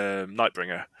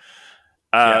Nightbringer.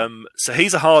 So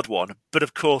he's a hard one, but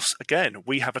of course, again,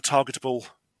 we have a targetable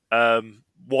 1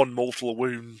 mortal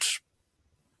wound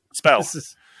spell.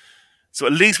 So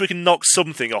at least we can knock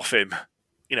something off him,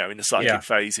 in the psychic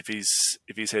phase if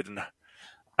he's hidden.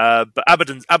 But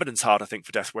Abaddon's hard, I think,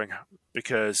 for Deathwing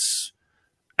because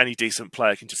any decent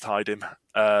player can just hide him.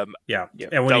 And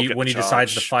when he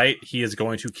decides to fight, he is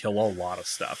going to kill a lot of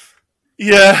stuff.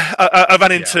 Yeah, I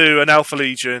ran into an Alpha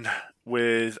Legion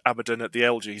with Abaddon at the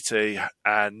LGT,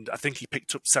 and I think he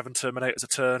picked up 7 Terminators a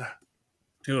turn.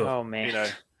 Oh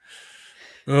man!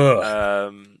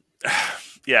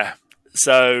 Yeah.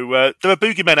 So there are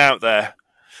boogeymen out there,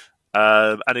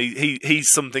 and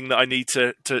he's something that I need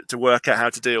to work out how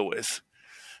to deal with.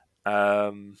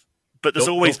 But there's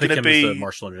always going to be the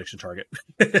martial interdiction target.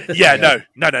 No.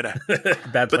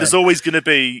 Bad. But there's always going to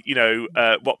be,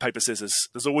 rock paper scissors.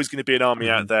 There's always going to be an army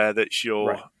out there that's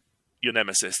your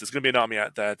nemesis. There's going to be an army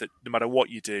out there that no matter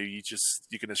what you do, you're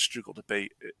going to struggle to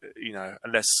beat.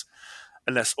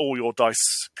 Unless all your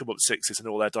dice come up 6s and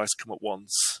all their dice come up 1s.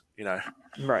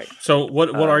 Right. So what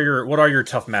are your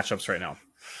tough matchups right now?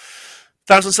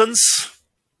 Thousand Suns.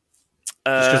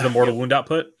 Just because of the mortal wound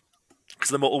output.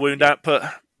 Because of the mortal wound output.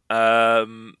 I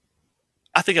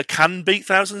think I can beat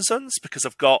Thousand Suns because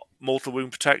I've got mortal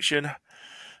wound protection,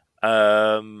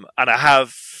 and I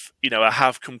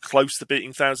have come close to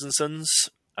beating Thousand Suns,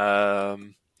 but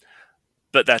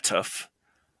they're tough.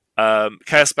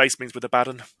 Chaos Space means with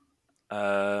Abaddon.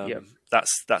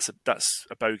 That's a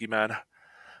bogeyman.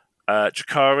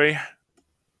 Drakari.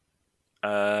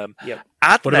 What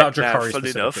about Drakari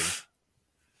specifically?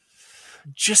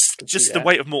 Just the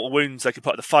weight of mortal wounds they can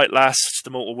put at the fight last,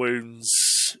 the mortal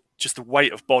wounds, just the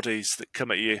weight of bodies that come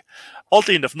at you.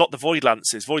 Oddly enough, not the Void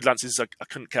Lances. Void Lances I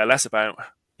couldn't care less about.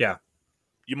 Yeah.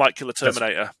 You might kill a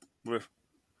Terminator.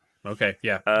 Okay,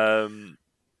 yeah.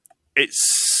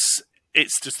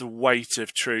 It's just the weight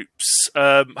of troops.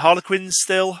 Harlequins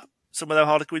still. Some of their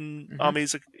Harlequin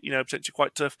armies are, potentially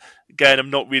quite tough. Again, I'm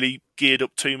not really geared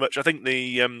up too much. I think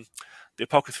the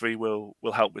Apothecary will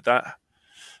help with that.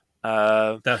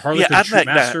 That Harlequin Troop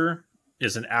Master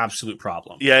is an absolute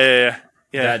problem. Yeah.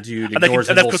 That dude ignores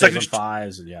his little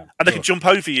 7/5s, and they can jump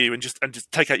over you and just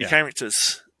take out your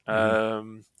characters. But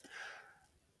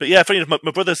yeah, funny enough,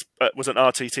 my brother was an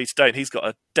RTT today, and he's got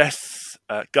a Death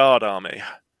Guard army,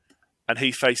 and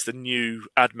he faced the new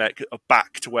AdMech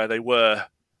back to where they were,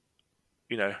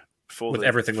 before with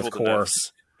everything with core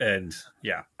nerfs. And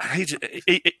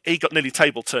he got nearly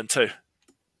table turn 2.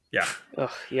 Yeah.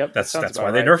 Yep. That's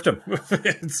why they nerfed him.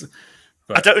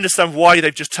 I don't understand why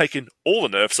they've just taken all the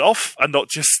nerfs off and not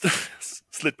just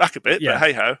slid back a bit. Yeah. But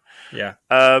hey ho. Yeah.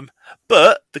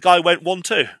 But the guy went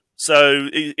 1-2, so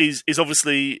he's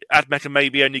obviously AdMech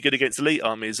maybe only good against elite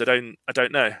armies. I don't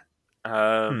know.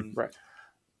 Right.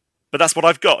 But that's what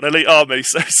I've got, an elite army,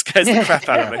 so it scares the crap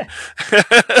out of me.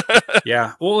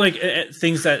 Yeah. Well,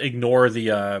 things that ignore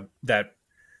the that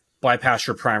bypass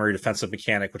your primary defensive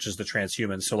mechanic, which is the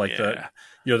transhuman. So the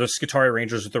Skitarii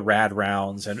Rangers with the rad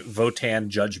rounds and Votan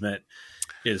Judgment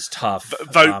is tough.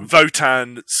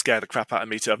 Votan scared the crap out of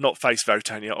me too. I've not faced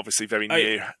Votan yet, obviously very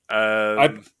new.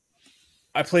 I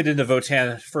played into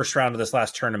Votan first round of this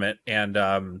last tournament, and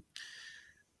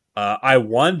I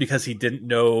won because he didn't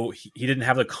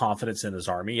have the confidence in his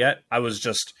army yet.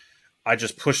 I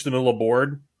just pushed the middle of the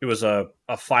board. It was a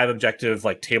 5 objective,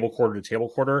 table quarter to table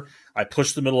quarter. I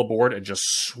pushed the middle of the board and just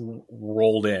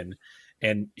rolled in.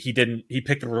 And he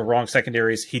picked the wrong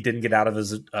secondaries. He didn't get out of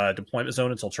his deployment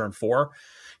zone until turn 4.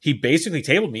 He basically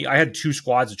tabled me. I had 2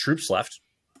 squads of troops left.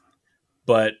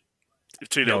 But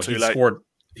too late.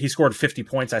 He scored 50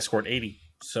 points. I scored 80.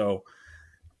 So,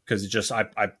 because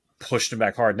I pushed him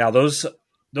back hard. Now those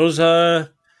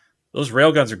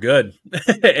railguns are good.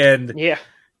 And yeah.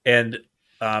 And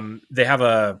they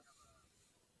have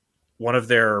one of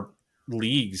their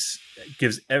leagues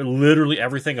gives literally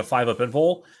everything a 5-up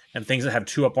invul, and things that have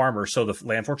 2-up armor. So the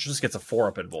Land Fortress gets a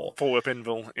 4-up invul. 4-up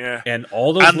invul, yeah. And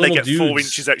all those and little they get dudes, 4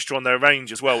 inches extra on their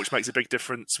range as well, which makes a big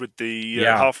difference with the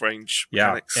half range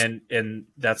mechanics. Yeah, and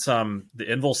that's the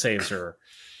invul saves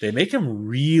they make them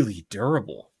really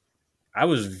durable. I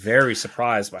was very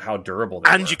surprised by how durable they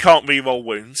were. And you can't reroll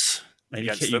wounds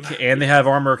against them. And they have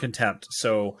Armor of Contempt.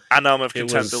 And Armor of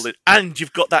Contempt building. And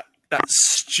you've got that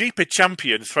stupid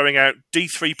champion throwing out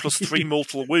D3 plus 3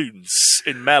 mortal wounds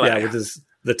in melee. Yeah, with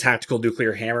the tactical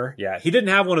nuclear hammer. Yeah, he didn't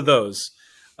have one of those.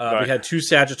 Right. We had 2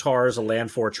 Sagittars, a Land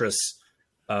Fortress,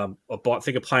 a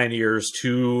thing of Pioneers,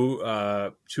 2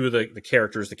 of the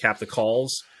characters, the Cap the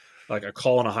Calls, like a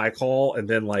call and a high call, and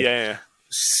then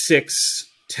 6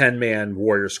 10-man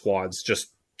warrior squads, just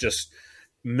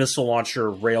missile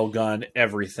launcher, railgun,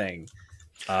 everything.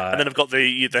 And then I've got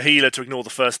the healer to ignore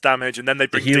the first damage, and then they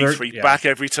bring D3 back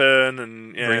every turn,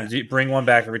 and bring one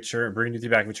back every turn, bring D3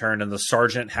 back every turn, and the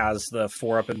sergeant has the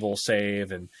 4-up invul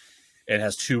save, and it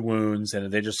has 2 wounds,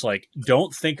 and they just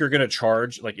don't think you're going to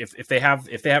charge. Like if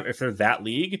they're that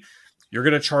league, you're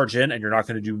going to charge in, and you're not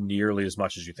going to do nearly as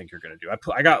much as you think you're going to do.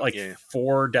 I got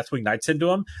 4 Deathwing Knights into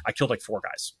them. I killed 4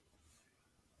 guys,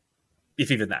 if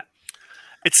even that.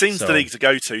 It seems the league to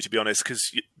go to be honest,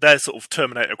 because they're sort of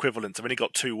Terminator equivalent. I've only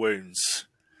got 2 wounds.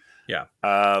 Yeah.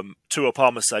 2-up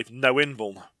armor save, no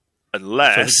invul.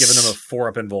 Unless... So giving them a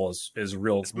 4-up invul is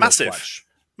real massive. Clutch.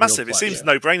 Massive. It seems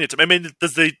no-brainer to me. I mean,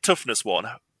 there's the toughness one,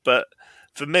 but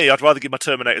for me, I'd rather give my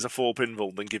Terminators a 4-up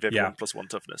invul than give everyone +1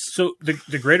 toughness. So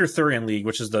the Greater Thurian League,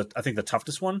 which is I think the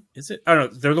toughest one, is it? I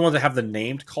don't know. They're the ones that have the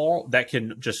named call that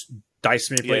can just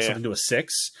dice manipulate something to a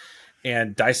 6.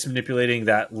 And dice manipulating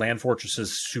that Land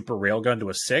Fortress's super railgun to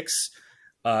a 6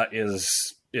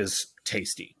 is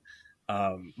tasty.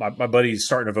 My buddy's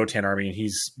starting a Votan army, and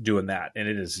he's doing that, and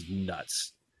it is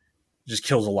nuts. It just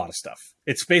kills a lot of stuff.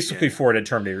 It's basically 4 dead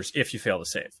Terminators if you fail to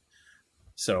save.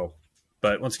 So,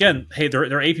 but once again, hey, they're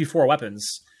AP4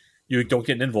 weapons. You don't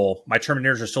get an invul. My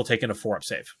Terminators are still taking a 4-up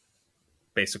save,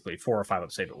 basically 4 or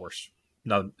 5-up save at worst.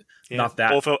 No, not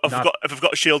that. Or if I've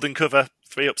got a shield and cover,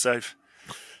 3-up save.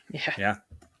 Yeah.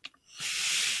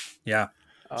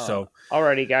 So,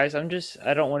 alrighty, guys.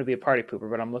 I don't want to be a party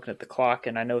pooper, but I'm looking at the clock,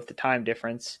 and I know with the time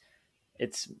difference,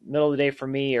 it's middle of the day for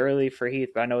me, early for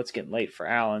Heath, but I know it's getting late for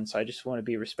Alan, so I just want to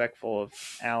be respectful of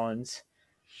Alan's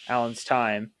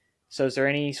time. So is there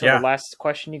any sort of last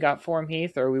question you got for him,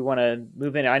 Heath, or we want to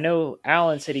move in? I know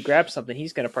Alan said he grabbed something.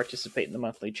 He's going to participate in the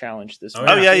monthly challenge this week.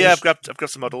 I've got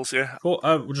some models, Cool.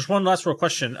 Just one last real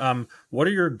question. What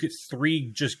are your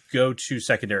 3 just go-to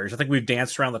secondaries? I think we've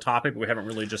danced around the topic, but we haven't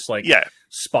really just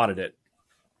spotted it.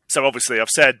 So obviously I've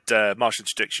said Martial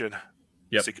Interdiction,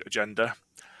 Secret Agenda.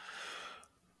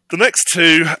 The next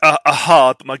 2 are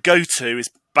hard, but my go-to is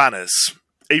Banners.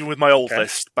 Even with my old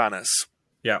list, Banners.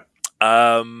 Yeah.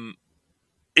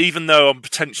 Even though I'm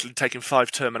potentially taking 5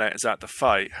 Terminators out to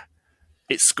fight,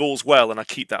 it scores well and I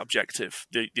keep that objective.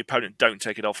 The opponent don't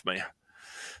take it off me.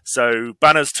 So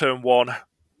Banners turn 1,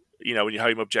 when your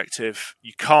home objective,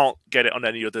 you can't get it on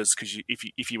any others because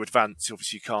if you advance,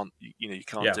 obviously you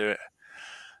can't do it.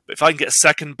 But if I can get a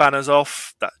second Banners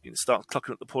off, that start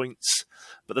clocking up the points.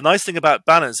 But the nice thing about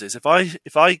Banners is if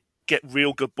I get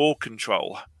real good board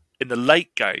control in the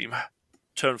late game,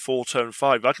 turn 4, turn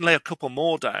 5, I can lay a couple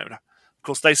more down. Of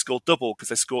course, they score double because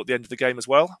they score at the end of the game as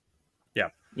well. Yeah.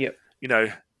 Yep.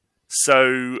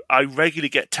 So I regularly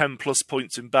get 10 plus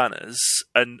points in Banners,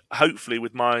 and hopefully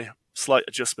with my slight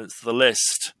adjustments to the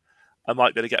list, I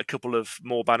might be able to get a couple of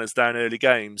more Banners down early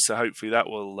games. So hopefully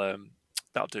that'll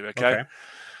do okay.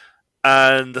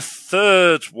 And the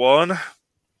third one,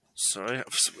 sorry,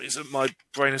 for some reason my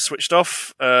brain has switched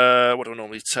off. What do I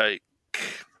normally take?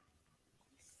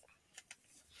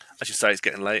 I should say it's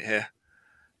getting late here.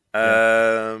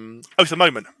 The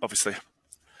moment, obviously.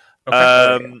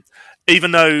 Okay.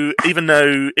 Even though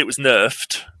it was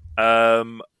nerfed,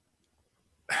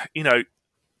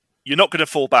 you're not going to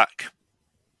fall back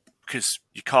because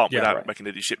you can't without making a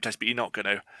leadership test. But you're not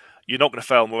going to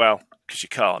fail morale because you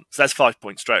can't. So that's 5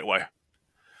 points straight away.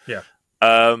 Yeah.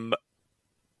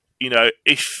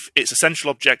 If it's a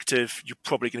central objective, you're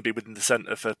probably going to be within the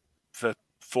center for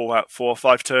 4 or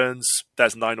 5 turns.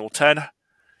 There's 9 or 10.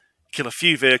 Kill a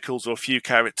few vehicles or a few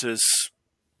characters,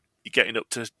 you're getting up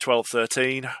to 12,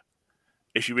 13.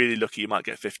 If you're really lucky, you might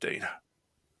get 15.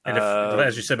 And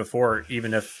as you said before,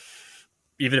 even if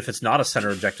it's not a center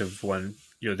objective one,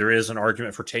 there is an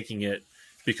argument for taking it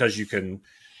because you can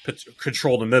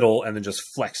control the middle and then just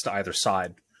flex to either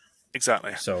side.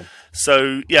 Exactly. So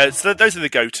those are the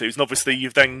go-tos, and obviously you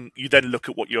then look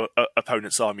at what your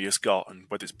opponent's army has got, and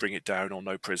whether it's bring it down or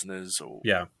no prisoners or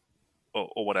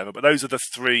whatever. But those are the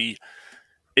three.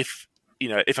 If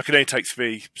I could only take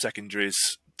 3 secondaries,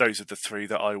 those are the 3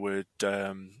 that I would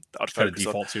I'd focus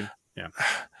default on. to. Yeah.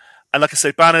 And like I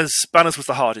say, banners was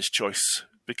the hardest choice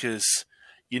because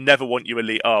you never want your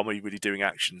elite army really doing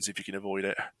actions if you can avoid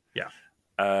it. Yeah.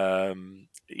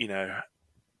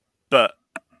 But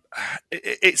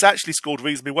it's actually scored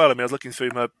reasonably well. I mean, I was looking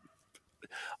through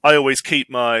I always keep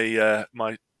my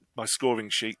my scoring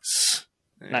sheets.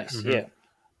 Nice, mm-hmm.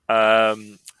 yeah.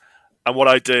 And what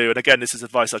I do, and again, this is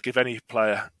advice I give any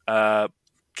player: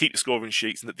 keep the scoring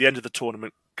sheets, and at the end of the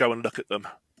tournament, go and look at them.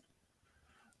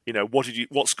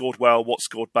 What scored well, what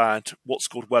scored bad, what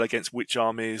scored well against which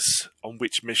armies on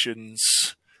which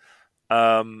missions.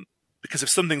 Because if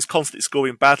something's constantly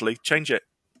scoring badly, change it.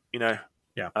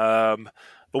 Yeah.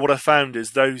 But what I found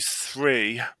is those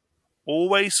 3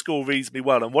 always score reasonably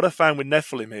well. And what I found with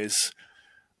Nephilim is,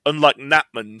 unlike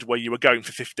Natmund, where you were going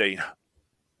for 15,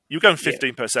 you were going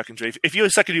 15 per secondary. If your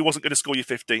secondary wasn't going to score you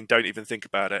 15, don't even think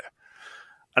about it.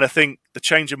 And I think the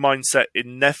change of mindset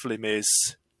in Nephilim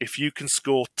is, if you can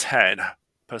score 10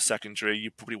 per secondary,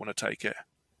 you probably want to take it.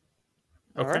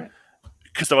 Okay. All right.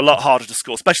 Because they're a lot harder to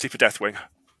score, especially for Deathwing.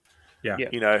 Yeah.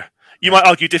 You might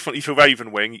argue differently for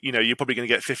Ravenwing. You're probably going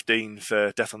to get 15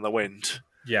 for Death on the Wind.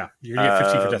 Yeah, you're going to get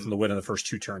 15 for Death on the Wind in the first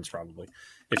 2 turns, probably,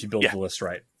 if you build the list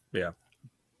right. Yeah.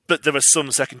 But there are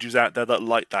some secondaries out there that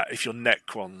like that. If you're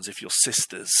Necrons, if you're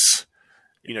Sisters,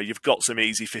 you've got some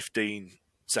easy 15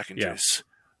 secondaries.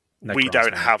 Yeah. We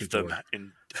don't have them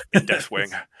in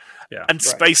Deathwing. Yeah. And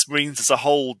Space Marines as a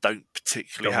whole don't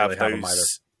particularly have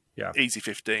those easy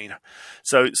 15.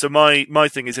 So my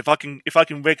thing is, if I can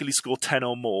regularly score 10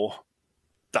 or more,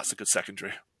 that's a good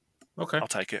secondary. Okay. I'll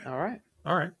take it. All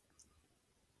right.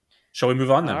 Shall we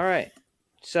move on then? All right.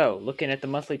 So, looking at the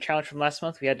monthly challenge from last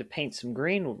month, we had to paint some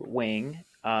green wing,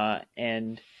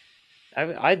 and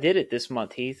I did it this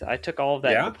month, Heath. I took all of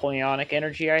that Napoleonic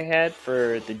energy I had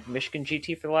for the Michigan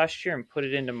GT for last year and put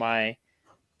it into my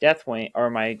Deathwing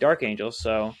or my Dark Angels.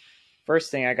 So,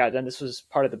 first thing I got done, this was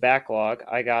part of the backlog.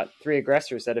 I got 3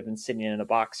 aggressors that have been sitting in a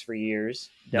box for years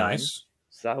done. Nice.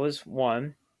 So that was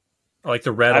one. I like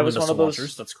the red on the missile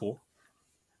launchers. That's cool.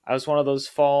 I was one of those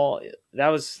fall. That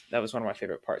was one of my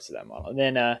favorite parts of that model. And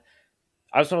then I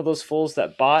was one of those fools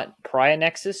that bought Pariah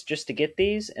Nexus just to get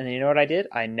these. And then you know what I did?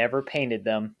 I never painted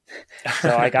them.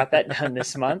 So I got that done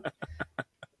this month.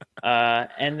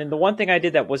 And then the one thing I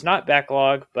did that was not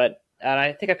backlog, and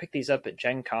I think I picked these up at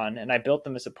Gen Con, and I built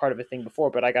them as a part of a thing before,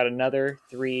 but I got another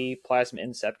 3 Plasma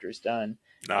Inceptors done.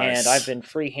 Nice. And I've been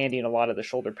free-handing a lot of the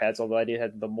shoulder pads, although I did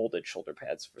have the molded shoulder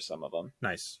pads for some of them.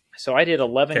 Nice. So I did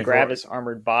 11 Gravis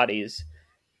armored bodies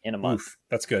in a month. Oof,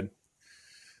 that's good.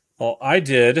 Well, I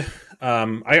did.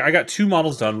 I got 2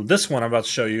 models done. This one I'm about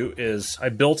to show you is I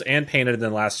built and painted in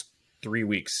the last 3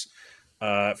 weeks.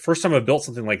 First time I've built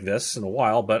something like this in a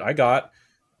while, but I got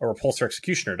a Repulsor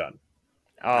Executioner done.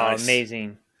 Oh, nice.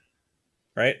 Amazing.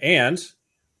 Right? And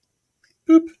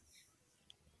boop.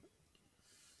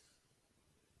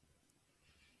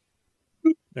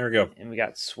 There we go. And we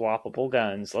got swappable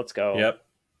guns. Let's go. Yep.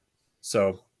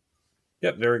 So,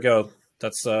 there we go.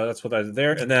 That's what I did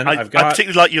there. And then I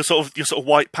particularly like your sort of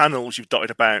white panels you've dotted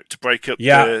about to break up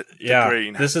the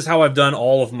green. This is how I've done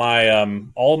all of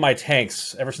my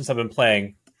tanks ever since I've been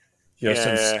playing.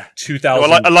 Since 2002.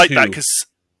 No, I like that because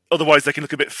otherwise they can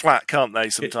look a bit flat, can't they?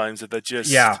 Sometimes if they're just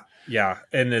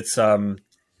and it's and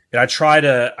I try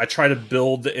to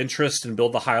build the interest and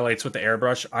build the highlights with the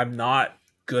airbrush. I'm not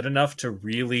good enough to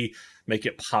really make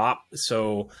it pop,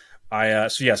 so I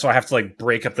have to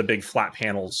break up the big flat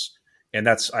panels, and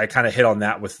I kind of hit on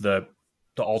that with the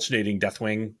alternating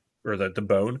Deathwing or the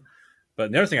bone.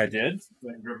 But the other thing I did, go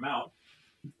ahead and grab them out.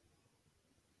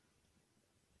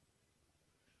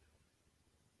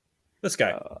 This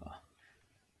guy.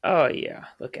 Oh yeah,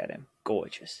 look at him,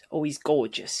 gorgeous. Oh, he's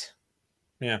gorgeous.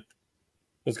 Yeah,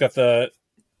 he's got the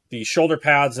shoulder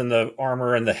pads and the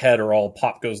armor and the head are all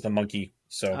pop goes the monkey.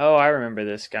 So I remember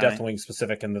this guy. Deathwing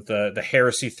specific, and the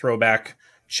heresy throwback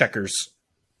checkers.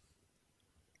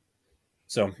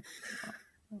 So,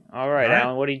 all right,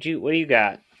 Alan, what do you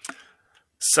got?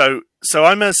 So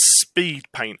I'm a speed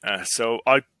painter, so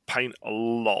I paint a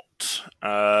lot.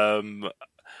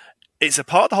 It's a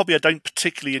part of the hobby I don't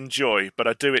particularly enjoy, but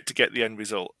I do it to get the end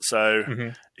result. So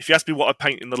if you ask me what I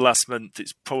paint in the last month,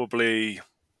 it's probably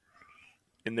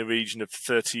in the region of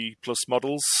 30 plus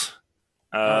models.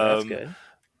 That's good.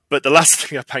 But the last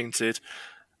thing I painted,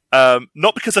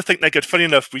 Not because I think they're good. Funny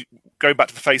enough, going back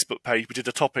to the Facebook page, we did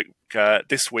a topic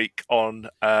this week on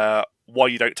why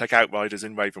you don't take Outriders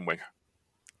in Ravenwing.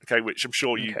 Okay, which I'm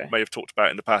sure you may have talked about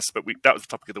in the past, but that was the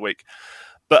topic of the week.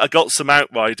 But I got some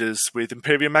Outriders with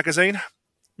Imperium magazine.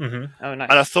 Mm-hmm. Oh, nice.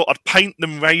 And I thought I'd paint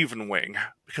them Ravenwing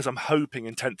because I'm hoping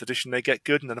in 10th edition they get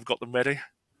good, and then I've got them ready.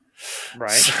 Right.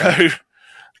 So,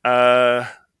 all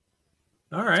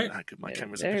right. How good my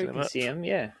camera's there picking you them can up. see them,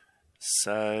 yeah.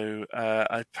 So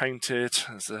I painted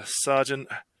as a sergeant.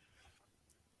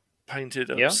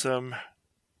 Painted up some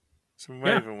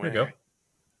Ravenwing. There you go.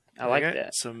 I like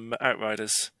that. Some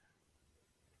Outriders.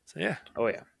 So yeah. Oh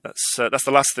yeah. That's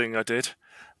the last thing I did,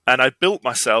 and I bought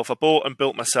and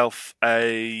built myself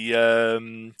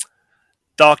a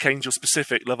Dark Angel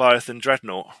specific Leviathan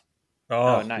Dreadnought.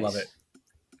 Oh, nice. Love it.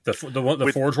 The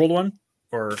Forge World one,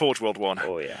 or Forge World one.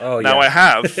 Oh yeah. Oh yeah. Now I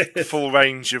have full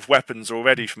range of weapons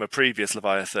already from a previous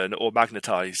Leviathan or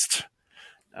magnetized.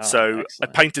 So excellent. I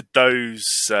painted those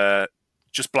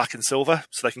just black and silver,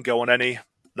 so they can go on any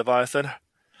Leviathan.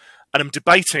 And I'm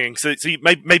debating, so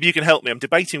maybe you can help me. I'm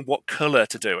debating what colour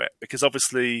to do it, because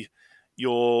obviously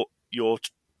your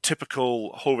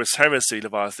typical Horus Heresy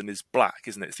Leviathan is black,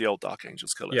 isn't it? It's the old Dark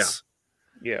Angels colours.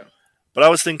 Yeah. But I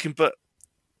was thinking,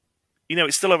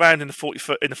 it's still around in the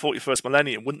 41st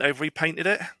millennium. Wouldn't they have repainted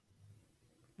it?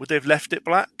 Would they have left it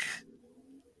black?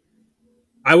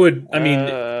 I would. I mean,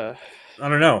 I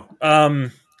don't know.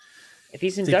 If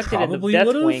he's inducted in the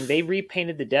Deathwing, they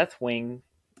repainted the Deathwing.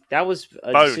 That was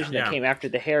a decision that came after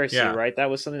the Heresy, right? That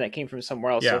was something that came from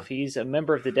somewhere else. Yeah. So if he's a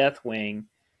member of the Deathwing,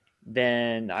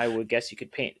 then I would guess you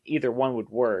could paint. Either one would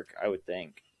work, I would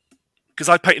think. Because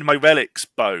I painted my relics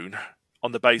bone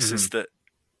on the basis that,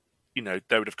 they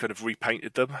would have kind of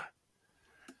repainted them.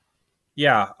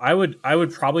 Yeah, I would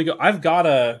probably go. I've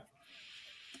got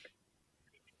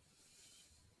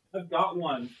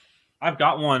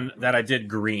one that I did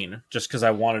green just because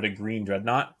I wanted a green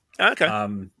dreadnought.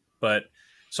 Okay.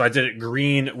 So I did it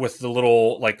green with the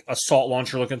little like assault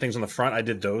launcher looking things on the front. I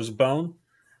did those bone.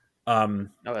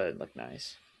 That looked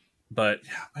nice. But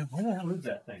where the hell is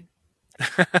that thing?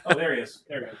 Oh, there he is.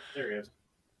 There he is.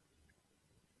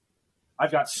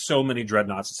 I've got so many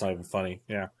dreadnoughts, it's not even funny.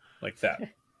 Yeah, like that.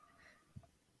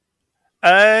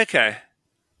 Okay.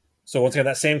 So once again,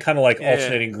 that same kind of like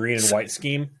alternating green and white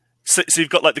scheme. So you've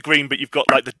got like the green, but you've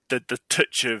got like the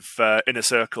touch of inner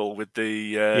circle with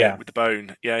the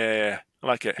bone. Yeah. I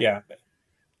like it. Yeah.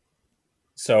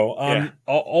 So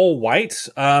all white.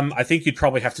 I think you'd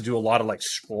probably have to do a lot of like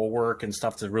scroll work and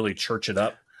stuff to really church it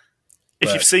up.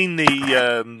 If you've seen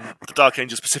the Dark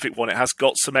Angel specific one, it has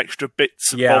got some extra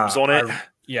bits and bobs on it.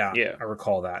 I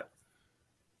recall that.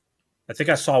 I think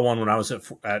I saw one when I was at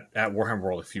Warhammer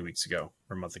World a few weeks ago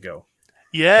or a month ago.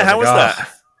 Yeah, how was that?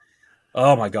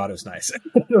 Oh my god, it was nice.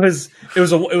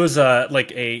 it was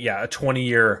a 20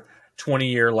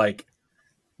 year like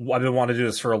I've been wanting to do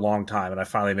this for a long time, and I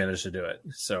finally managed to do it.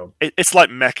 So it's like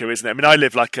Mecca, isn't it? I mean, I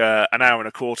live like an hour and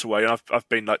a quarter away, and I've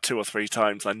been like 2 or 3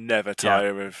 times. I never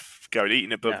tire of going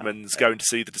eating at Bugman's, going to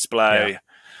see the display.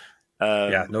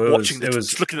 Watching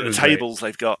just looking at the tables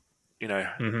they've got.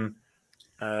 Mm-hmm.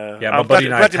 My buddy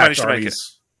and I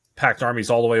packed armies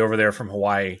all the way over there from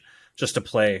Hawaii just to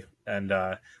play, and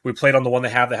we played on the one they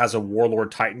have that has a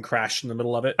Warlord Titan crash in the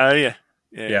middle of it. Oh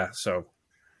yeah. So.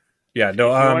 Yeah,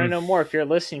 no. If you want to know more, if you're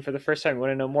listening for the first time, you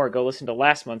want to know more, go listen to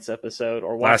last month's episode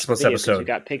or watch the video, because we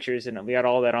got pictures and we got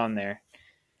all that on there.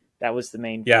 That was the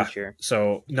main feature.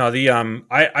 So no,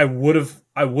 I would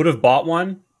have bought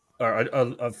one or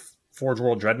a Forge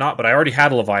World Dreadnought, but I already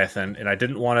had a Leviathan and I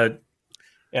didn't want to,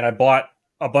 and I bought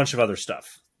a bunch of other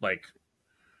stuff. Like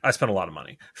I spent a lot of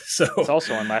money, so it's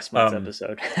also on last month's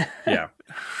episode. Yeah,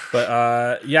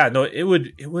 but it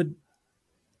would.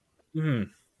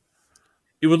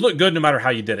 It would look good no matter how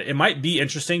you did it. It might be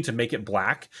interesting to make it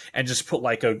black and just put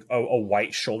like a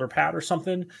white shoulder pad or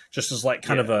something, just as like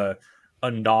kind of a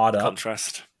nod up.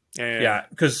 Contrast. Yeah,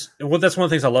 because that's one of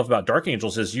the things I love about Dark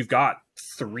Angels is you've got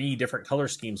 3 different color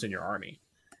schemes in your army,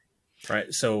 right?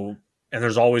 So, and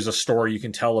there's always a story you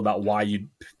can tell about why you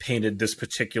painted this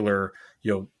particular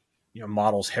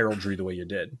model's heraldry the way you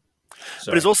did.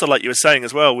 So. But it's also like you were saying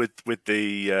as well with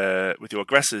your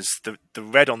aggressors, the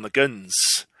red on the guns.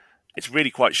 It's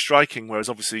really quite striking, whereas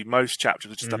obviously most chapters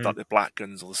would just have like the black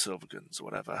guns or the silver guns or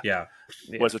whatever. Yeah.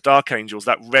 Whereas with Dark Angels,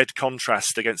 that red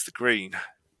contrast against the green,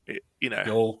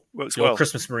 works well.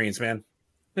 Christmas Marines, man.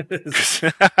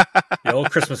 The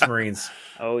old Christmas Marines.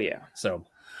 Oh, yeah. So.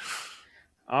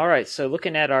 All right, so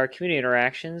looking at our community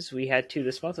interactions, we had 2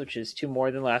 this month, which is 2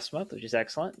 more than last month, which is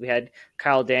excellent. We had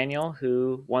Kyle Daniel,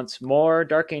 who wants more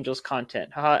Dark Angels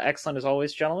content. Excellent as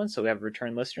always, gentlemen. So we have a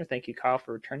return listener. Thank you, Kyle,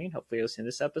 for returning. Hopefully you'll see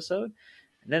this episode.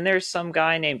 And then there's some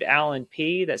guy named Alan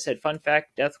P. that said, fun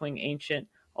fact, Deathwing Ancient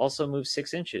also moves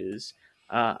 6 inches.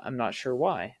 I'm not sure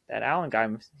why. That Alan guy,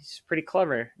 he's pretty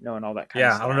clever knowing all that kind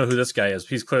of stuff. Yeah, I don't know who this guy is.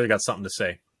 He's clearly got something to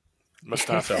say. Must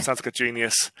have. Sounds like a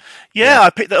genius. Yeah,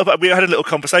 I picked that up. We had a little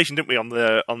conversation, didn't we, on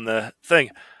the thing?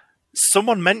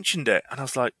 Someone mentioned it, and I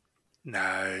was like,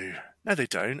 no, they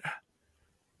don't.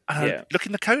 And look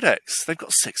in the codex; they've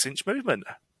got 6-inch movement.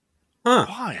 Huh?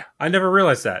 Why? I never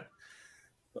realized that.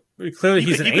 Clearly,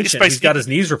 he's an ancient. He's got his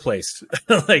knees replaced.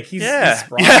 Like he's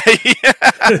strong.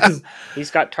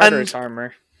 He's got Tartarus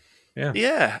armor.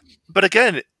 Yeah. But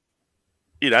again,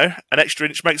 an extra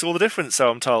inch makes all the difference.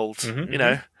 So I'm told.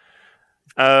 Mm-hmm.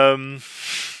 But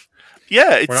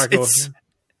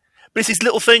it's these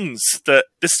little things that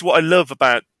this is what I love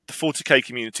about the 40k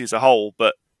community as a whole.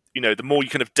 But the more you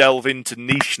kind of delve into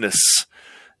nicheness,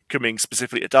 coming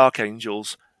specifically to Dark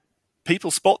Angels,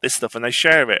 people spot this stuff and they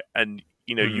share it, and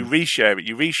you reshare it,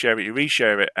 you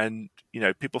reshare it, and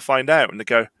people find out and they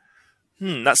go,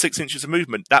 that's 6 inches of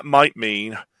movement. That might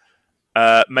mean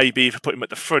maybe if I put him at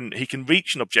the front, he can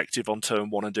reach an objective on turn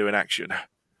 1 and do an action,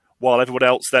 while everyone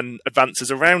else then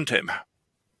advances around him.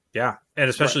 Yeah, and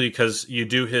especially because you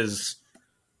do his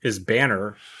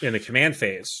banner in the command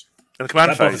phase. In the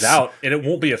command phase, out, and it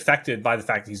won't be affected by the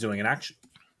fact that he's doing an action.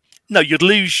 No, you'd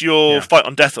lose your fight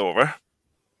on death aura.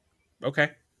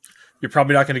 Okay, you're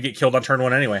probably not going to get killed on turn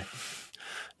 1 anyway.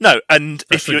 No, and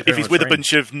if he's with a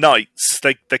bunch of knights,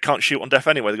 they can't shoot on death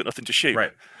anyway. They've got nothing to shoot.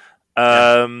 Right.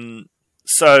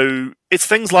 So it's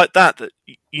things like that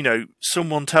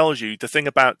someone tells you the thing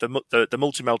about the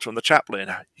multi-melter and the chaplain.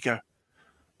 You go,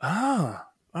 oh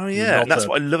yeah, and that's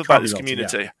what I love about this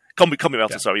community. Yeah. Combi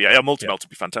melter, sorry, multi-melter would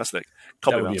be fantastic.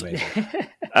 Combi melter. Be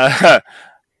amazing.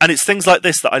 And it's things like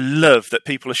this that I love, that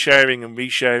people are sharing and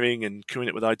resharing and coming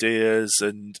up with ideas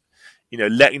and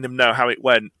letting them know how it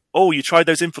went. Oh, you tried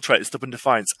those infiltrators, Stubborn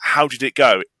Defiance. How did it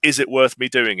go? Is it worth me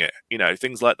doing it?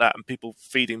 Things like that, and people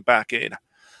feeding back in.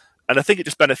 And I think it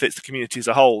just benefits the community as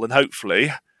a whole, and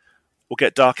hopefully we'll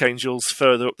get Dark Angels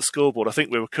further up the scoreboard. I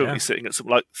think we were currently sitting at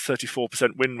something like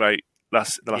 34% win rate in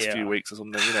the last few weeks or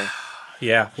something,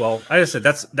 Yeah, well, like I said,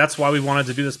 that's why we wanted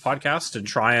to do this podcast and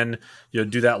try and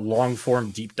do that long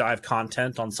form deep dive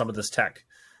content on some of this tech.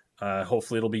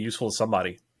 Hopefully, it'll be useful to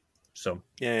somebody. So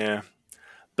yeah.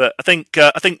 But I think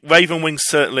Ravenwings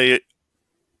certainly,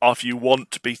 if you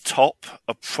want to be top,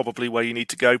 are probably where you need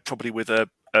to go. Probably with a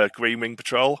Green Wing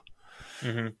patrol.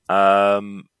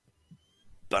 Mm-hmm.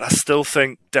 But I still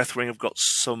think Deathwing have got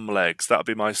some legs. That would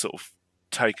be my sort of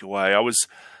takeaway. I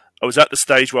was at the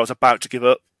stage where I was about to give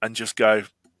up and just go,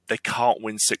 they can't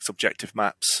win 6 objective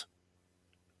maps.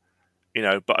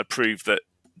 But I proved that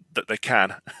they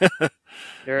can.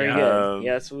 Very good.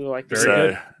 Yeah, that's what we like to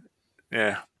say.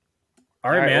 Yeah.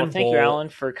 All right, man. Well, thank you, Alan,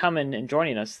 for coming and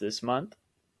joining us this month.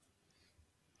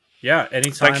 Yeah,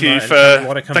 anytime. Thank you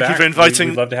for inviting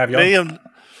we'd love to have you me and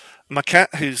my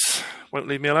cat, who won't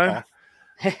leave me alone.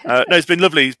 No, it's been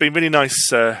lovely. It's been really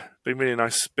nice. Been really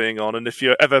nice being on. And if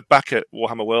you're ever back at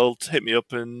Warhammer World, hit me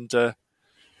up and.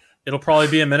 It'll probably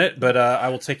be a minute, but I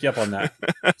will take you up on that.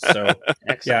 So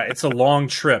yeah, it's a long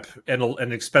trip and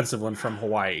an expensive one from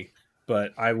Hawaii,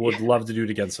 but I would love to do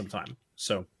it again sometime.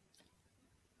 So.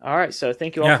 All right, so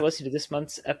thank you all for listening to this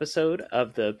month's episode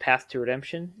of the Path to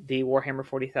Redemption, the Warhammer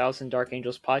 40,000 Dark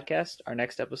Angels podcast. Our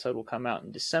next episode will come out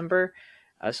in December,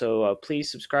 so please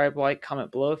subscribe, like,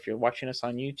 comment below if you're watching us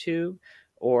on YouTube,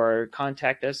 or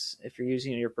contact us if you're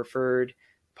using your preferred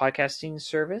podcasting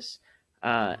service.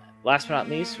 Last but not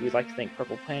least, we'd like to thank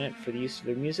Purple Planet for the use of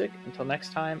their music. Until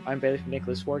next time, I'm Bailey from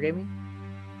Nicholas Wargaming.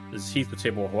 This is Heath with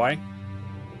Table of Hawaii.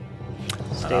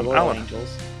 Stay loyal,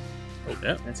 Angels. Oh,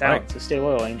 yeah. That's out, so stay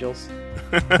loyal, Angels.